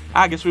 man.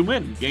 I guess we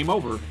win. Game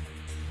over.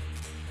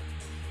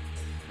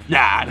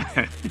 Nah,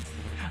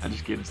 I'm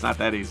just kidding. It's not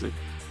that easy.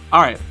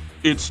 Alright,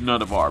 it's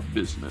none of our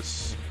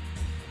business.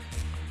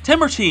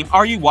 Timbur team,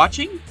 are you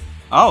watching?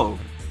 Oh,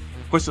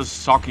 Qwaser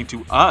is talking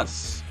to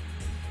us,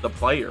 the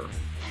player.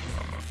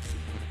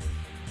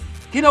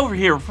 Get over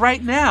here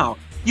right now.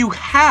 You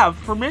have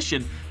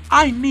permission.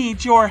 I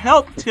need your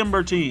help,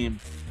 Timbur team.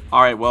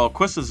 Alright, well,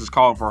 Qwaser is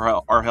calling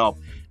for our help.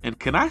 And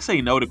can I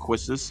say no to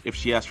Qwaser if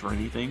she asks for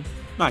anything?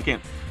 No, I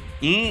can't.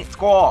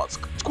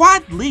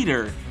 Squad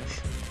leader.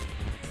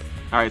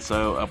 Alright,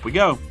 so up we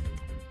go.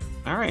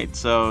 Alright,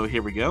 so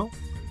here we go.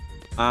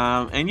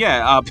 And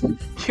yeah,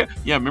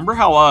 yeah, remember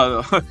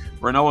how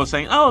Renault was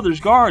saying, oh,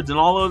 there's guards and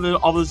all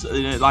this,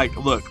 like,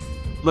 look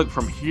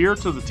from here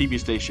to the TV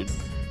station.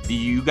 Do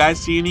you guys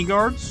see any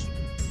guards?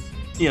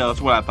 Yeah,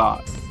 that's what I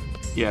thought.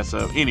 Yeah,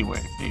 so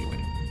anyway,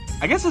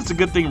 I guess it's a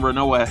good thing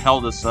Renault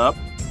held us up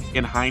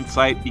in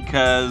hindsight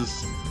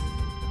because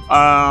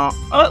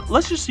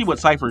let's just see what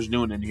Cypher's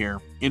doing in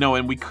here. You know,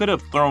 and we could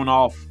have thrown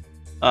off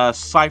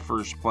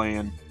Cypher's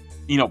plan.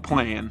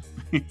 plan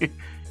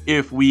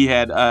if we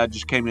had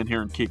just came in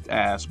here and kicked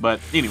ass. But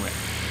anyway.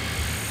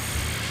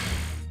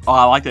 Oh,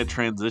 I like that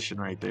transition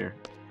right there.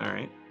 All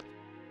right.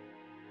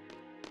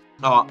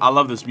 Oh, I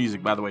love this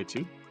music, by the way,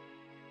 too.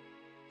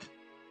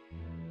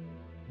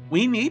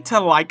 We need to,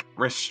 like,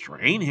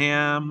 restrain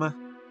him.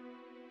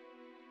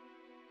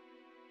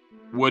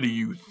 What do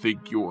you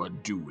think you're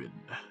doing?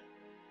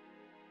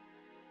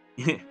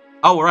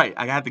 Oh, right.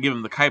 I have to give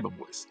him the Kaiba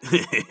voice.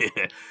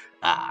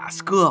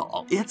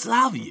 Skull, it's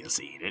obvious,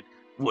 ain't it?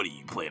 What are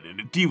you planning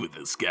to do with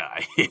this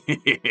guy?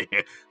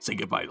 Say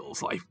goodbye to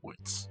those life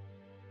points.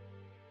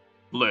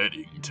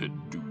 Planning to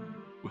do.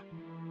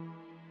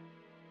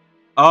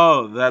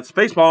 Oh, that's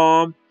Space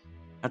Bomb.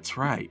 That's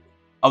right.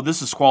 Oh,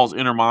 this is Squall's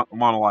inner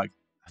monologue.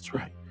 That's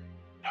right.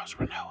 That was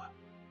Renoa.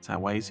 Is that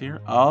why he's here?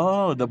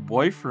 Oh, the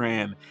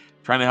boyfriend.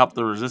 Trying to help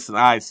the resistance.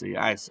 I see.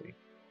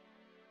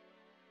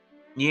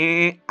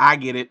 Yeah, I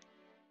get it.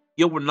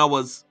 Yo,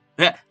 Renoa's.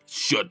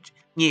 Shut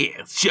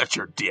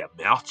your damn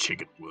mouth,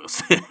 chicken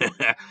wuss.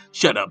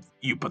 Shut up,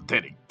 you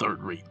pathetic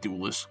third-rate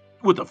duelist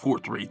with a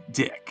fourth-rate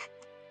deck.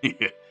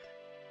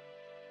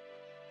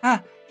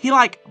 He,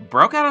 like,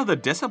 broke out of the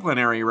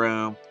disciplinary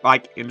room,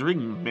 like,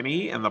 injuring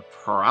Minnie in the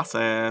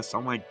process.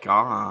 Oh my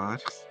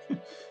god.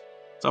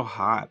 So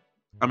hot.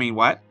 I mean,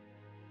 what?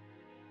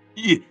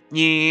 Yeah,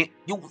 you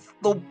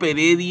stupid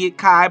idiot,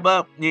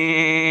 Kaiba.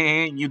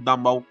 Yeah, you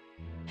dumbo.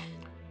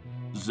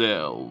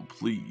 Zell,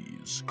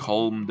 please,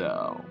 calm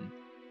down.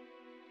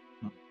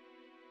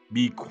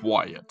 Be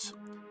quiet.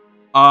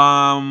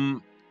 Yeah,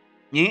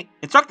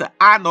 instructor,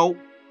 I know.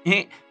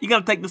 Yeah, you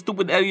gotta take the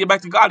stupid idiot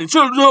back to God and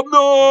shut up,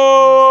 no!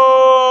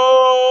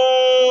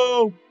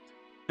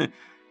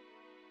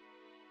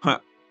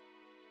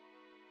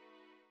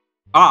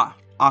 I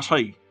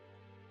see.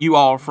 You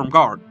all from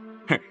Guard.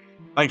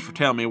 Thanks for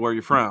telling me where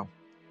you're from.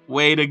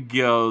 Way to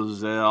go,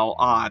 Zell.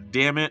 Ah,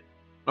 damn it.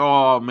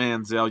 Oh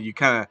man, Zell, you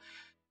kind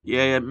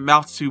of,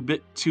 mouth's too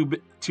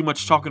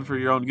much talking for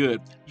your own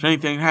good. If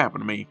anything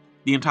happened to me,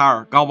 the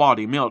entire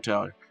Galwadi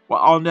military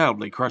will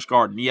undoubtedly crush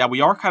Garden. Yeah,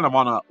 we are kind of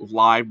on a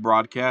live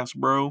broadcast,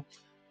 bro.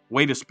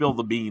 Way to spill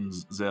the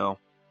beans, Zell.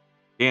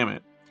 Damn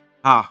it.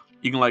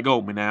 You can let go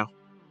of me now.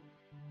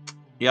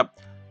 Yep.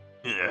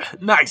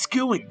 Nice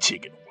going,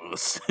 chicken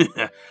wuss.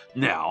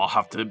 Now I'll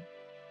have to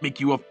make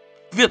you a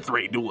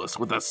 5th-rate duelist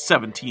with a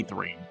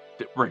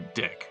 17th-rate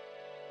deck.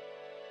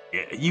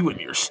 Yeah, you and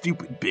your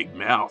stupid big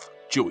mouth,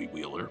 Joey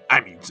Wheeler.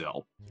 I mean,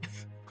 Zell.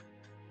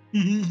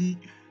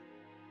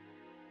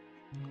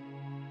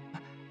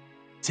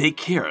 Take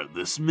care of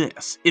this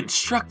mess,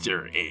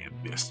 instructor and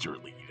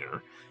Mr.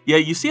 Leader. Yeah,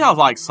 you see how,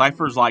 like,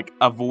 Cypher's, like,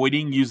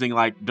 avoiding using,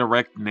 like,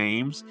 direct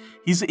names?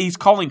 He's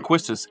calling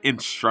Quistis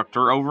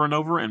instructor over and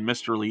over and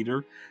Mr.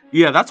 Leader.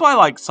 Yeah, that's why,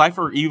 like,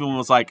 Cypher even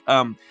was like,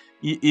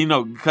 you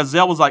know, because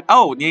Zell was like,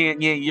 oh, yeah,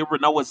 you ever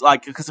know what's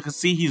like, because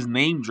see, he's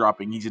name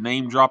dropping. He's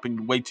name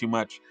dropping way too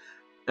much.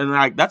 And,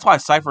 like, that's why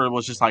Cypher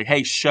was just like,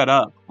 hey, shut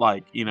up.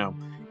 Like, you know,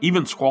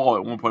 even Squall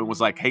at one point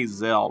was like, hey,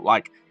 Zell,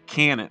 like,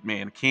 can it,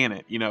 man, can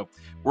it? You know,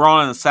 we're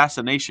on an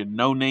assassination.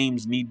 No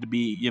names need to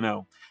be, you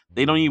know,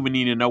 they don't even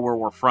need to know where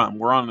we're from.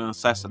 We're on an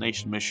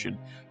assassination mission.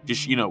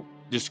 Just, you know,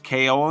 just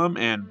KO them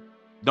and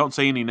don't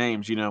say any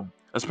names, you know,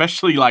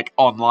 especially, like,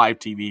 on live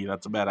TV.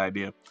 That's a bad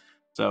idea.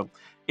 So,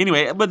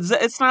 anyway, but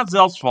it's not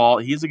Zell's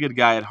fault. He's a good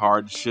guy at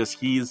heart. It's just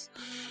he's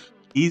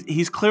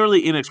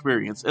clearly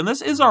inexperienced. And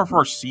this is our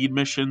first seed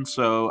mission,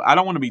 so I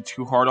don't want to be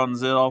too hard on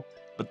Zell,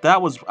 but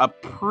that was a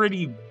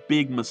pretty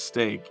big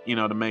mistake, you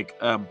know, to make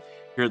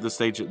here at this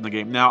stage in the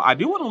game. Now, I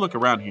do want to look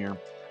around here.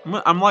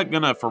 I'm like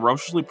going to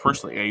ferociously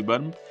push the A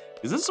button,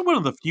 because this is one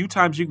of the few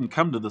times you can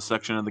come to this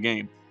section of the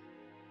game.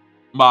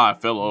 My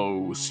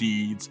fellow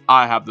seeds,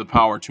 I have the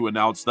power to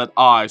announce that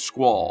I,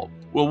 Squall,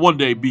 will one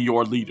day be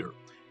your leader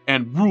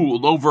and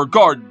rule over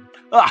Garden.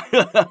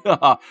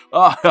 I'm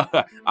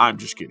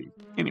just kidding.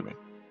 Anyway,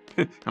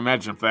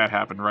 imagine if that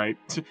happened, right?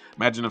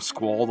 Imagine if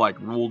Squall, like,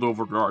 ruled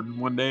over Garden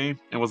one day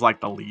and was,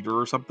 like, the leader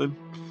or something.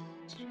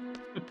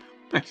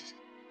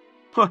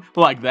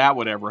 Like that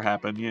would ever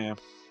happen, yeah.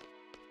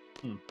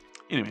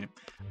 Anyway,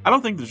 I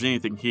don't think there's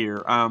anything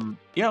here.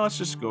 Yeah, let's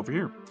just go over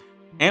here.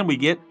 And we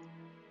get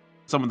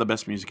some of the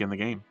best music in the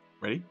game.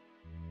 Ready?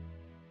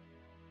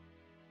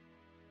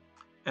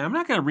 And I'm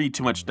not going to read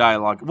too much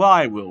dialogue. Well,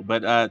 I will,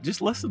 but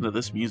just listen to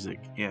this music.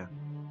 Yeah.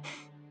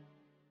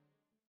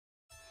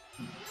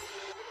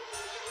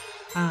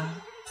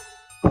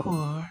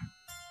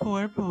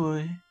 Poor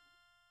boy.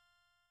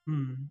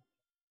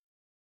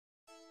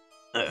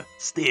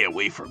 Stay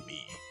away from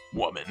me,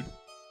 woman.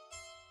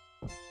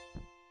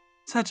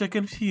 Such a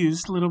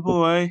confused little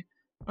boy.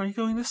 Are you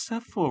going to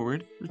step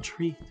forward?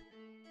 Retreat.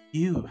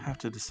 You have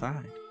to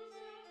decide.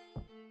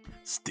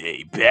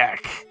 Stay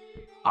back.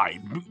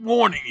 I'm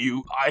warning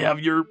you. I have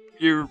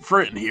your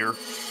friend here.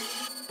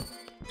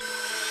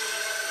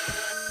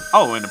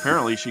 Oh, and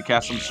apparently she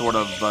cast some sort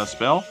of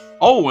spell.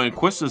 Oh, and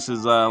Quistis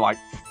is like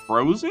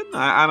frozen?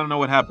 I don't know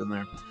what happened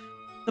there.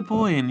 The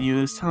boy in you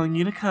is telling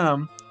you to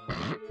come.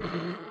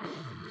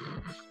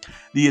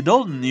 The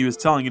adult in you is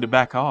telling you to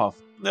back off.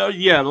 No,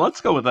 yeah,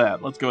 let's go with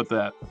that. Let's go with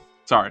that.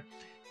 Sorry.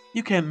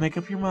 You can't make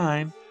up your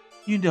mind.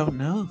 You don't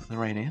know the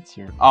right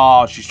answer.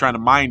 Oh, she's trying to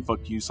mind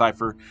fuck you,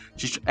 Cypher.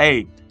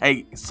 Hey,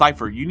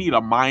 Cypher, you need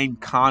a mind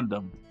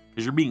condom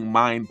because you're being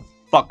mind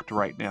fucked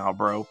right now,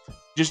 bro.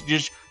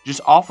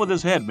 Just off with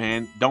his head,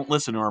 man. Don't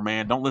listen to her,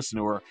 man. Don't listen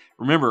to her.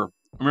 Remember,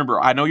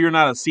 I know you're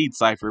not a seed,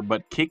 Cypher,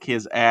 but kick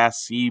his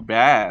ass, sea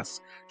bass.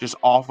 Just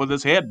off with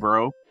his head,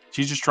 bro.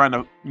 She's just trying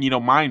to,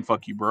 mind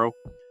fuck you, bro.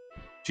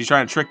 She's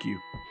trying to trick you.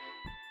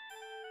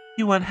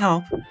 You want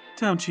help,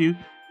 don't you?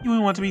 You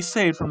want to be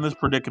saved from this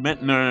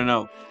predicament?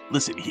 No.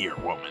 Listen here,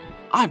 woman.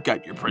 I've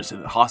got your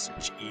president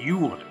hostage. You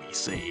want to be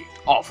saved.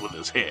 Off with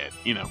his head.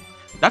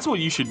 That's what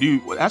you should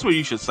do. That's what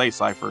you should say,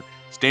 Cypher.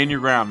 Stand your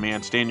ground,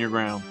 man. Stand your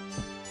ground.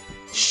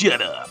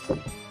 Shut up.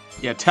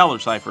 Yeah, tell her,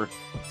 Cypher.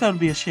 Don't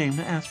be ashamed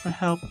to ask for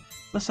help.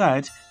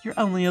 Besides, you're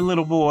only a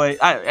little boy.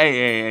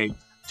 Hey.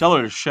 Tell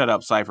her to shut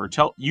up, Cypher.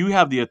 You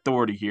have the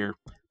authority here.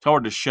 Tell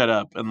her to shut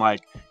up. And,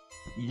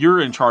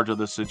 you're in charge of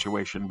this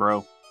situation,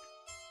 bro.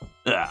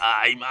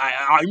 I'm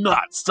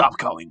not. Stop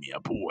calling me a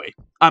boy.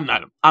 I'm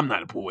not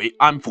a boy.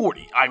 I'm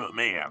 40. I'm a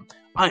man.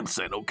 I'm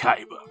Seno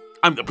Kaiba.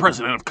 I'm the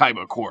president of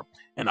Kaiba Corp,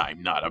 and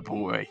I'm not a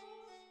boy.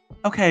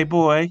 Okay,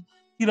 boy.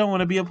 You don't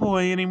want to be a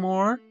boy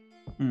anymore?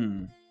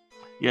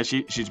 Yeah,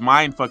 she's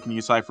mind fucking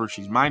you, Cypher.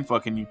 She's mind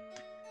fucking you.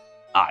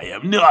 I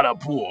am not a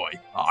boy.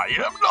 I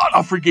am not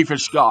a freaky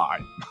fish guy.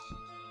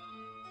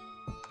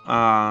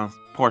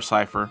 Poor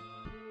Cypher.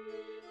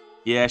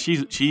 Yeah,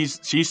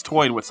 she's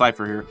toying with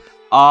Cypher here.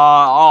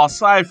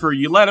 Cypher,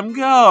 you let him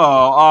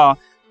go.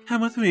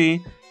 Come with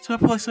me to a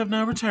place of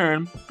no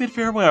return. Bid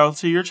farewell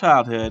to your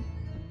childhood.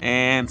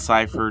 And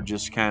Cypher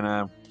just kind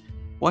of,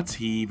 what's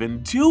he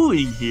even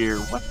doing here?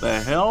 What the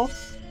hell?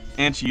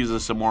 And she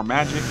uses some more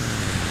magic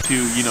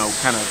to,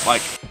 kind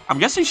of I'm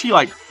guessing she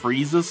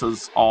freezes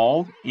us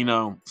all,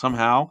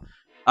 somehow.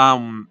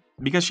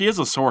 Because she is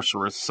a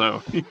sorceress,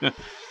 so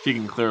she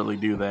can clearly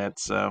do that.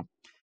 So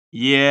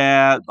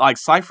yeah,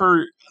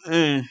 Cypher,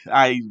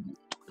 I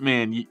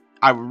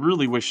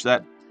really wish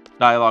that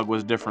dialogue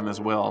was different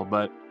as well,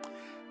 but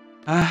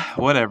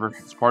whatever.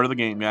 It's part of the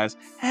game, guys.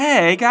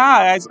 Hey,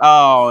 guys!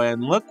 Oh,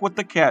 and look what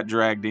the cat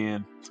dragged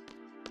in.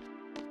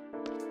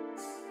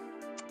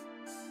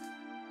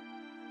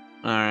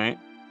 Alright.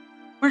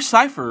 Where's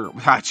Cypher?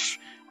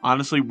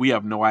 Honestly, we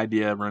have no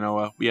idea,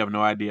 Renoa. We have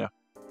no idea.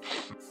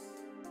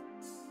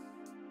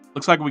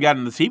 Looks like we got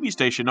in the TV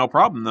station, no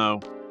problem,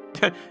 though.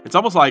 It's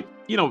almost like,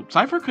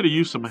 Cypher could have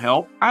used some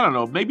help. I don't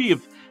know, maybe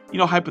if,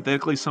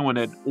 hypothetically someone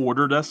had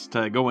ordered us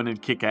to go in and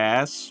kick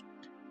ass,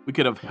 we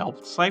could have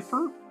helped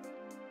Cypher.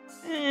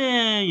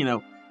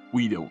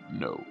 We don't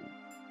know.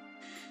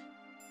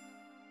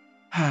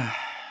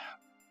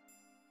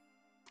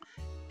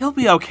 He'll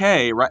be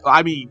okay, right?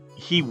 I mean,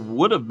 he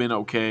would have been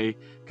okay,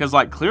 because,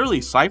 clearly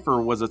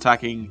Cypher was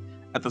attacking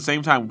at the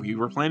same time we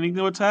were planning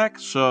to attack,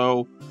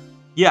 so,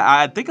 yeah,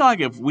 I think,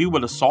 if we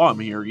would have saw him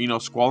here,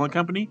 Squall and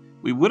company,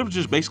 we would have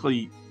just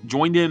basically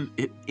joined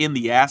in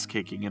the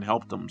ass-kicking and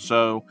helped them,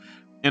 so,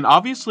 and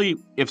obviously,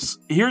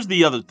 here's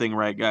the other thing,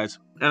 right, guys,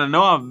 and I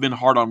know I've been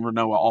hard on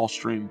Renoa all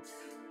stream,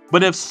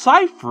 but if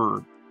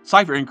Cypher,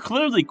 and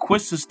clearly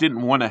Quistis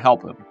didn't want to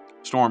help him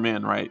storm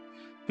in, right,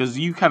 because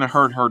you kind of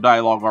heard her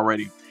dialogue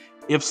already,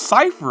 if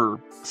Cypher,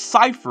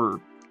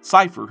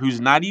 who's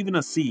not even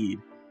a seed,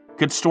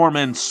 could storm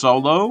in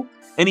solo,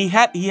 and he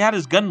had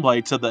his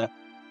gunblade to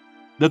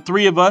the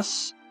three of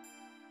us.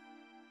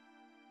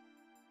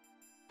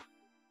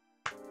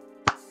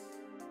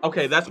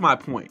 Okay, that's my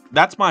point.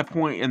 That's my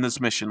point in this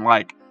mission.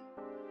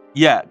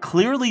 Yeah,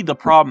 clearly the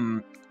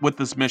problem with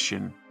this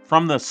mission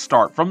from the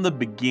start, from the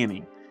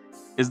beginning,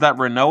 is that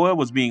Renoa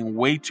was being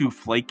way too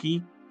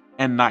flaky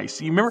and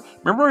nice. You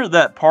remember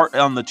that part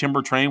on the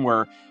Timbur train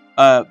where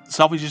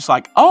Selfie's just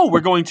like, oh,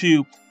 we're going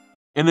to,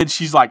 and then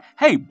she's like,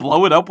 hey,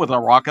 blow it up with a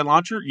rocket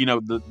launcher,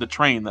 the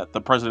train that the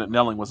President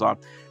Nelling was on.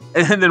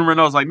 And then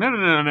Renoa's like,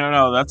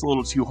 no, that's a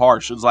little too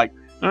harsh. It's like,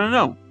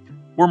 no.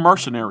 We're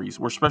mercenaries.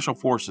 We're special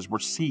forces. We're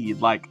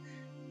seed. Why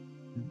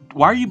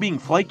are you being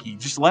flaky?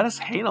 Just let us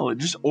handle it.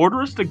 Just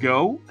order us to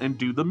go and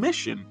do the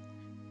mission.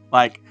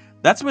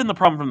 That's been the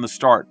problem from the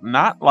start.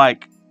 Not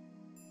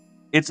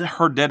it's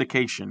her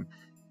dedication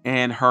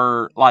and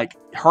her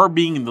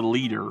being the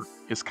leader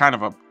is kind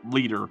of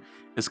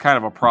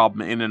a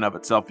problem in and of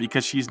itself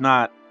because she's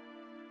not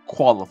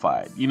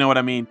qualified. You know what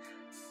I mean?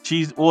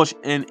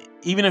 And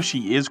even if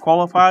she is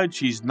qualified,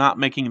 she's not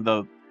making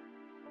the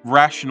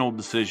rational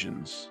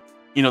decisions.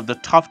 The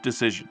tough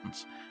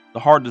decisions, the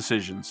hard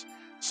decisions.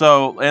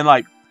 So,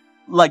 and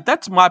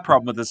that's my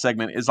problem with this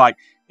segment is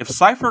if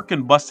Cypher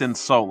can bust in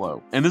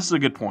solo, and this is a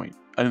good point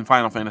in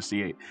Final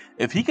Fantasy VIII,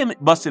 if he can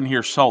bust in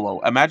here solo,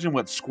 imagine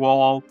what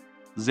Squall,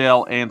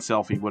 Zell, and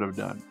Selfie would have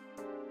done.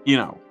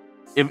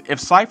 If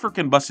Cypher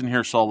can bust in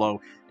here solo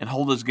and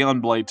hold his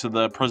gunblade to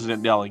the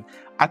President Delling,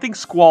 I think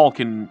Squall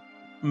can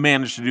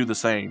manage to do the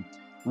same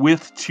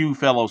with two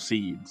fellow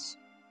seeds.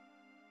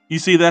 You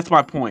see, that's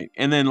my point.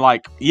 And then,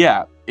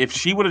 yeah, if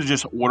she would have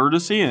just ordered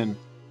us in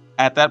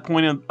at that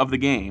point of the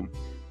game,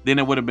 then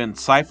it would have been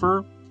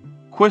Cypher,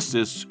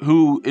 Quistis,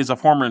 who is a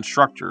former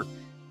instructor.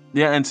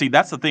 Yeah, and see,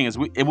 that's the thing is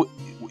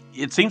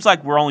it seems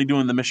like we're only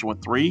doing the mission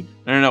with 3.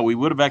 No, we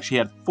would have actually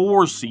had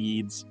 4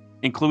 seeds,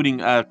 including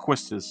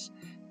Quistis.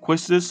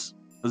 Quistis,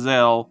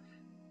 Zell,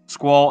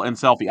 Squall, and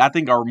Selfie, I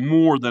think are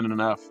more than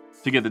enough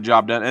to get the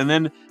job done. And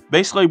then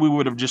basically we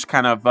would have just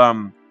kind of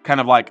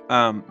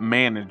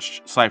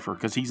managed Cypher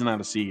because he's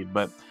not a seed.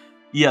 But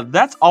yeah,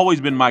 that's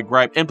always been my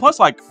gripe. And plus,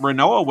 like,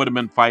 Renoa would have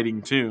been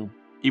fighting too,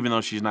 even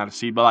though she's not a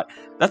seed. But like,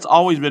 that's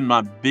always been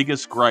my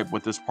biggest gripe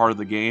with this part of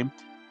the game.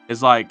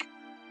 Is like,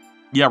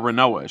 yeah,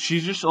 Renoa,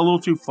 she's just a little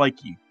too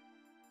flaky.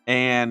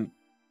 And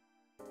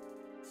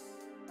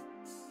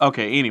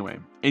okay, anyway,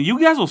 and you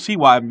guys will see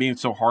why I'm being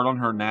so hard on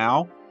her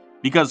now,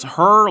 because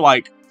her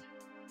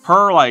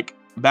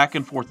back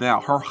and forth now,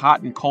 her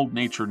hot and cold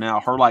nature now,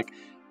 her like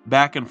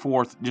back and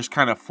forth just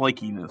kind of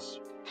flakiness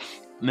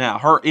now,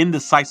 her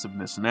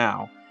indecisiveness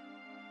now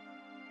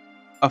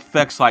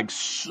affects like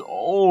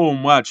so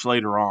much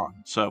later on.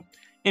 So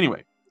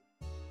anyway,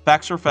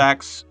 facts are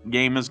facts,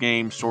 game is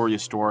game, story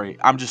is story.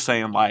 I'm just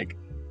saying, like,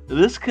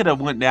 this could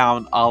have went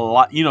down a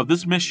lot. You know,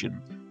 this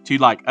mission to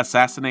like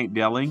assassinate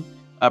Delling,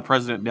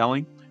 President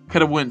Delling,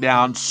 could have went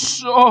down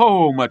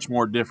so much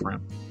more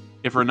different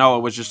if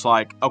Renoa was just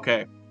like,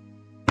 okay,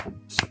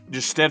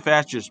 just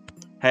steadfast, just,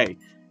 hey,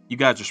 you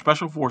guys are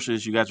special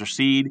forces, you guys are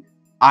seed,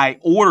 I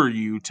order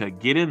you to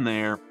get in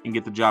there and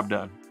get the job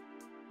done.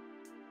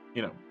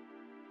 You know,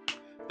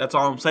 that's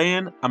all I'm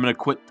saying. I'm gonna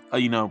quit,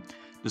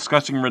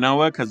 discussing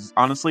Renoa, because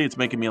honestly, it's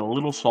making me a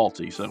little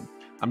salty. So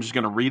I'm just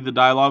gonna read the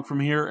dialogue from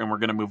here, and we're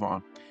gonna move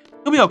on.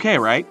 It'll be okay,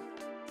 right?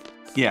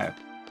 Yeah.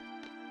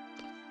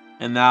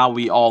 And now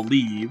we all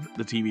leave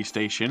the TV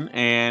station,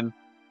 and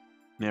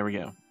there we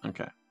go.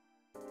 Okay.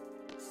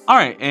 All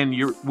right, and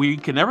we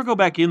can never go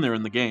back in there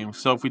in the game.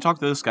 So if we talk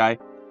to this guy,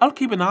 I'll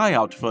keep an eye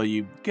out for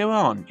you. Go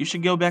on. You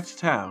should go back to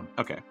town.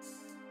 Okay.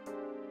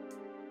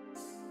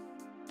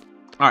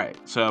 All right.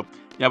 So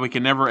yeah, we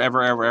can never,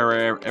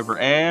 ever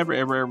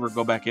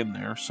go back in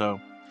there. So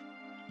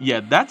yeah,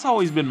 that's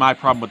always been my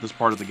problem with this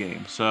part of the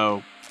game.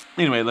 So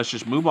anyway, let's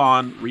just move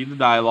on, read the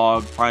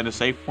dialogue, find a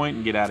safe point,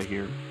 and get out of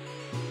here.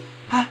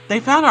 They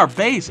found our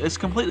base. It's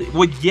completely...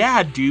 Well,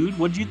 yeah, dude.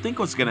 What did you think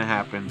was going to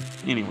happen?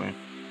 Anyway.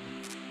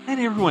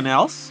 And everyone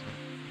else?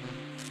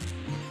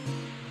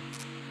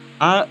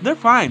 They're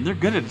fine. They're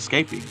good at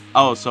escaping.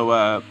 Oh,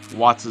 so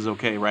Watts is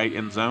okay, right?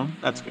 In zone?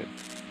 That's good.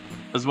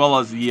 As well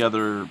as the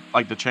other,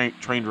 like the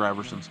train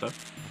drivers and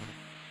stuff.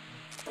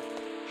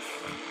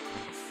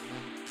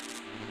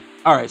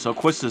 Alright, so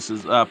Quistis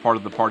is part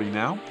of the party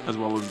now, as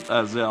well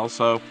as Zell.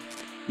 So,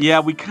 yeah,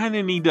 we kind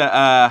of need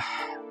to,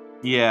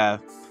 yeah...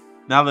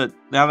 Now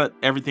that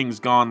everything's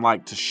gone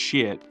like to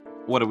shit,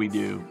 what do we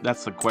do?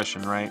 That's the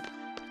question, right?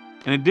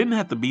 And it didn't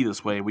have to be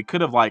this way. We could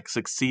have like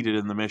succeeded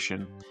in the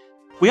mission.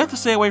 We have to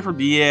stay away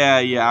from...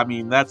 Yeah, I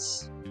mean,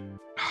 that's...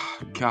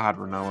 God,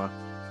 Renoa.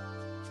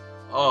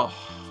 Oh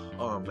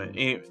man.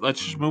 Anyway,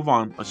 let's just move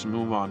on. Let's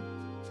move on.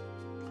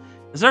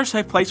 Is there a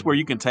safe place where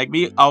you can take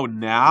me? Oh,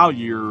 now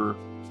you're...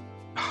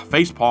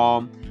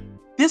 Facepalm.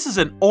 This is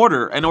an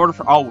order. An order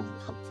for... Oh...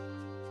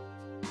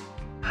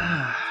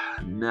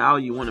 Now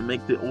you want to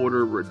make the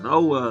order,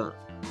 Renoa.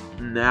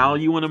 Now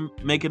you want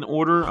to make an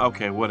order?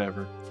 Okay,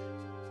 whatever.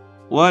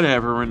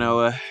 Whatever,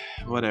 Renoa.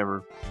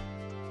 Whatever.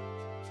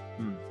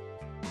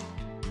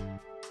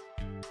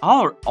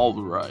 All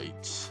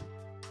right.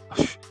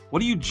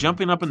 What are you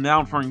jumping up and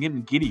down for and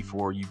getting giddy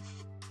for? You...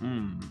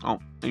 Oh,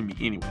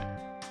 anyway.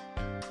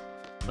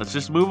 Let's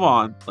just move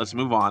on. Let's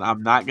move on.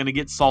 I'm not going to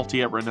get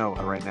salty at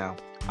Renoa right now.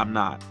 I'm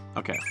not.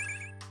 Okay.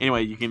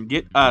 Anyway, you can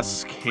get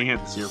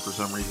scans here for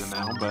some reason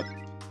now, but...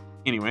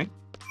 Anyway,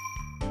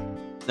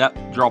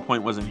 that draw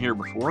point wasn't here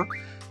before.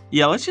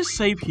 Yeah, let's just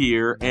save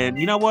here, and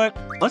you know what?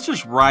 Let's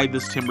just ride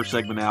this Timbur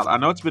segment out. I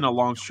know it's been a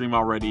long stream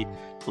already.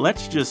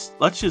 Let's just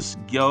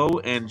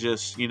go and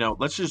just,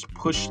 let's just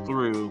push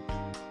through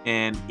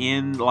and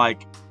end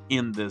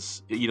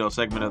this,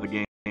 segment of the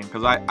game.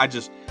 Because I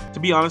just, to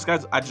be honest,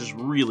 guys, I just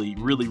really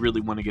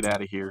want to get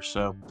out of here.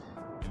 So,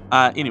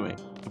 anyway,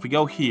 if we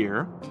go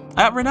here,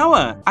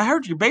 Renoa, I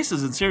heard your base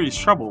is in serious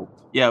trouble.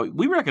 Yeah,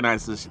 we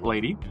recognize this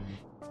lady.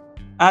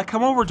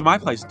 Come over to my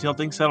place until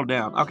things settle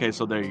down. Okay,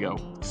 so there you go.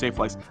 Safe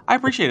place. I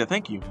appreciate it.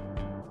 Thank you.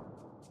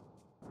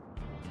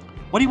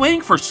 What are you waiting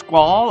for,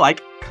 Squall?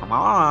 Like, come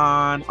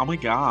on. Oh my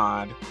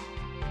god.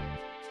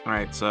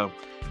 Alright, so,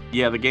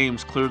 yeah, the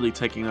game's clearly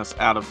taking us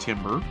out of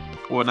Timbur.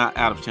 Well, not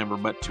out of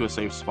Timbur, but to a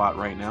safe spot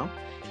right now.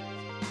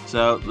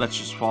 So, let's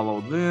just follow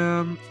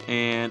them.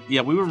 And,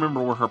 yeah, we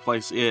remember where her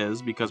place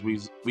is because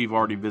we've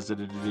already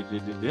visited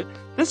it.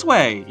 This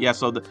way! Yeah,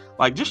 so,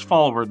 just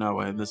follow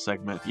Renoa in this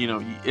segment.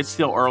 It's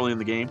still early in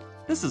the game.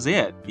 This is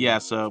it. Yeah,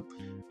 so,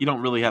 you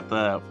don't really have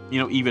to,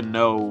 even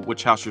know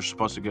which house you're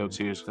supposed to go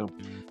to. So,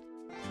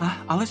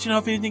 I'll let you know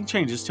if anything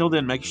changes. Till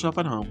then, make yourself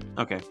at home.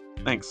 Okay,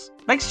 thanks.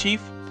 Thanks,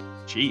 Chief.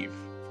 Chief.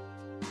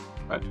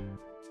 What?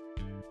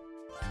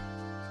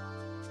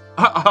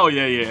 Oh,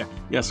 yeah.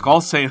 Yeah,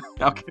 Skull's saying...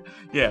 Okay,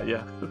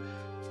 yeah.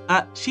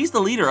 She's the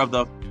leader of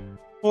the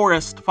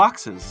Forest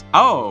Foxes.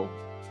 Oh.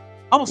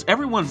 Almost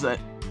everyone's a...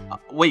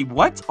 wait,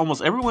 what?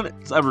 Almost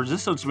everyone's a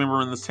resistance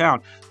member in this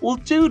town. Well,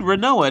 dude,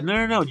 Renoa,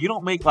 no. You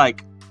don't make,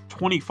 like,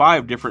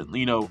 25 different,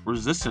 you know,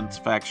 resistance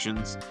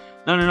factions.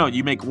 No.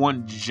 You make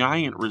one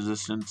giant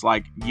resistance,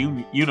 like,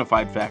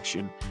 unified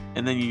faction.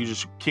 And then you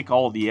just kick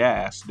all the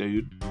ass,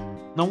 dude.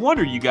 No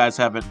wonder you guys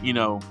haven't,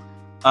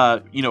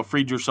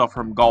 freed yourself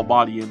from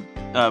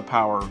Galbadian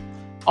power.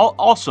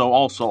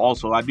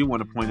 Also, I do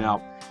want to point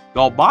out,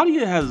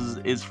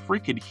 Galbadia is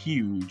freaking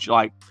huge.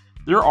 Like,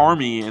 their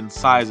army and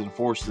size and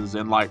forces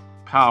and, like,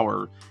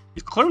 power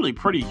is clearly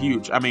pretty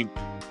huge. I mean,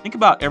 think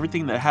about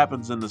everything that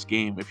happens in this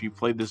game. If you've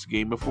played this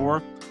game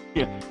before,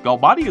 yeah,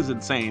 Galbadia is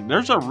insane.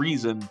 There's a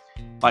reason,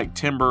 like,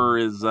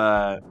 Timbur is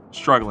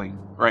struggling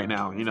right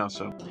now, you know,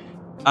 so.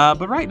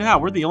 But right now,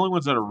 we're the only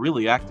ones that are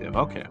really active.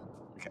 Okay.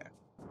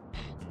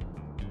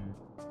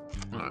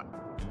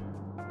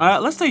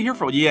 Let's stay here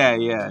for... Yeah,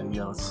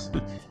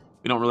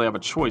 we don't really have a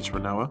choice for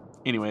Noah.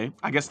 Anyway,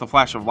 I guess the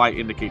flash of light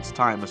indicates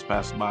time has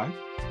passed by.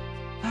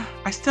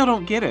 I still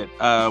don't get it.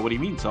 What do you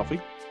mean, Selfie?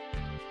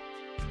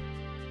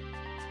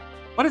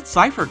 What did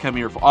Cypher come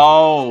here for?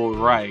 Oh,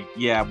 right.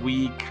 Yeah,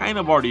 we kind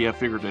of already have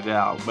figured it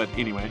out. But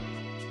anyway,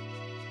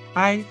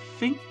 I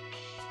think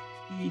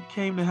he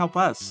came to help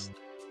us.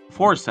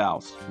 Forest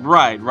House.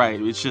 Right.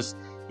 It's just,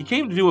 he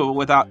came to do it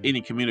without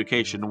any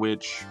communication,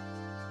 which...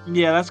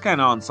 yeah, that's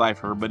kind of on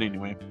Cypher, but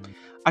anyway.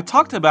 I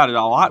talked about it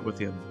a lot with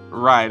him.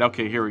 Right,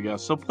 okay, here we go.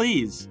 So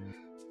please,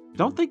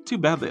 don't think too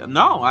badly.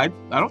 No, I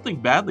don't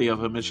think badly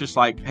of him. It's just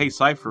like, hey,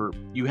 Cypher,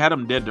 you had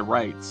him dead to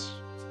rights.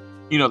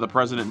 You know, the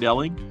President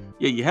Delling?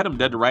 Yeah, you had him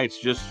dead to rights.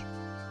 Just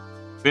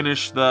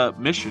finish the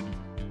mission.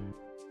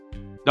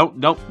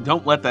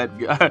 Don't let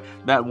that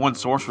that one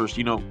sorceress,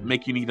 you know,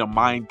 make you need a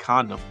mind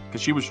condom.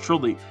 Because she was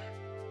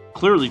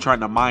clearly trying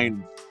to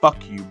mind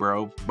fuck you,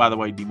 bro. By the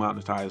way,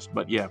 demonetized,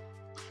 but yeah.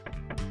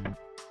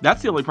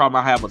 That's the only problem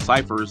I have with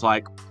Cypher is,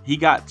 like, he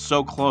got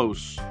so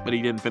close, but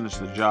he didn't finish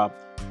the job.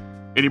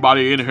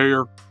 Anybody in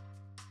here?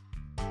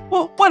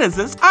 Well, what is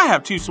this? I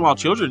have 2 small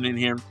children in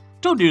here.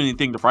 Don't do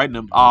anything to frighten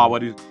them.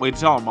 Wait to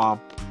tell him,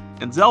 Mom.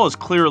 And Zell is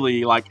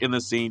clearly, like, in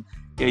the scene.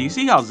 Yeah, you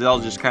see how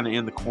Zell's just kind of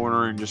in the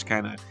corner and just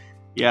kind of...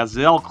 yeah,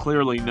 Zell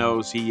clearly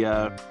knows he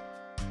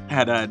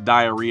had a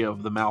diarrhea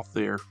of the mouth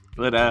there.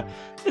 But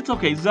it's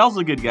okay. Zell's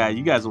a good guy.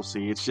 You guys will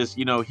see. It's just,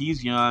 you know,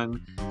 he's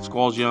young.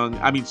 Squall's young.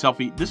 I mean,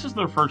 Selfie, this is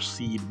their first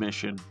seed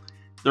mission.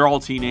 They're all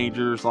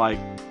teenagers. Like,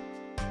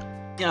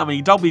 yeah, I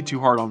mean, don't be too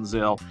hard on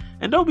Zell.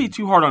 And don't be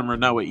too hard on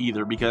Renoa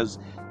either, because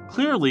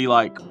clearly,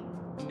 like,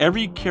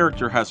 every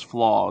character has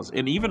flaws.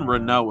 And even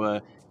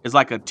Renoa is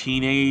like a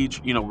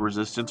teenage, you know,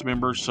 resistance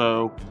member.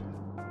 So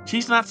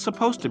she's not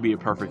supposed to be a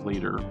perfect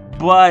leader.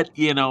 But,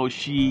 you know,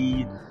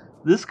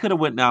 this could have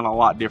went down a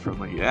lot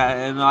differently.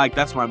 And, like,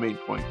 that's my main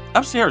point.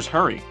 Upstairs,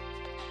 hurry.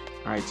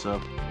 Alright,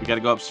 so we gotta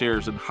go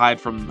upstairs and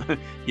hide from,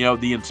 you know,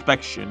 the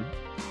inspection.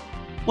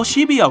 Will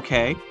she be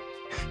okay?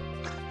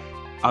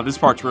 Oh, this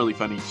part's really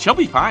funny. She'll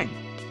be fine.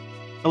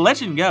 The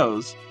legend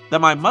goes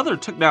that my mother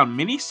took down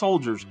many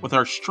soldiers with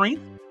her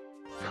strength,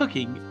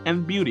 cooking,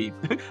 and beauty.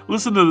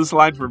 Listen to this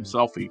line from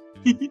Selfie.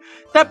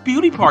 That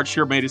beauty part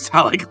sure made it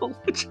sound like a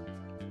legend.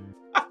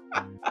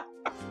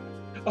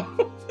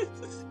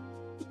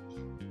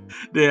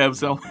 Damn,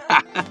 Selfie.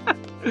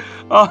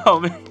 Oh,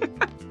 man.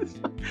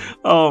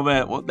 Oh,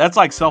 man. Well, that's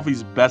like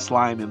Selfie's best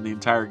line in the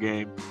entire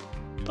game.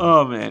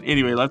 Oh, man.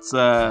 Anyway, let's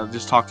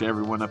just talk to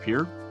everyone up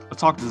here.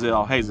 Let's talk to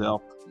Zell. Hey,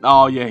 Zell.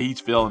 Oh, yeah, he's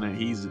feeling it.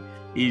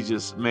 He's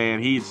just,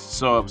 man, he's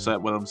so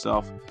upset with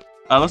himself.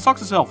 Let's talk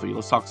to Selfie.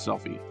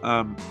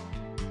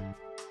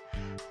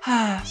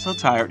 So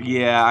tired.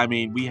 Yeah, I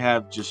mean, we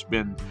have just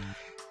been...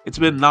 it's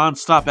been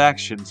non-stop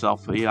action,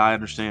 Selfie. I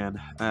understand.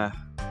 Yeah.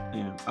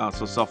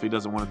 So Selfie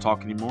doesn't want to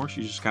talk anymore.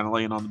 She's just kind of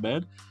laying on the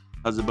bed.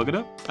 How's it book it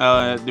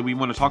up? Do we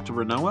want to talk to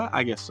Renoa?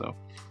 I guess so.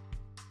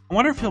 I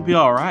wonder if he'll be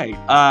alright.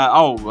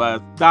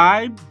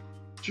 Died?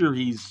 Sure,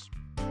 he's...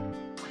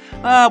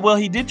 well,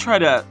 he did try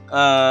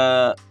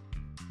to,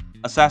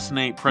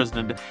 assassinate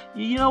President...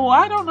 You know,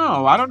 I don't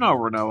know,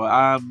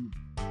 Renoa.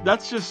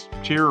 Let's just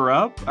cheer her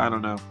up. I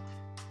don't know.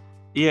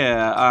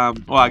 Yeah,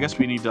 well, I guess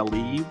we need to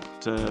leave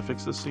to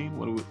fix this scene.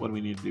 What do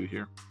we need to do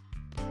here?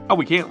 Oh,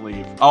 we can't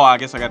leave. Oh, I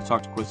guess I got to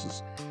talk to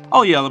Quizzes.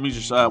 Oh, yeah, let me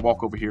just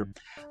walk over here.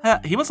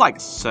 He was, like,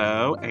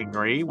 so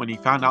angry when he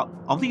found out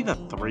only the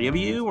 3 of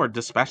you were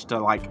dispatched to,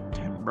 like,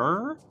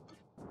 Timbur.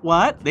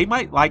 What? They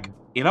might, like,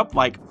 end up,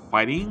 like,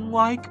 fighting,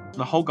 like,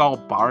 the whole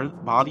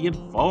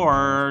Galbadian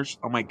force.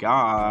 Oh, my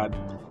God.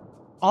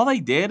 All they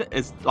did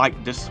is,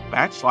 like,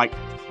 dispatch, like,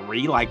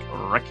 3, like,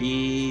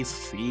 rookie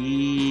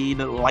seed,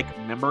 like,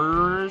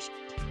 members.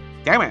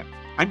 Damn it.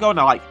 I'm going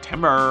to, like,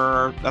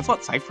 Timbur. That's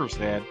what Cypher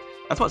said.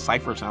 That's what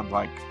Cypher sounds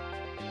like.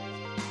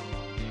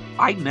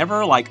 I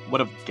never, like,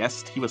 would have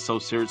guessed he was so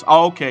serious.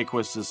 Oh, okay,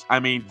 Quistis. I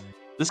mean,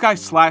 this guy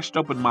slashed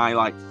open my,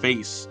 like,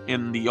 face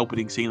in the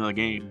opening scene of the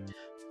game.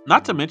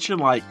 Not to mention,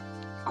 like,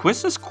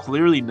 Quistis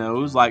clearly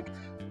knows, like,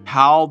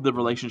 how the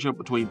relationship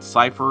between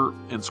Cypher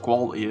and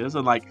Squall is.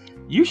 And, like,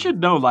 you should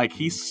know, like,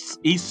 he's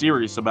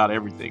serious about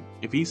everything.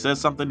 If he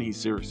says something, he's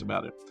serious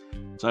about it.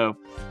 So,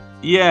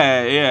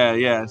 Yeah, yeah,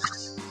 yeah.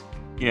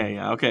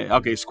 Yeah.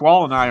 Okay.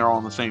 Squall and I are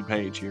on the same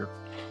page here.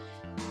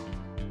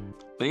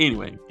 But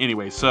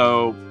anyway,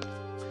 so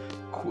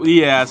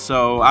yeah,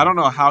 so I don't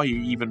know how he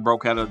even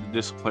broke out of the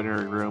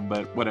disciplinary room,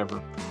 but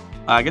whatever.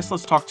 I guess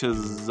let's talk to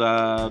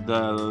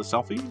the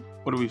selfie.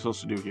 What are we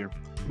supposed to do here?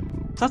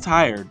 So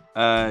tired.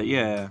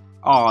 Yeah.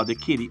 Oh, the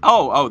kitty.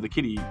 Oh, the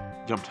kitty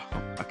jumped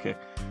off. Okay.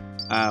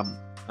 All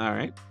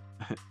right.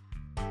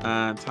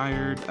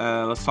 Tired.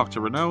 Let's talk to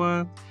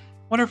Renoa.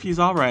 Wonder if he's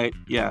all right.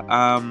 Yeah.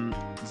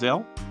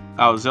 Zell.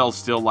 Oh, Zell's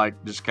still like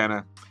just kind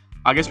of.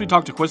 I guess we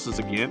talked to Quistis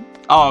again.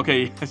 Oh,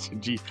 okay.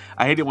 Gee,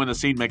 I hate it when the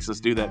scene makes us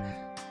do that.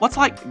 What's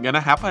like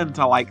gonna happen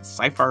to like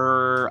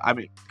Cypher? I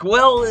mean,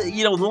 well,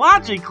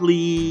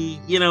 logically,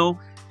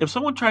 if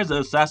someone tries to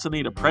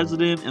assassinate a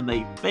president and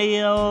they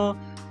fail,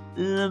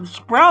 it's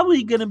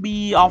probably gonna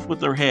be off with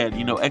their head.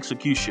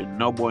 Execution,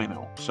 no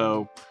bueno.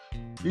 So,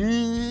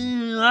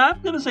 I'm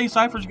gonna say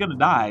Cypher's gonna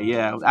die.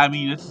 Yeah, I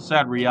mean it's a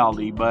sad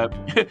reality, but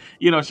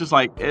it's just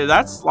like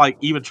that's like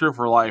even true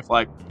for life.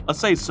 Like, let's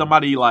say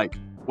somebody like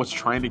was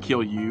trying to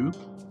kill you,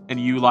 and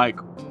you like,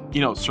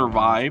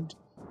 survived,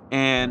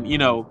 and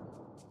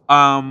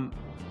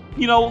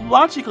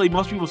logically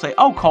most people say,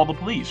 oh, call the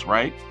police,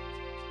 right?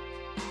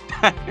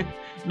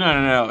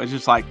 No. It's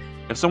just like,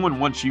 if someone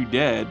wants you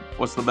dead,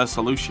 what's the best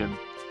solution?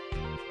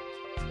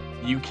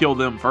 You kill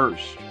them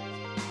first.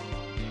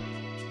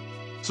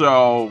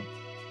 So,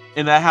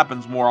 and that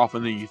happens more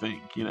often than you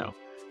think,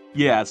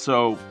 Yeah,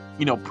 so,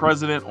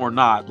 president or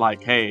not,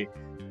 like, hey,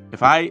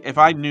 if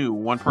I knew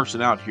one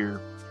person out here,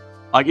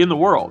 like in the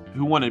world,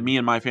 who wanted me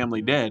and my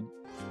family dead,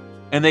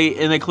 and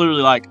they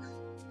clearly like,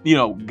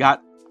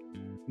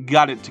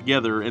 got it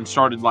together and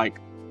started like,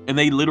 and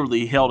they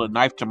literally held a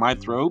knife to my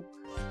throat,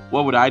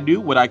 what would I do?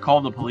 Would I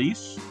call the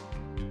police?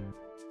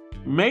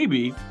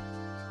 Maybe.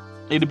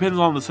 It depends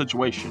on the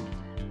situation.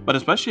 But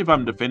especially if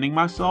I'm defending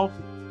myself,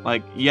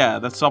 like, yeah,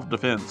 that's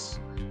self-defense.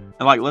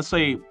 And like, let's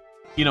say,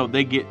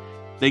 they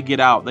get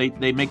out,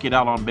 they make it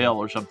out on bail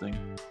or something.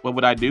 What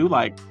would I do?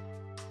 Like,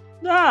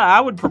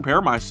 I would prepare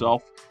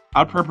myself.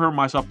 I'd prepare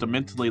myself to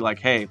mentally like,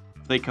 hey,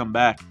 if they come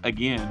back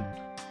again,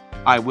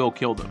 I will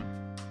kill them.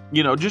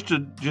 Just to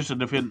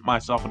defend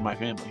myself and my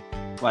family.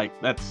 Like,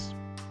 that's,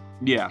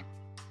 yeah.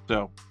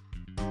 So,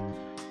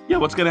 yeah,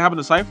 what's gonna happen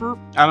to Cypher?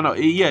 I don't know.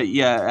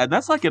 Yeah, and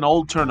that's like an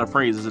old turn of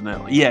phrase, isn't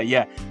it?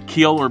 Yeah,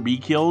 kill or be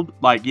killed.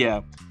 Like,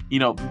 yeah,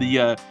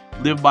 the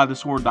live by the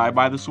sword, die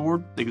by the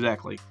sword.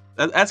 Exactly.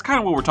 That's kind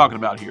of what we're talking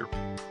about here.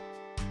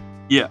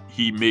 Yeah,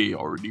 he may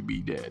already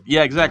be dead.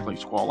 Yeah, exactly,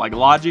 Squall. Like,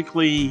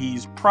 logically,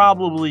 he's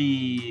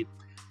probably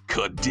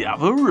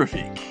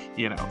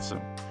cadaverific,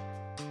 so.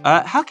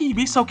 How can you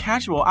be so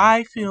casual?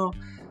 I feel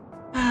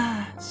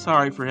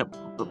sorry for him.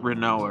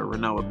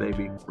 Renoa,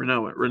 baby.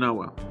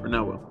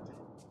 Renoa.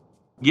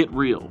 Get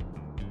real.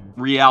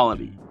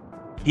 Reality.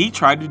 He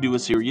tried to do a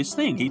serious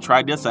thing. He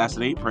tried to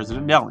assassinate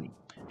President Delling,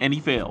 and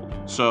he failed.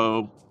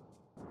 So,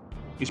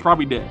 he's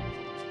probably dead.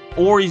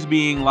 Or he's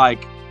being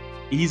like,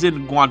 he's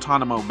in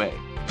Guantanamo Bay.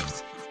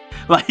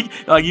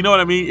 like, you know what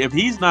I mean? If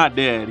he's not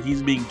dead,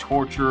 he's being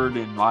tortured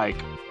and like,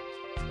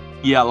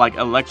 yeah, like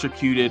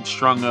electrocuted,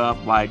 strung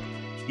up, like,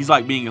 he's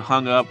like being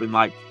hung up and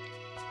like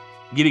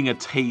getting a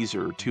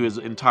taser to his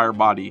entire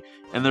body.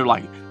 And they're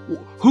like,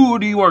 who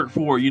do you work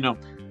for?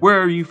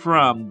 Where are you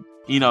from?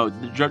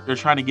 They're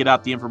trying to get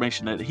out the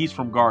information that he's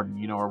from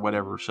Garden, or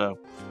whatever. So,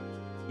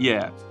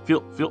 yeah,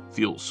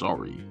 feel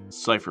sorry.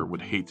 Cypher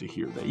would hate to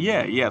hear that.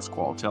 Yeah,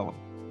 Squall, tell him.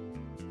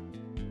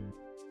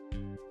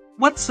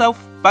 What's so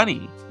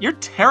funny? You're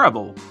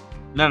terrible.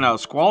 No,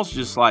 Squall's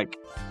just like,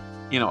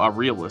 a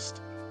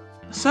realist.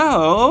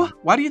 So,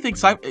 why do you think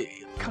Cypher...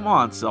 Come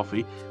on,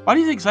 Selfie. Why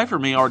do you think Cypher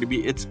may already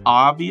be... It's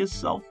obvious,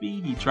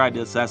 Selfie. He tried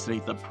to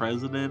assassinate the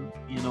president.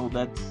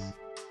 That's...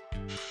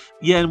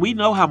 Yeah, and we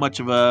know how much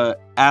of a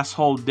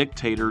asshole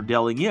dictator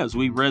Delling is.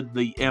 We read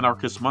the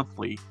Anarchist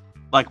Monthly.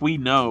 Like, we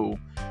know.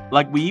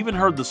 Like, we even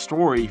heard the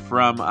story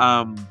from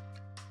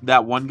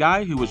that one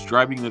guy who was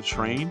driving the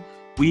train.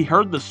 We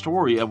heard the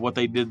story of what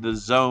they did to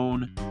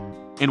Zone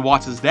and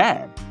Watts'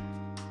 dad.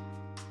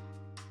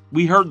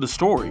 We heard the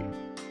story.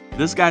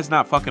 This guy's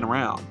not fucking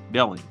around,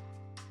 Delling.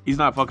 He's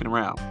not fucking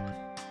around.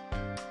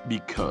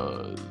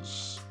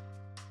 Because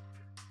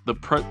the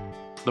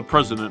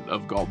president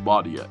of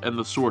Galbadia and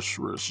the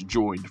sorceress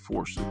joined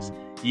forces.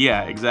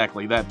 Yeah,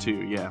 exactly, that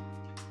too, yeah.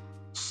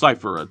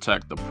 Cypher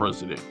attacked the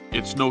president.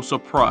 It's no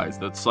surprise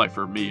that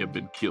Cypher may have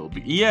been killed.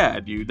 Yeah,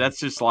 dude, that's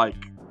just like...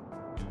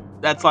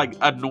 That's like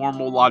a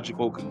normal,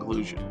 logical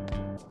conclusion.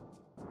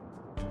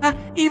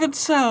 Even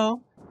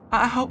so,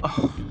 I hope...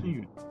 Oh,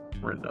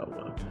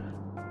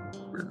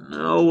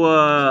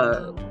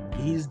 Renoa.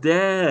 He's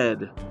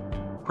dead.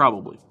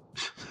 Probably.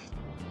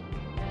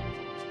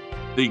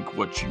 Think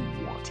what you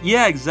want.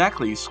 Yeah,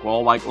 exactly,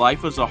 Squall. Like,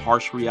 life is a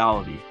harsh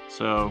reality.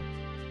 So,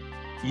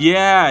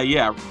 yeah,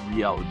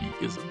 reality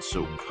isn't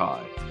so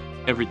kind.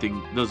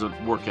 Everything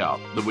doesn't work out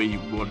the way you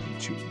wanted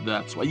it to.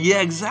 That's why.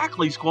 Yeah,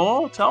 exactly,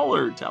 Squall. Tell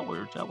her.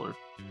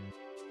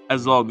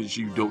 As long as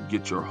you don't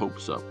get your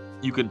hopes up,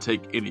 you can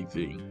take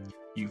anything.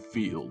 you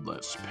feel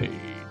less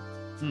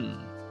pain.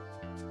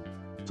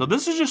 So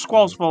this is just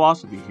Squall's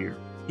philosophy here.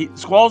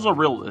 Squall's a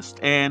realist,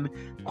 and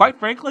quite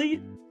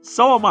frankly,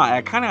 so am I.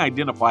 I kind of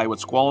identify with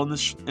Squall in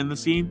the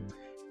scene.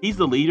 He's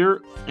the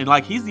leader, and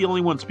like he's the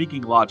only one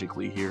speaking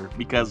logically here,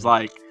 because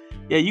like,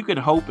 yeah, you can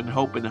hope and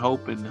hope and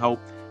hope and hope,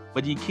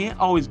 but you can't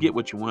always get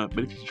what you want.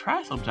 But if you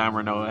try sometime,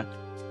 Renoa,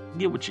 you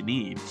get what you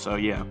need. So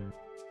yeah.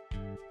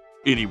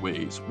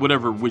 Anyways,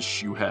 whatever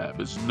wish you have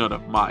is none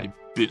of my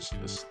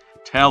business.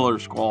 Tell her,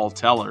 Squall,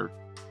 tell her.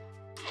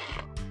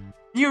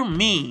 You're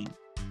mean.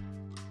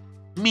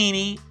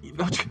 Meanie.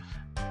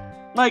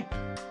 Like,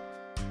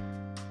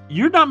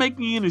 you're not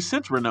making any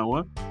sense,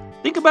 Renoa.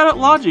 Think about it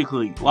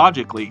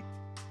logically.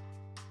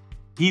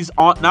 He's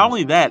on, not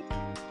only that,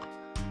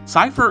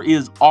 Cypher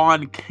is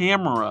on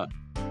camera.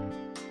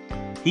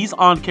 He's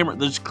on camera.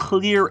 There's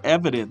clear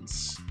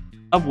evidence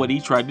of what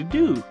he tried to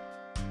do.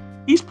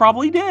 He's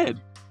probably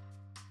dead.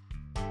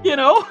 You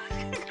know?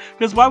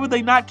 Because why would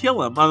they not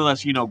kill him?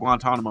 Unless, you know,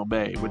 Guantanamo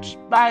Bay, which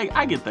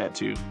I get that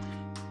too.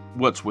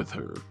 What's with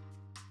her?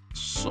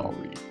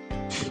 Sorry.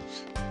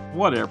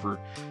 Whatever.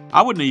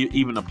 I wouldn't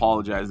even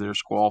apologize there,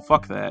 Squall.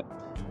 Fuck that.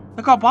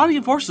 The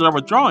Galbadian forces are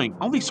withdrawing.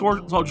 Only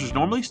soldiers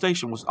normally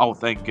stationed was... Oh,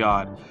 thank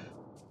God.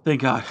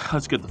 Thank God.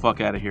 Let's get the fuck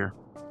out of here.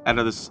 Out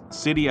of this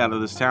city, out of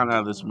this town,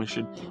 out of this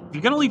mission. If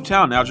you're gonna leave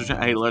town now, just...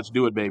 Hey, let's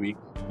do it, baby.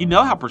 You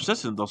know how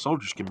persistent those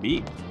soldiers can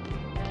be.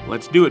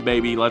 Let's do it,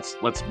 baby. Let's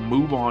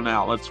move on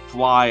out. Let's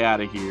fly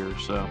out of here,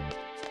 so...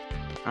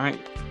 Alright.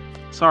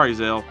 Sorry,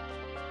 Zell.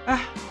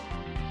 Yeah.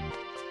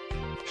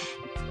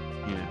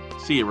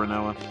 See you,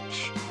 Renoa.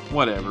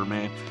 Whatever,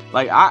 man.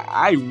 Like,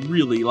 I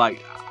really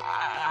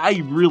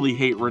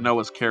hate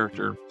Renoa's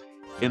character.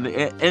 In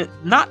the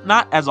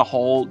not as a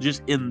whole,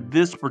 just in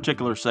this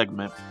particular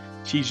segment.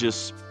 She's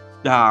just...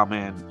 Ah,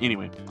 man.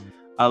 Anyway.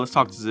 Let's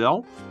talk to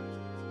Zell.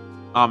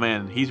 Oh,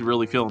 man. He's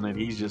really feeling it.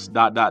 He's just ...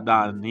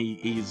 and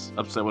he's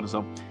upset with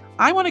himself.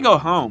 I want to go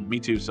home. Me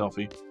too,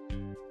 Selfie.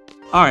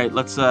 Alright,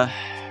 let's,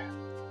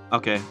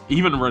 Okay.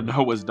 Even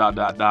Renoa's ...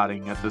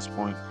 dotting at this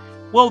point.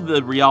 Well,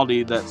 the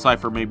reality that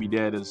Cypher may be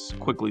dead is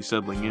quickly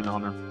settling in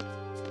on her.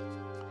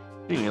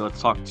 Anyway, let's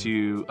talk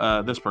to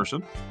this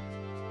person.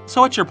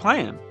 So what's your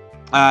plan?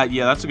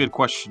 Yeah, that's a good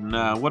question.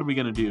 What are we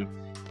going to do?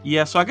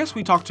 Yeah, so I guess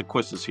we talked to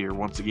Quistis here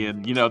once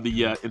again. You know,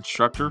 the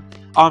instructor.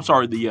 Oh, I'm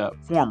sorry, the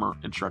former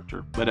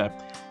instructor. But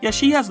yeah,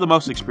 she has the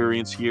most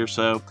experience here,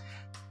 so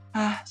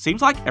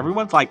seems like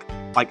everyone's like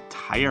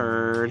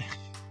tired.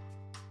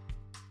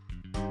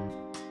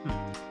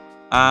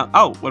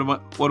 Oh,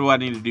 what do I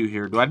need to do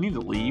here? Do I need to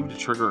leave to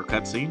trigger a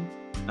cutscene?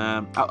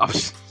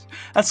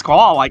 That's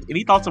Squall. Like,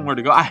 any thoughts on where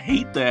to go? I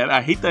hate that.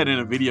 I hate that in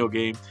a video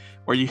game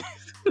where you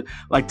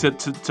like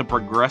to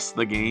progress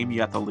the game, you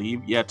have to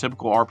leave. Yeah,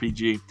 typical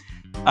RPG.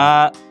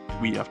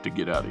 We have to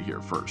get out of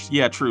here first.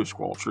 Yeah, true,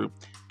 Squall. True.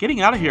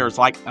 Getting out of here is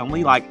like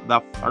only like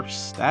the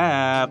first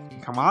step.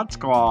 Come on,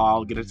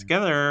 Squall, get it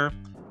together.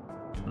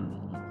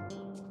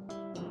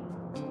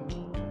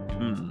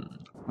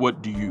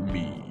 What do you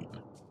mean?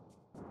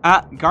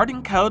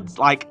 Garden codes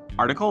like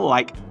article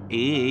like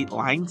 8,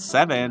 line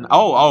 7.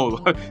 Oh,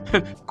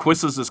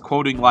 Quistis is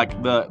quoting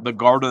like the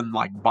garden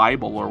like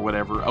Bible or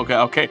whatever.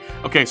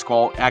 Okay,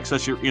 Squall,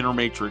 access your inner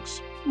matrix.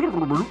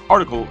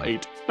 Article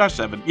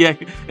 8-7. Yeah,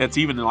 it's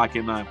even like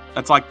in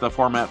that's like the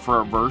format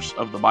for a verse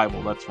of the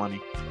Bible. That's funny.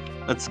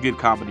 That's good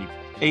comedy.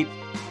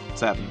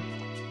 8-7.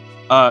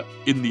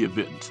 In the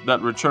event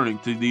that returning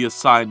to the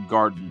assigned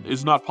garden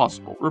is not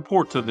possible,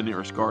 report to the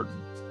nearest garden.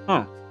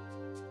 Huh.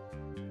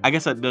 I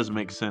guess that does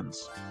make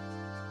sense.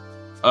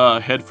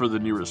 Head for the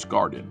nearest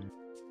garden.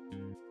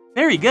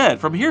 Very good.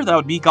 From here, that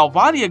would be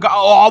Galvadia.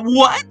 Oh,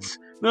 what?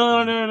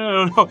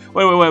 No.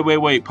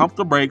 Wait. Pump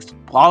the brakes.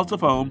 Pause the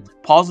phone.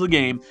 Pause the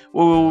game.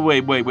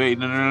 Wait.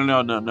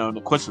 No.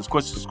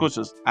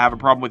 Quistis. I have a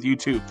problem with you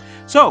too.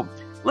 So,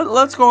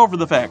 let's go over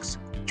the facts.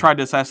 Tried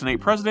to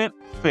assassinate president.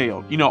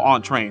 Failed. You know,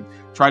 on train.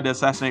 Tried to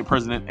assassinate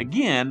president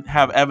again.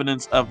 Have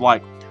evidence of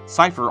like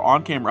Cypher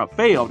on camera.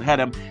 Failed. Had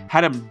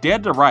him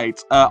dead to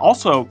rights.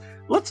 Also,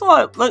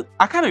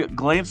 I kind of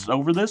glanced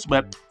over this,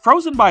 but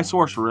frozen by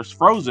sorceress.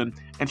 Frozen,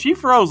 and she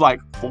froze like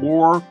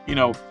 4,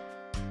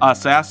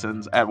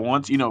 assassins at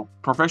once.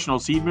 Professional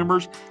seed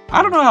members.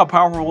 I don't know how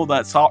powerful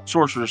that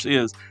sorceress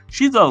is.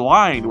 She's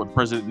aligned with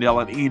President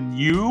Nellen, and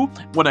you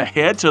want to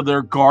head to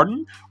their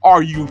garden?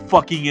 Are you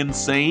fucking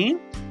insane?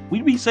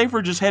 We'd be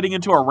safer just heading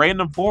into a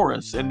random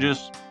forest and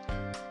just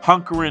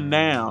hunkering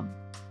down.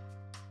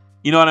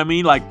 You know what I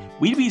mean? Like,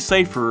 we'd be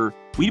safer,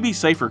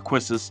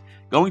 Quistis,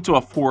 going to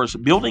a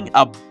forest, building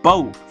a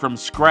boat from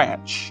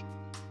scratch,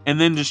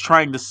 and then just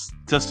trying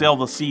to sail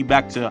the sea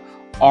back to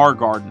our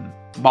garden,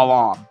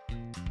 Valon.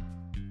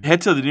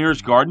 Head to the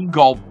nearest garden,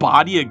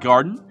 Galbadia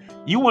Garden?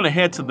 You want to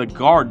head to the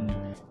garden,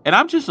 and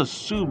I'm just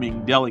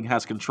assuming Delling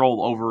has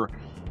control over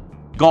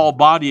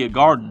Galbadia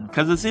Garden,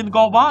 because it's in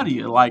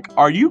Galbadia. Like,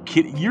 are you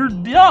kidding? You're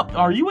dumb.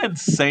 Are you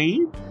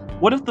insane?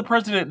 What if the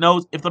president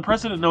knows,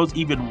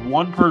 even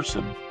one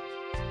person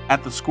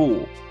at the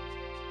school,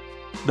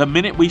 the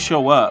minute we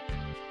show up,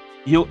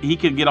 he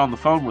can get on the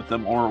phone with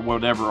them or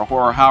whatever,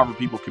 or however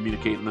people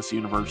communicate in this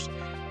universe,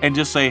 and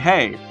just say,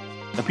 hey,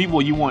 the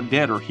people you want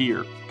dead are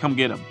here. Come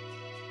get them.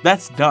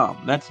 That's dumb.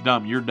 That's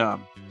dumb. You're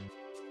dumb.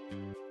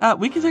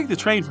 We can take the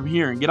train from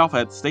here and get off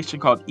at a station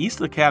called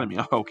East Academy.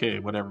 Okay,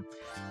 whatever.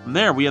 From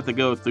there, we have to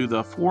go through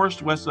the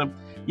forest west of...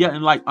 Yeah,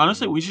 and like,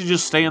 honestly, we should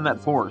just stay in that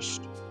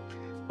forest.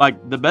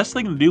 Like, the best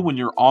thing to do when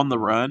you're on the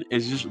run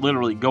is just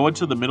literally go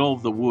into the middle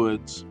of the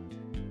woods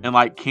and,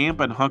 like, camp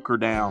and hunker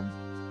down,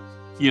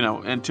 you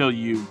know, until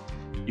you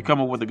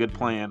come up with a good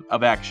plan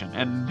of action.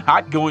 And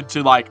not go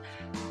into, like...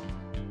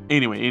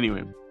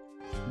 Anyway.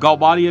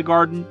 Galbadia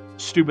Garden,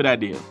 stupid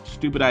idea.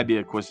 Stupid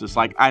idea, Quistis.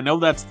 Like, I know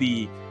that's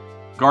the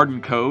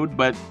garden code,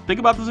 but think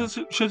about the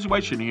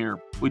situation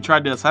here. We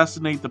tried to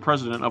assassinate the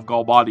president of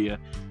Galbadia.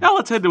 Now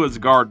let's head to his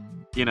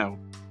garden, you know.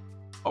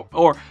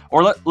 Or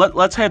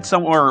let's head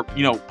somewhere,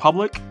 you know,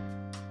 public.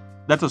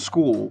 That's a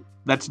school.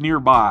 That's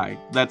nearby.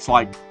 That's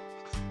like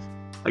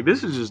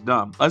this is just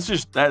dumb. That's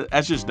just dumb.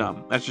 That's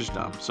just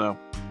dumb. So,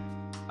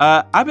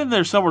 I've been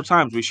there several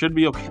times. We should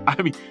be okay.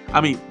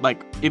 I mean,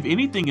 like, if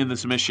anything in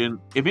this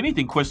mission, if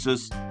anything,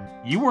 Quistis,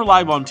 you were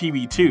live on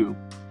TV too.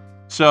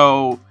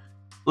 So,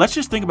 let's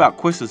just think about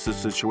Quistis'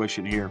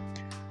 situation here.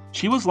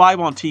 She was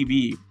live on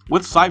TV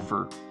with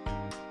Cypher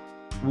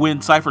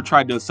when Cypher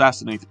tried to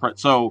assassinate the president.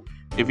 So,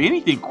 if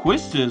anything,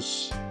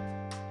 Quistis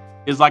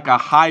is like a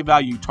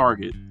high-value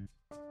target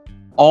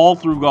all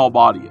through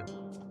Galbadia,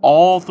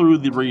 all through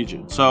the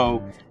region.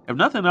 So, if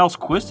nothing else,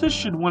 Quistis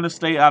should want to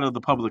stay out of the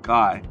public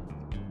eye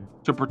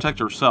to protect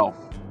herself.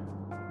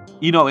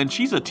 You know, and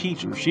she's a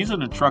teacher. She's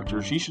an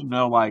instructor. She should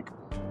know, like,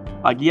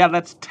 yeah,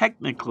 that's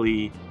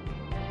technically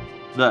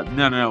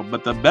no.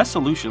 But the best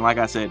solution, like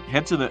I said,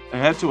 head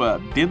to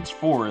a dense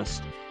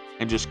forest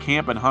and just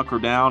camp and hunker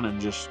down and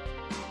just,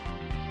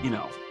 you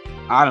know,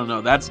 I don't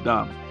know. That's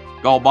dumb.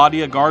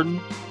 Galbadia Garden,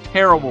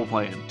 terrible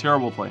plan.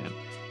 Terrible plan.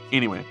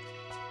 Anyway,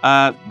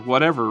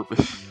 whatever.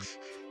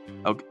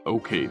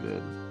 Okay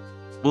then.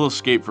 We'll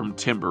escape from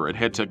Timbur and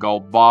head to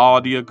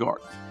Galbadia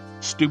Garden.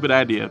 Stupid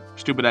idea.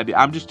 Stupid idea.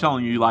 I'm just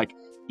telling you, like,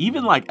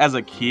 even like as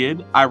a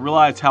kid, I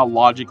realized how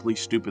logically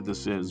stupid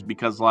this is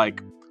because,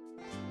 like,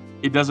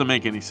 it doesn't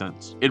make any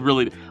sense. It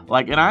really,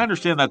 like, and I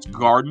understand that's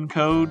garden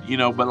code, you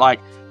know, but like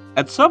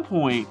at some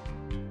point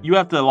you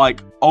have to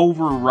like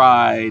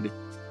override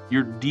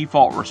your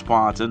default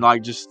response and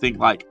like just think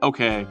like,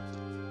 okay,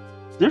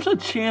 there's a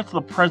chance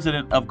the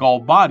president of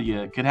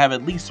Galbadia could have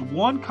at least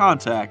one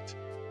contact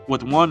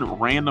with one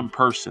random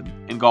person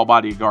in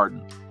Galbadia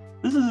Garden.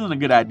 This isn't a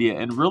good idea,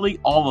 and really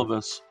all of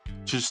us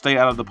should stay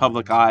out of the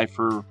public eye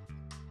for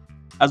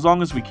as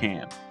long as we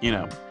can, you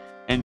know.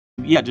 And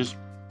yeah, just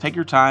take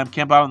your time,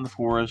 camp out in the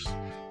forest,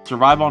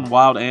 survive on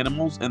wild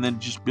animals, and then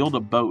just build a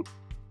boat,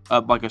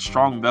 like a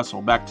strong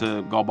vessel, back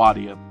to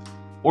Galbadia.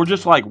 Or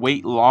just like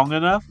wait long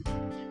enough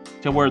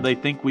to where they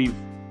think we've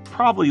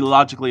probably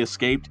logically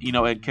escaped, you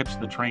know, and catch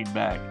the train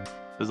back.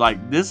 Because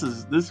like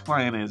this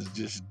plan is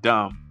just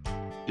dumb.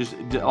 Just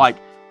like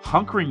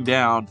hunkering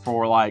down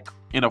for like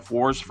in a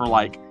forest for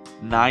like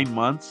 9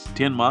 months,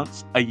 10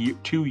 months, a year,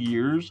 2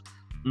 years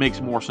makes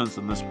more sense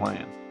than this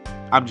plan.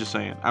 I'm just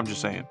saying.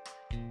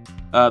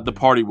 The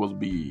party will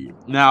be...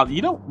 Now,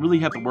 you don't really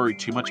have to worry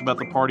too much about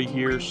the party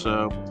here,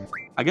 so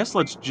I guess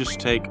let's just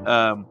take...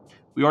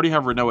 we already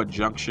have Renoa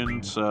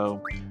Junction,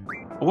 so...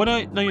 What?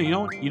 No,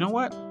 you know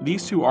what?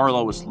 These two are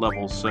lowest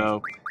levels,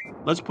 so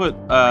let's put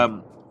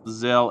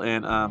Zell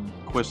and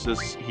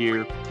Quistis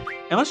here.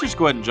 And let's just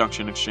go ahead and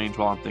Junction Exchange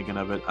while I'm thinking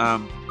of it.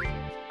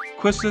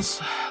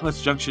 Quistis,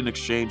 let's Junction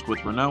Exchange with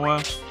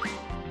Renoa.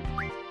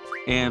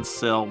 And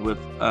Zell with...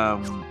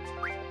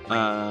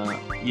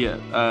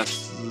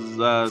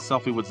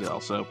 selfie with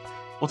Zell. So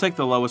we'll take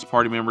the lowest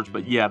party members,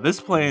 but yeah, this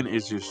plan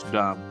is just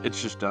dumb.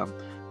 It's just dumb.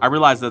 I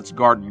realize that's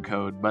garden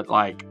code, but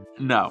like,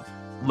 no.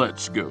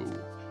 Let's go.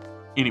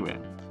 Anyway,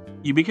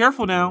 you be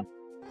careful now.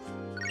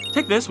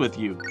 Take this with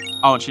you.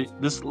 Oh, and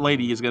this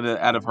lady is gonna,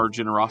 out of her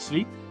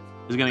generosity,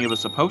 is gonna give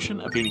us a potion,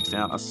 a phoenix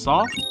down, a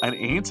soft, an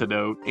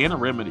antidote, and a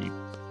remedy.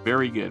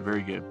 Very good,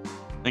 very good.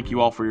 Thank you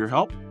all for your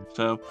help.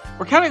 So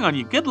we're counting on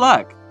you. Good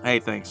luck. Hey,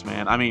 thanks,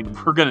 man. I mean,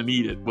 we're gonna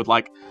need it with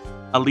like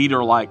a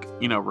leader like,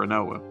 you know,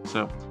 Renoa.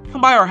 So come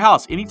by our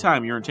house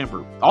anytime you're in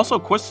Timbur. Also,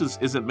 Quistis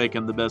isn't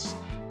making the best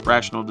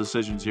rational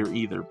decisions here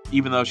either,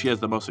 even though she has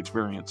the most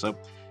experience. So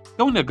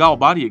going to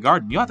Galbadia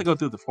Garden, you have to go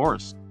through the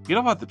forest. Get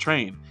off at the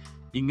train.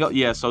 You can go,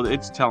 yeah, so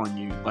it's telling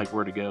you like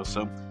where to go.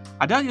 So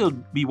I doubt you'll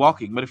be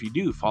walking, but if you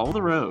do, follow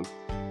the road.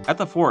 At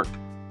the fork,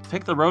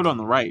 take the road on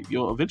the right.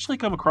 You'll eventually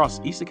come across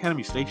East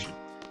Academy Station.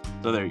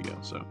 So there you go.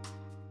 So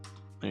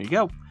there you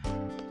go.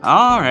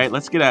 All right,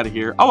 let's get out of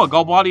here. Oh, a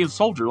Galbadian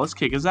soldier. Let's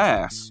kick his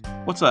ass.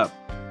 What's up?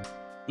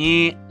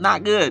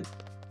 Not good.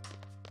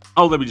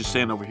 Oh, let me just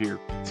stand over here.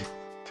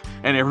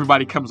 And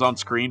everybody comes on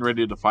screen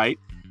ready to fight.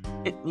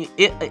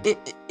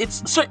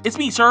 It's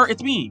me, sir.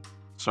 It's me.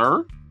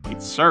 Sir?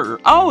 Wait, sir.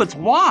 Oh, it's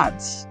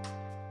Watts.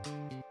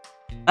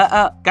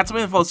 Got some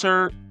info,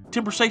 sir.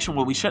 Timbur Station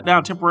will be shut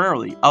down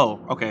temporarily.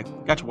 Oh, okay.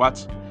 Gotcha,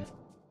 Watts.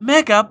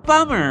 Mega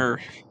bummer.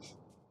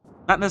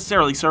 Not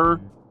necessarily, sir.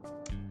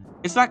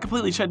 It's not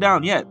completely shut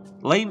down yet.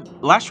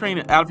 Last train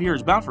out of here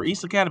is bound for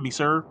East Academy,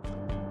 sir.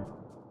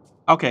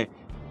 Okay,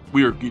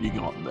 we are getting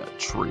on that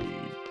train.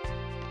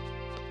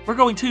 We're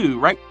going too,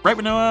 right,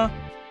 Manoa?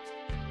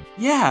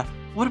 Yeah,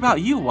 what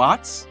about you,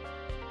 Watts?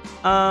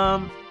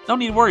 Don't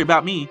need to worry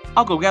about me.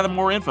 I'll go gather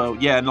more info.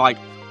 Yeah, and like,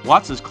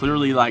 Watts is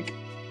clearly like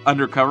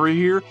undercover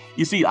here.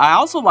 You see, I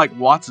also like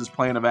Watts'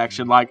 plan of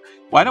action. Like,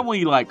 why don't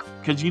we like,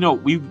 because you know,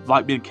 we've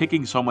like been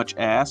kicking so much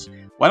ass.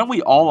 Why don't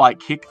we all like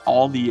kick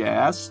all the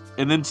ass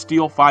and then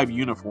steal 5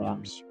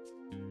 uniforms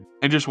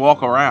and just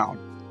walk around?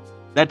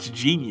 That's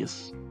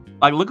genius.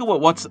 Like, look at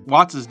what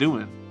Watts is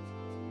doing.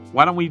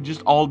 Why don't we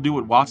just all do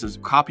what Watts is?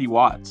 Copy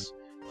Watts.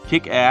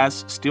 Kick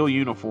ass, steal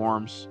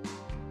uniforms.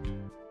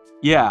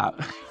 Yeah.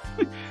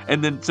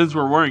 And then since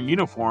we're wearing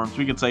uniforms,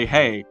 we can say,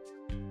 hey,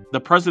 the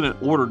president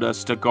ordered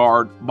us to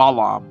guard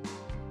Balam.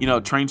 You know,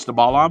 trains to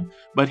Balam,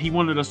 but he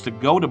wanted us to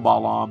go to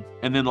Balam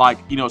and then, like,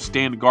 you know,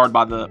 stand guard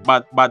by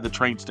the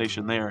train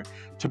station there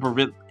to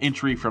prevent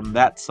entry from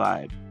that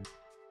side.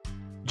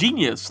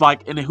 Genius.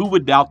 Like, and who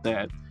would doubt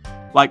that?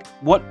 Like,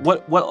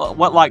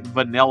 what like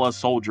vanilla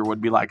soldier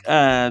would be like,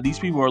 these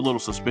people are a little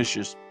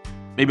suspicious.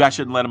 Maybe I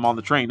shouldn't let them on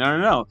the train.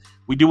 No.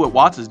 We do what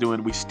Watts is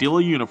doing. We steal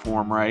a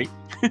uniform, right?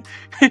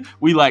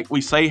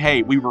 we say,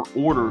 hey, we were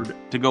ordered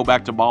to go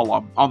back to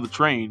Balam on the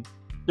train.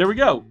 There we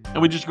go.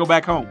 And we just go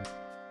back home.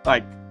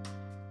 Like,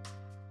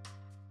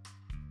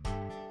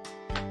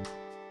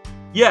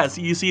 yes,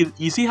 you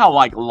see how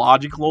like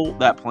logical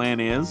that plan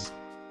is?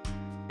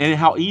 And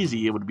how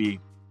easy it would be.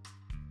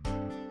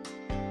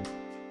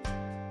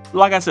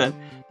 Like I said,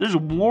 there's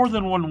more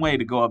than one way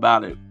to go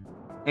about it.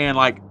 And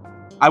like,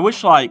 I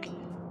wish like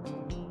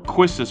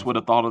Qwaser would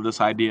have thought of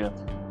this idea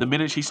the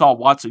minute she saw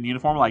Watts in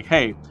uniform. Like,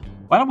 hey,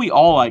 why don't we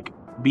all like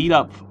beat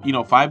up, you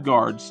know, 5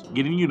 guards,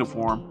 get in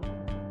uniform,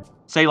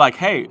 say like,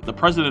 hey, the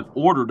president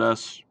ordered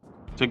us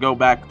to go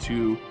back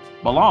to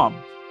Balam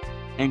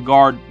and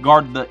guard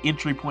the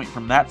entry point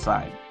from that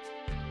side.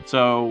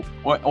 So,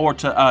 or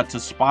to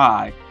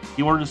spy.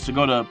 He ordered us to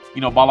go to,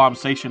 you know, Balam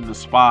Station to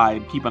spy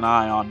and keep an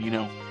eye on, you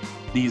know,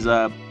 these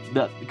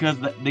because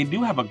they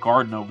do have a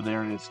garden over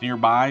there and it's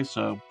nearby.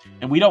 So,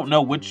 and we don't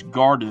know which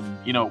garden,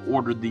 you know,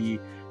 ordered the,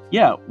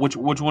 which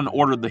one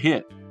ordered the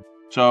hit.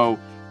 So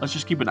let's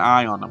just keep an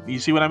eye on them. You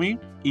see what I mean?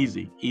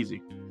 Easy.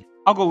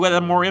 I'll go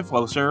get more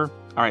info, sir.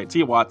 All right, see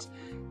you, Watts.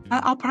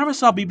 I'll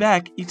promise I'll be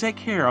back. You take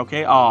care,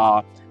 okay?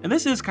 Aw. And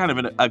this is kind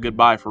of a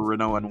goodbye for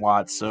Renoa and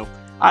Watts. So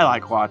I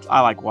like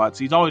Watts.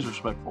 He's always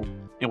respectful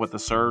and with the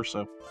sir.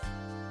 So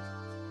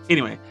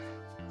anyway.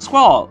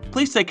 Squall,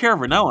 please take care of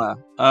Renoa.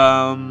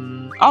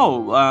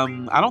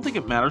 I don't think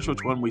it matters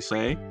which one we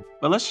say,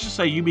 but let's just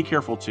say you be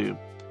careful too.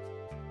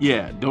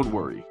 Yeah, don't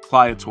worry.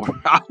 Client's order.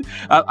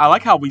 I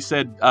like how we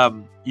said,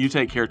 you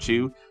take care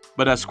too,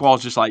 but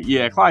Squall's just like,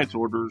 yeah, client's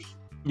orders,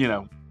 you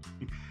know.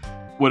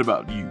 What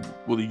about you?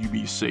 Will you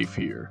be safe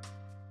here?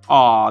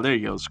 Aw, there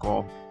you go,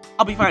 Squall.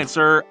 I'll be fine,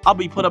 sir. I'll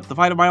be put up the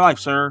fight of my life,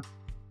 sir.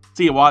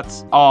 See you,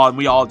 Watts. Aw, and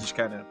we all just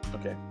kind of,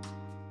 okay.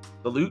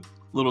 Salute.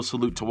 Little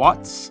salute to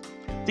Watts.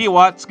 See you,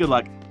 Watts. Good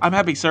luck. I'm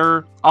happy,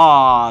 sir.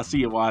 Aw, see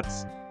you,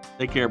 Watts.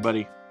 Take care,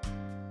 buddy.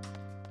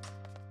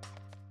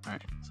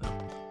 Alright, so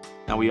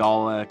now we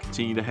all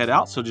continue to head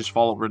out, so just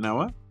follow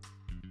Renoa.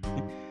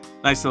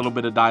 Nice little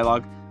bit of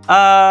dialogue.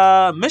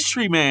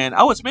 Mystery Man.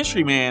 Oh, it's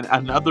Mystery Man.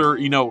 Another,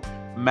 you know,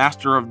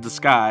 master of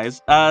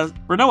disguise.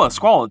 Renoa,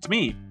 Squall, it's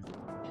me.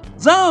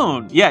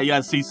 Zone!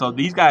 Yeah, see, so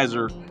these guys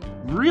are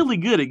really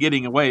good at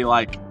getting away.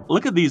 Like,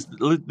 look at this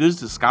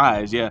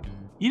disguise, yeah.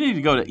 You need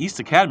to go to East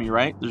Academy,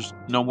 right? There's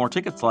no more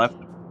tickets left.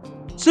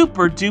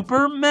 Super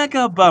duper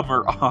mega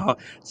bummer. Oh,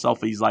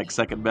 Selfie's like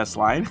second best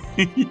line.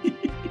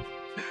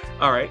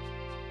 All right.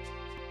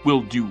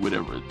 We'll do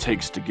whatever it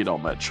takes to get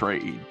on that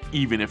train,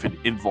 even if it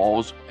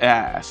involves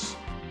ass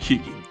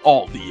kicking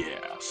all the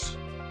ass.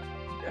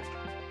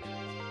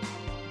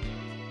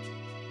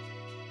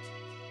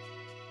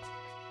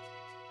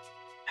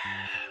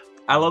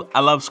 I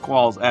love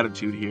Squall's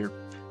attitude here.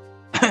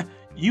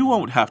 You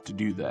won't have to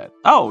do that.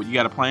 Oh, you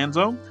got a plan,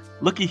 Zone?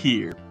 Looky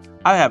here.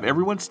 I have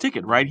everyone's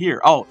ticket right here.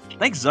 Oh,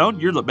 thanks, Zone.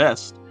 You're the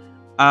best.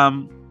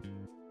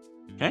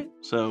 Okay,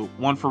 so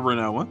 1 for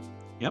Renoa.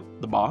 Yep,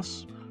 the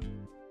boss.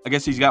 I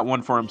guess he's got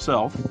 1 for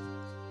himself.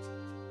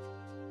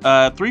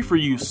 3 for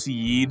you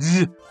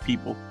seeds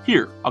people.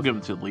 Here, I'll give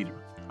them to the leader.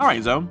 All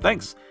right, Zone.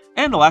 Thanks.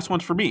 And the last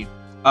one's for me.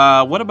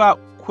 What about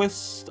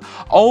Qwaser?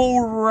 Oh,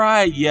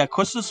 right. Yeah,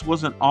 Qwaser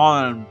wasn't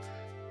on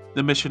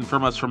the mission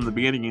from us from the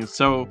beginning,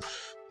 so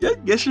yeah,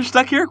 guess you're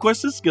stuck here,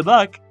 Qwaser. Good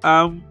luck.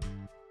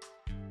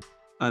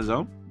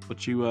 Zone,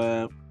 what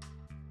you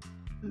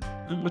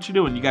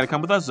doing? You gotta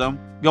come with us, Zone.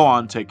 Go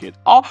on, take it.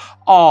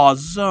 Oh,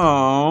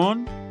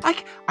 Zone. I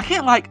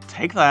can't like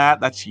take that.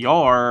 That's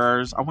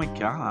yours. Oh my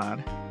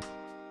god.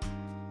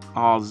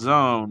 Oh,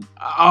 Zone.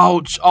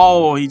 Ouch.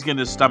 Oh, he's getting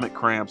his stomach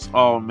cramps.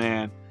 Oh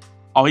man.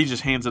 Oh, he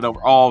just hands it over.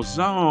 Oh,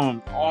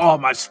 Zone. Oh,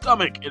 my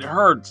stomach. It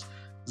hurts.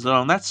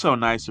 Zone, that's so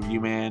nice of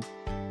you, man.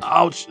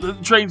 Ouch. The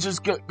train's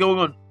just going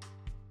on.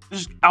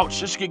 Ouch.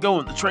 Just get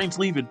going. The train's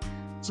leaving.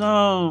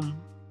 Zone.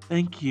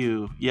 Thank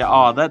you. Yeah,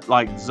 oh, that,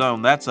 like,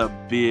 Zone, that's a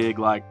big,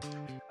 like,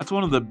 that's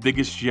one of the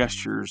biggest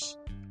gestures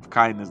of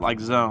kindness. Like,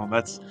 Zone,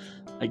 that's,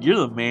 like, you're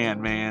the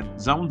man, man.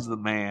 Zone's the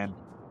man.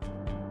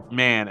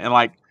 Man, and,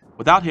 like,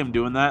 without him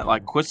doing that,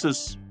 like,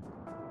 Quista's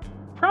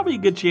probably a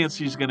good chance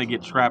she's gonna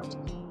get trapped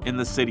in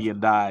the city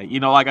and die. You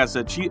know, like I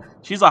said,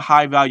 she's a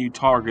high-value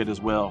target as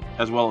well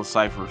as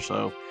Cypher,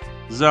 so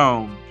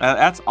Zone,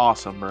 that's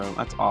awesome, bro.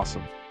 That's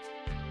awesome.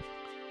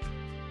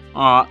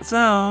 Aw,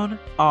 Zone.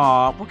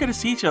 Aw, we're gonna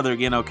see each other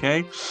again,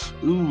 okay?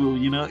 Ooh,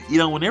 you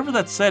know, whenever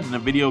that's said in a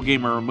video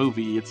game or a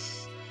movie,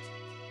 it's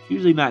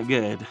usually not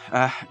good.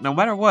 No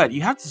matter what, you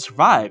have to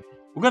survive.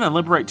 We're gonna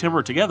liberate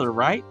Timbur together,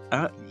 right?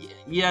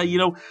 Yeah,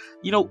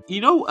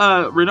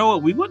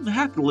 Renoa, we wouldn't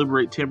have to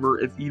liberate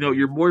Timbur if,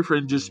 your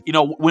boyfriend just,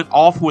 went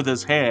off with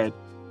his head,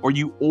 or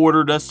you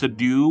ordered us to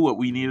do what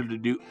we needed to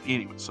do.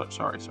 Anyway,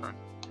 sorry.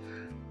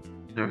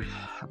 I'm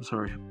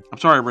sorry,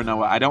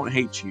 Renoa. I don't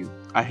hate you.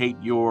 I hate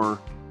your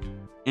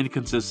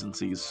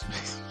inconsistencies.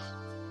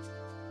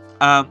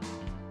 I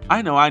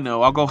know.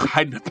 I'll go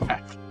hide in the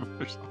bathroom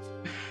or something.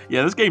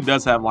 Yeah, this game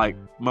does have, like,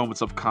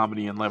 moments of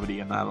comedy and levity,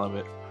 and I love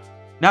it.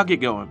 Now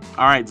get going.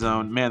 All right,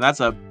 Zone. Man,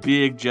 that's a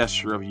big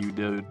gesture of you,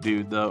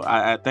 dude. Though,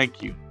 I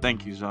thank you,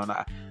 Zone.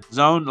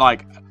 Zone,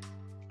 like,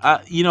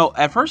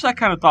 at first I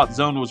kind of thought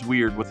Zone was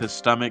weird with his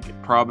stomach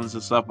problems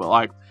and stuff, but,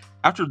 like,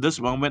 after this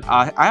moment,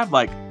 I have,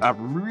 like, a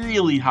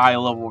really high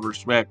level of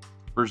respect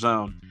for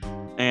Zone,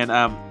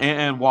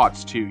 and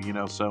Watts too.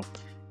 So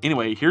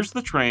anyway, here's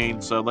the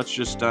train. So let's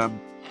just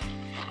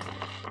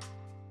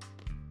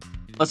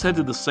let's head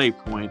to the save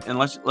point, and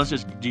let's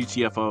just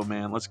GTFO,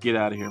 man. Let's get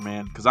out of here,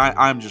 man, because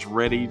I'm just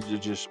ready to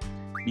just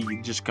be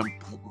just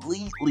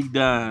completely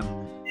done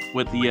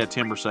with the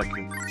Timbur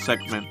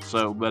segment.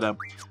 So, but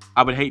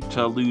I would hate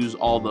to lose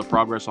all the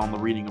progress on the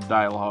reading of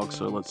dialogue.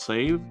 So let's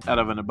save out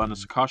of an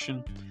abundance of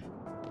caution.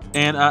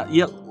 And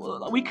yeah,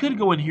 we could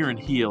go in here and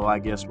heal, I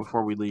guess,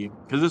 before we leave,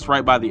 because it's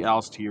right by the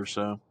Alst here.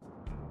 So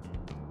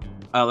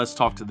let's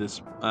talk to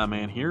this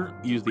man here.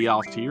 Use the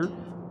Alst here.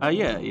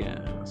 Yeah.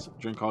 Let's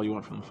drink all you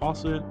want from the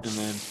faucet, and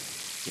then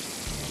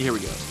here we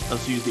go.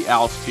 Let's use the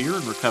Alst here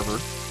and recover,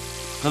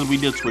 because we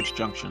did switch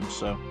junctions.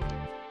 So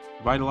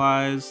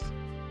vitalized.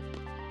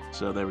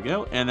 So there we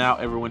go, and now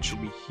everyone should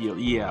be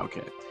healed. Yeah,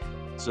 okay.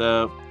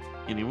 So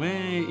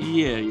anyway,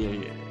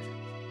 yeah.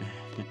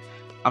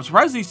 I'm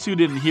surprised these two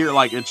didn't hear,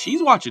 like, and she's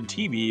watching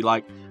TV.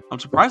 Like, I'm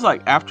surprised,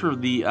 like, after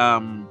the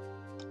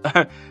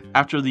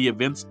after the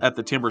events at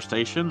the Timbur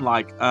station,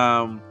 like,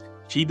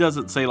 she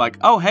doesn't say, like,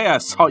 oh, hey, I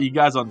saw you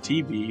guys on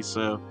TV.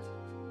 So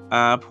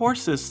poor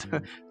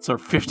sister. It's her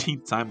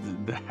 15th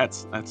time.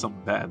 That's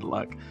some bad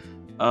luck.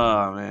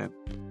 Oh man.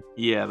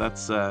 Yeah,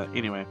 that's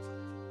anyway.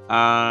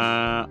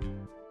 Oh,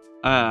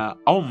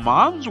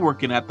 Mom's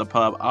working at the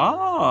pub.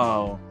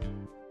 Oh,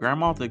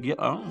 Grandma to get.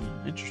 Oh,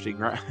 interesting.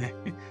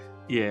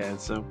 Yeah,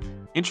 so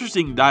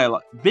interesting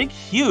dialogue. Big,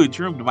 huge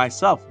room to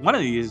myself. One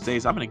of these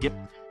days, I'm gonna get.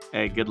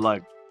 Hey, good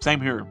luck.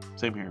 Same here.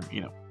 I'm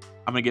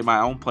gonna get my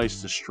own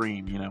place to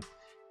stream.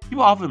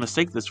 People often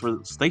mistake this for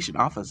the station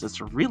office.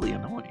 It's really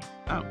annoying.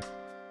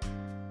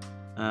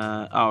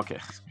 Oh, okay.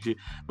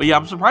 But yeah,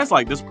 I'm surprised,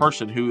 like, this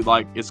person who,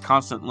 like, is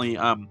constantly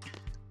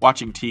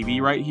watching TV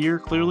right here,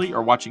 clearly,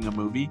 or watching a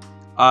movie,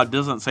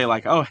 doesn't say,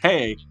 like, oh,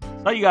 hey,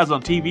 saw you guys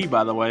on TV,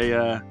 by the way.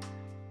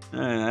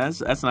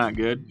 That's not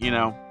good.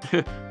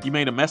 You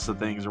made a mess of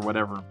things or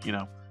whatever.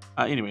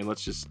 Anyway,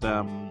 let's just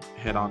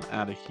head on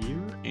out of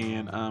here,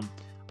 and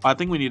I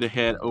think we need to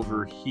head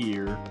over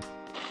here.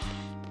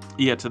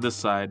 Yeah, to this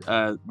side,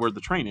 where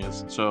the train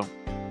is. So,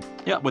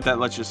 yeah, with that,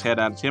 let's just head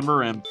out of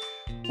Timbur, and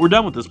we're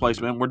done with this place,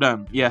 man. We're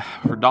done. Yeah,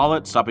 for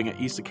Dalit, stopping at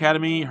East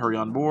Academy. Hurry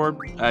on board.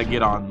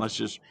 Get on. Let's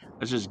just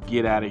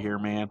get out of here,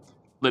 man.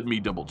 Let me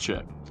double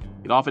check.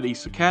 Get off at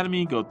East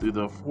Academy. Go through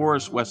the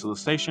forest west of the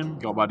station.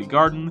 Go by the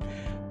garden.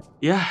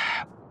 Yeah,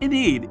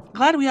 indeed.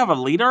 Glad we have a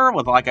leader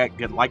with, like, a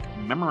good, like,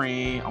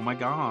 memory. Oh my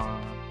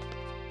god.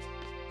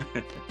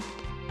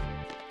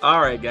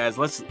 Alright, guys,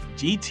 let's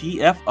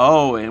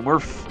GTFO, and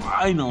we're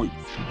finally,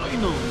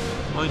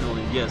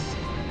 yes,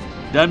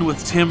 done with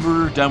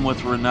Timbur, done with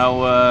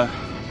Renoa,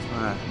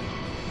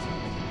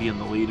 being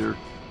the leader.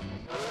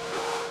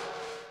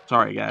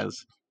 Sorry,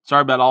 guys.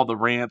 Sorry about all the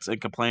rants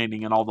and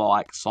complaining and all the,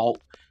 like,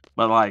 salt,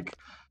 but, like,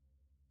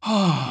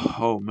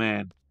 oh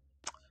man.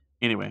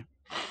 Anyway.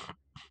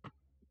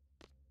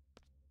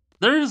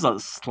 There is a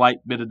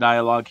slight bit of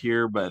dialogue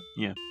here, but,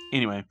 yeah.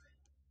 Anyway.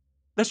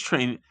 This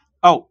train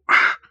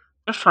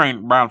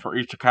bound for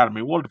East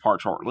Academy will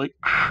depart shortly.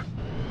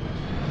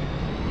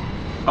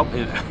 Oh,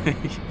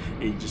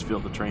 you just feel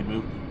the train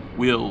move.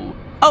 We'll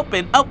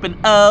open.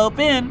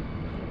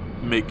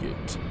 Make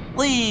it,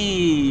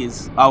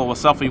 please. Oh, well,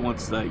 Selfie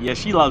wants the. Yeah,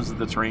 she loves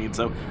the train,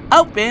 so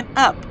open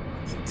up.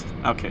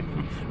 Okay,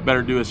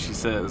 better do as she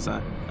says.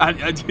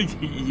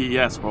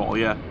 Yes, well,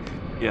 yeah.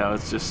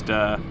 It's just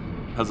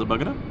how's it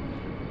bugging up?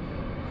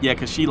 Yeah,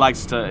 because she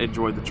likes to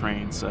enjoy the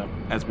train, so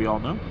as we all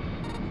know.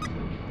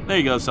 There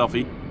you go,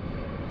 Selfie.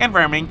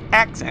 Confirming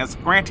access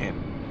granted.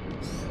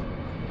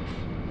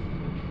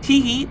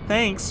 Tee,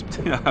 thanks.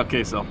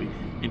 Okay, Selfie.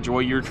 enjoy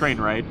your train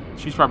ride.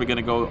 She's probably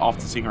gonna go off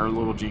to sing her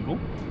little jingle.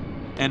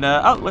 And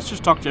oh, let's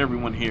just talk to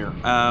everyone here.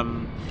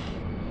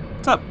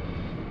 What's up?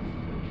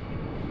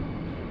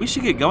 We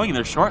should get going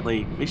there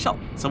shortly. We shall.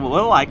 So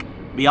we'll like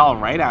be all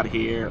right out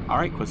here. All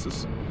right,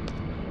 Quistis.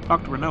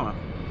 Talk to Renoa.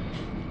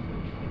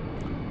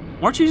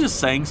 Weren't you just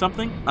saying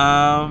something?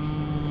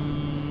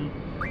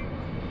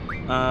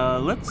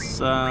 Let's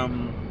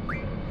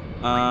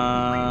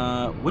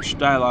which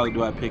dialogue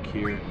do I pick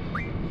here?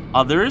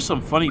 There is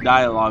some funny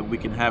dialogue we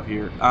can have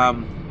here.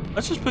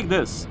 Let's just pick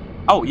this.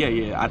 Oh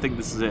yeah. I think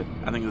this is it.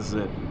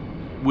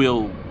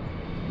 We'll,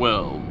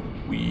 well,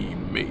 we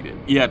made it.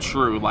 Yeah,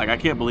 true. Like I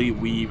can't believe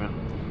we even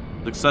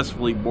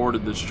successfully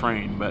boarded this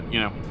train. But you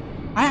know,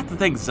 I have to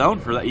thank Zone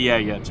for that.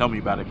 Yeah. Tell me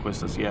about it,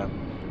 Quistis. Yeah.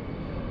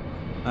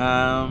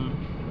 Um,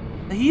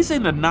 he's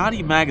in the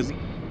naughty magazine.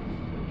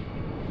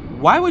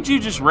 Why would you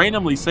just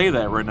randomly say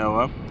that,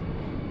 Renoa?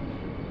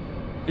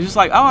 It's just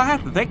like, oh, I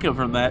have to thank him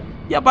from that.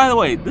 Yeah, by the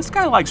way, this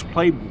guy likes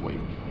Playboy.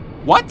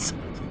 What?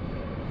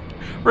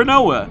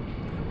 Renoa.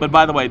 But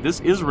by the way,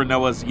 this is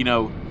Renoa's,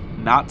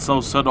 not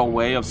so subtle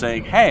way of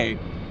saying, hey,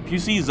 if you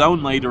see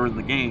Zone later in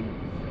the game,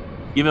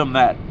 give him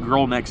that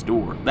girl next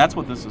door. That's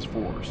what this is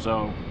for.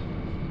 So,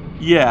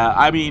 yeah,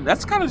 I mean,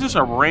 that's kind of just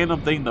a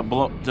random thing to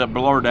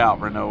blurt out,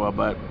 Renoa,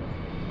 but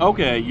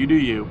okay, you do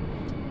you.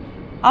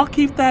 I'll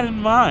keep that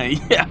in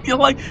mind. Yeah, you're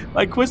like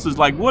Quist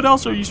like, what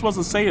else are you supposed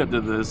to say to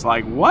this?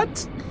 Like,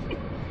 what?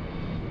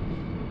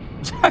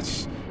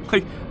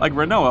 like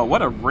Renoa,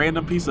 what a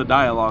random piece of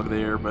dialogue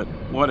there, but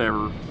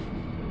whatever.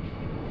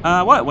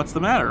 What? What's the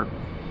matter?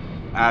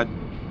 Uh,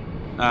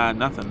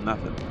 nothing.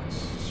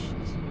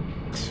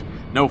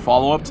 No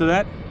follow up to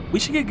that. We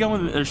should get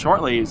going there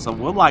shortly, so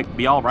we'll like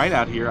be all right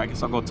out here. I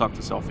guess I'll go talk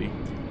to Selfie.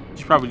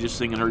 She's probably just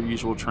singing her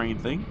usual train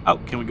thing. Oh,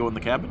 can we go in the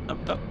cabin?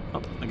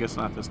 Oh, I guess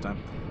not this time.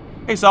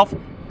 Hey, Self.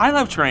 I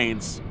love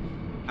trains.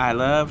 I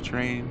love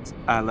trains.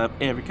 I love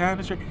every kind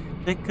of train.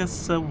 Take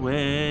us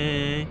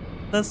away.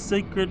 The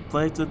sacred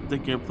place, the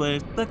sacred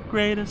place, the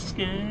great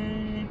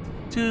escape.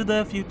 To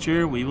the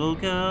future we will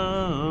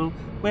go.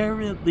 Where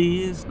it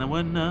leads, no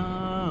one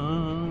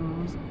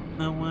knows.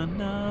 No one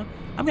knows.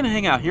 I'm gonna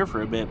hang out here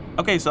for a bit.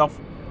 Okay, Self.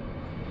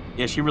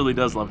 Yeah, she really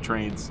does love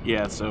trains.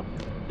 Yeah, so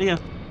yeah.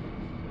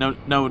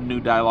 No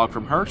new dialogue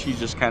from her. She's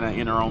just kind of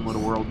in her own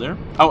little world there.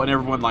 Oh, and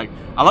everyone like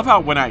I love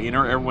how when I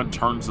enter, everyone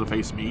turns to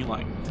face me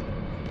like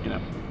you know.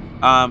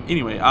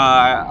 Anyway,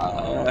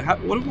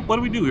 what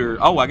do we do here?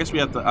 Oh, I guess we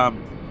have to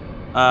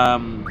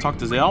talk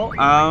to Zell.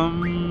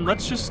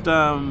 Let's just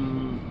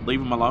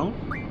leave him alone.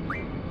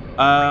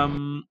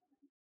 Um,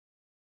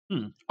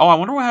 Oh, I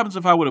wonder what happens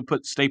if I would have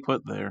put stay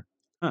put there.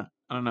 Huh?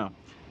 I don't know.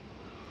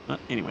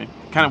 Anyway,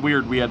 kind of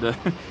weird. We had to.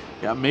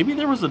 Yeah, maybe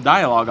there was a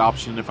dialogue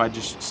option if I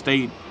just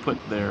stayed put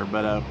there,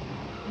 but I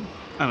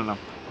don't know.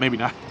 Maybe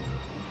not.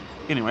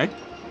 Anyway.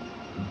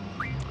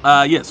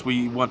 Yes,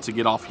 we want to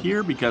get off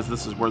here because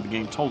this is where the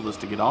game told us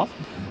to get off.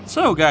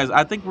 So, guys,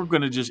 I think we're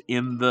going to just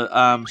end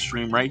the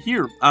stream right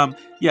here.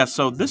 Yeah,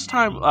 so this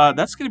time,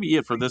 that's going to be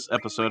it for this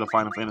episode of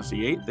Final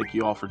Fantasy VIII. Thank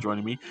you all for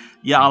joining me.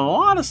 Yeah, a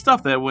lot of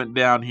stuff that went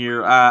down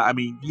here. I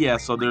mean, yeah,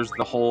 so there's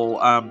the whole,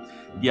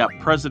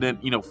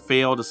 president,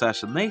 failed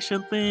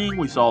assassination thing.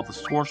 We saw the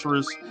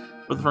sorceress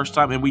for the first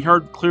time, and we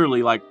heard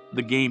clearly, like,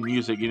 the game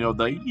music, the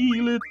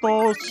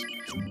Ilitos,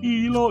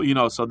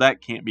 Ilo, so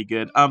that can't be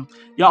good.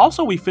 Yeah,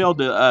 also we failed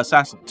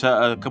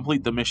to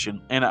complete the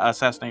mission and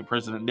assassinate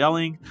President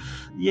Delling.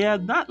 Yeah,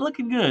 not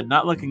looking good.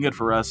 Not looking good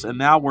for us. And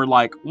now we're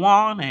like,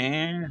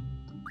 wanted,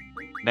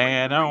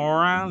 dead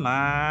or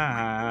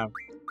alive.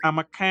 I'm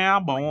a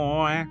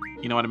cowboy.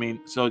 You know what I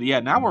mean? So yeah,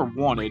 now we're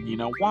wanted.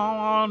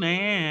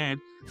 Wanted,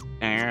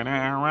 dead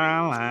or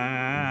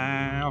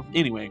alive.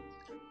 Anyway,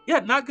 yeah,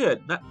 not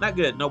good. Not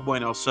good. No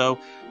bueno. So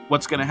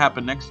what's going to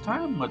happen next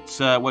time?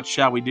 What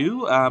shall we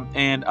do?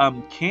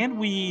 And can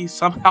we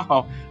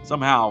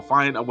somehow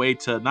find a way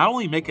to not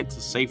only make it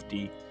to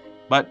safety,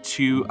 but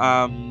to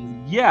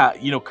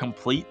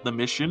complete the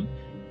mission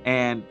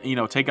and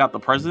take out the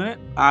president?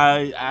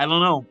 I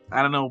don't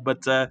know,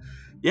 but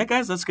yeah,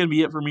 guys, that's going to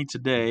be it for me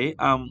today.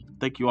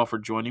 Thank you all for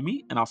joining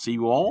me, and I'll see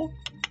you all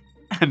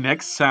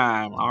next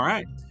time. All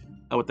right.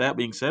 With that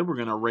being said, we're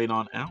going to raid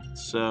on out.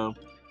 So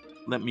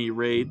let me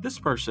raid this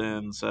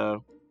person.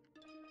 So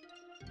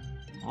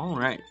all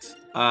right.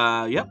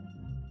 Yep.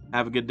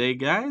 Have a good day,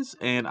 guys,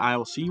 and I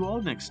will see you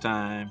all next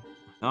time.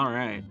 All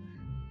right.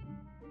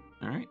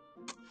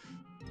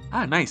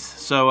 Nice.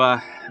 So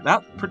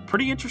that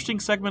pretty interesting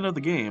segment of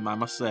the game, I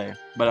must say.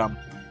 But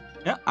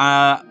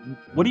yeah.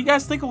 What do you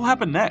guys think will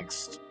happen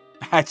next?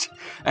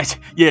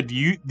 Yeah. Do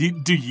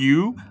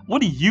you?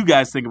 What do you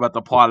guys think about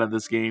the plot of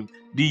this game?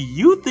 Do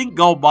you think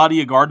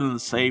Galbadia guarding the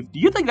safe? Do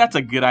you think that's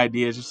a good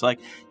idea? It's just like,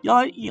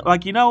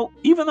 even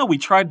though we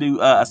tried to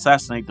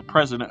assassinate the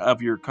president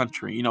of your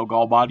country,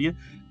 Galbadia,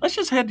 let's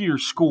just head to your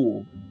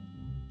school.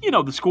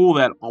 The school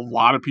that a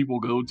lot of people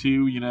go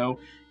to.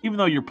 Even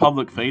though your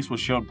public face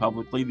was shown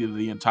publicly to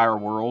the entire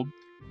world.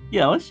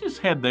 Yeah, let's just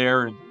head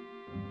there, and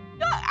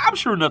I'm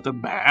sure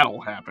nothing bad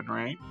will happen,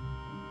 right?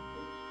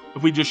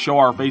 If we just show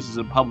our faces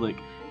in public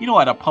you know,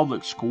 at a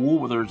public school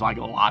where there's like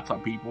lots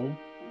of people.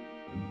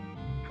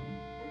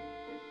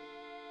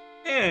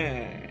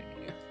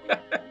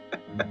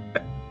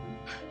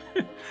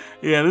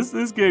 Yeah,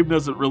 this game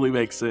doesn't really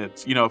make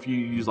sense. You know, if you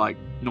use like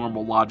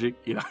normal logic,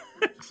 you know.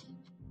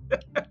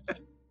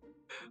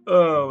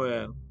 Oh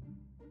man.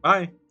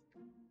 Bye.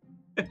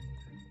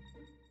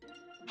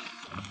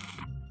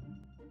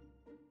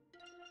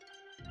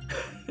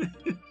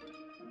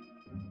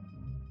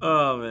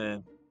 Oh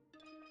man.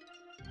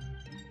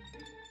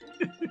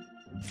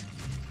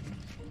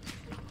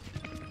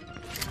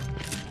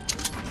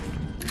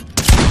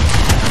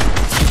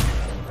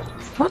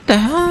 What the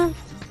hell?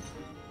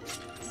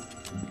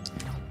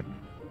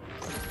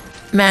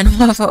 Man,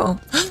 Waffle.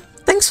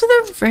 Thanks for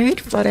the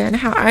raid button.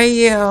 How are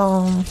you?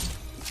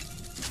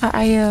 How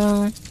are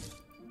you?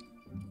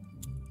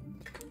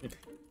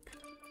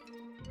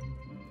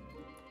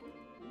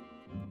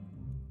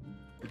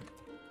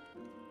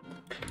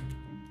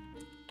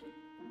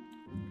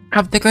 I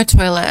have to go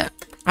toilet.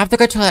 I have to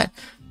go toilet.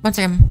 One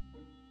second.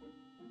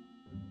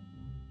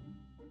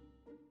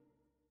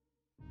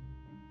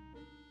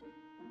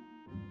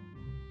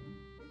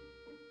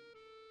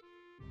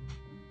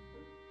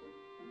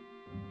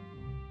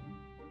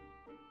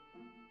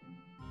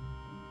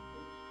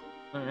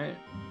 All right.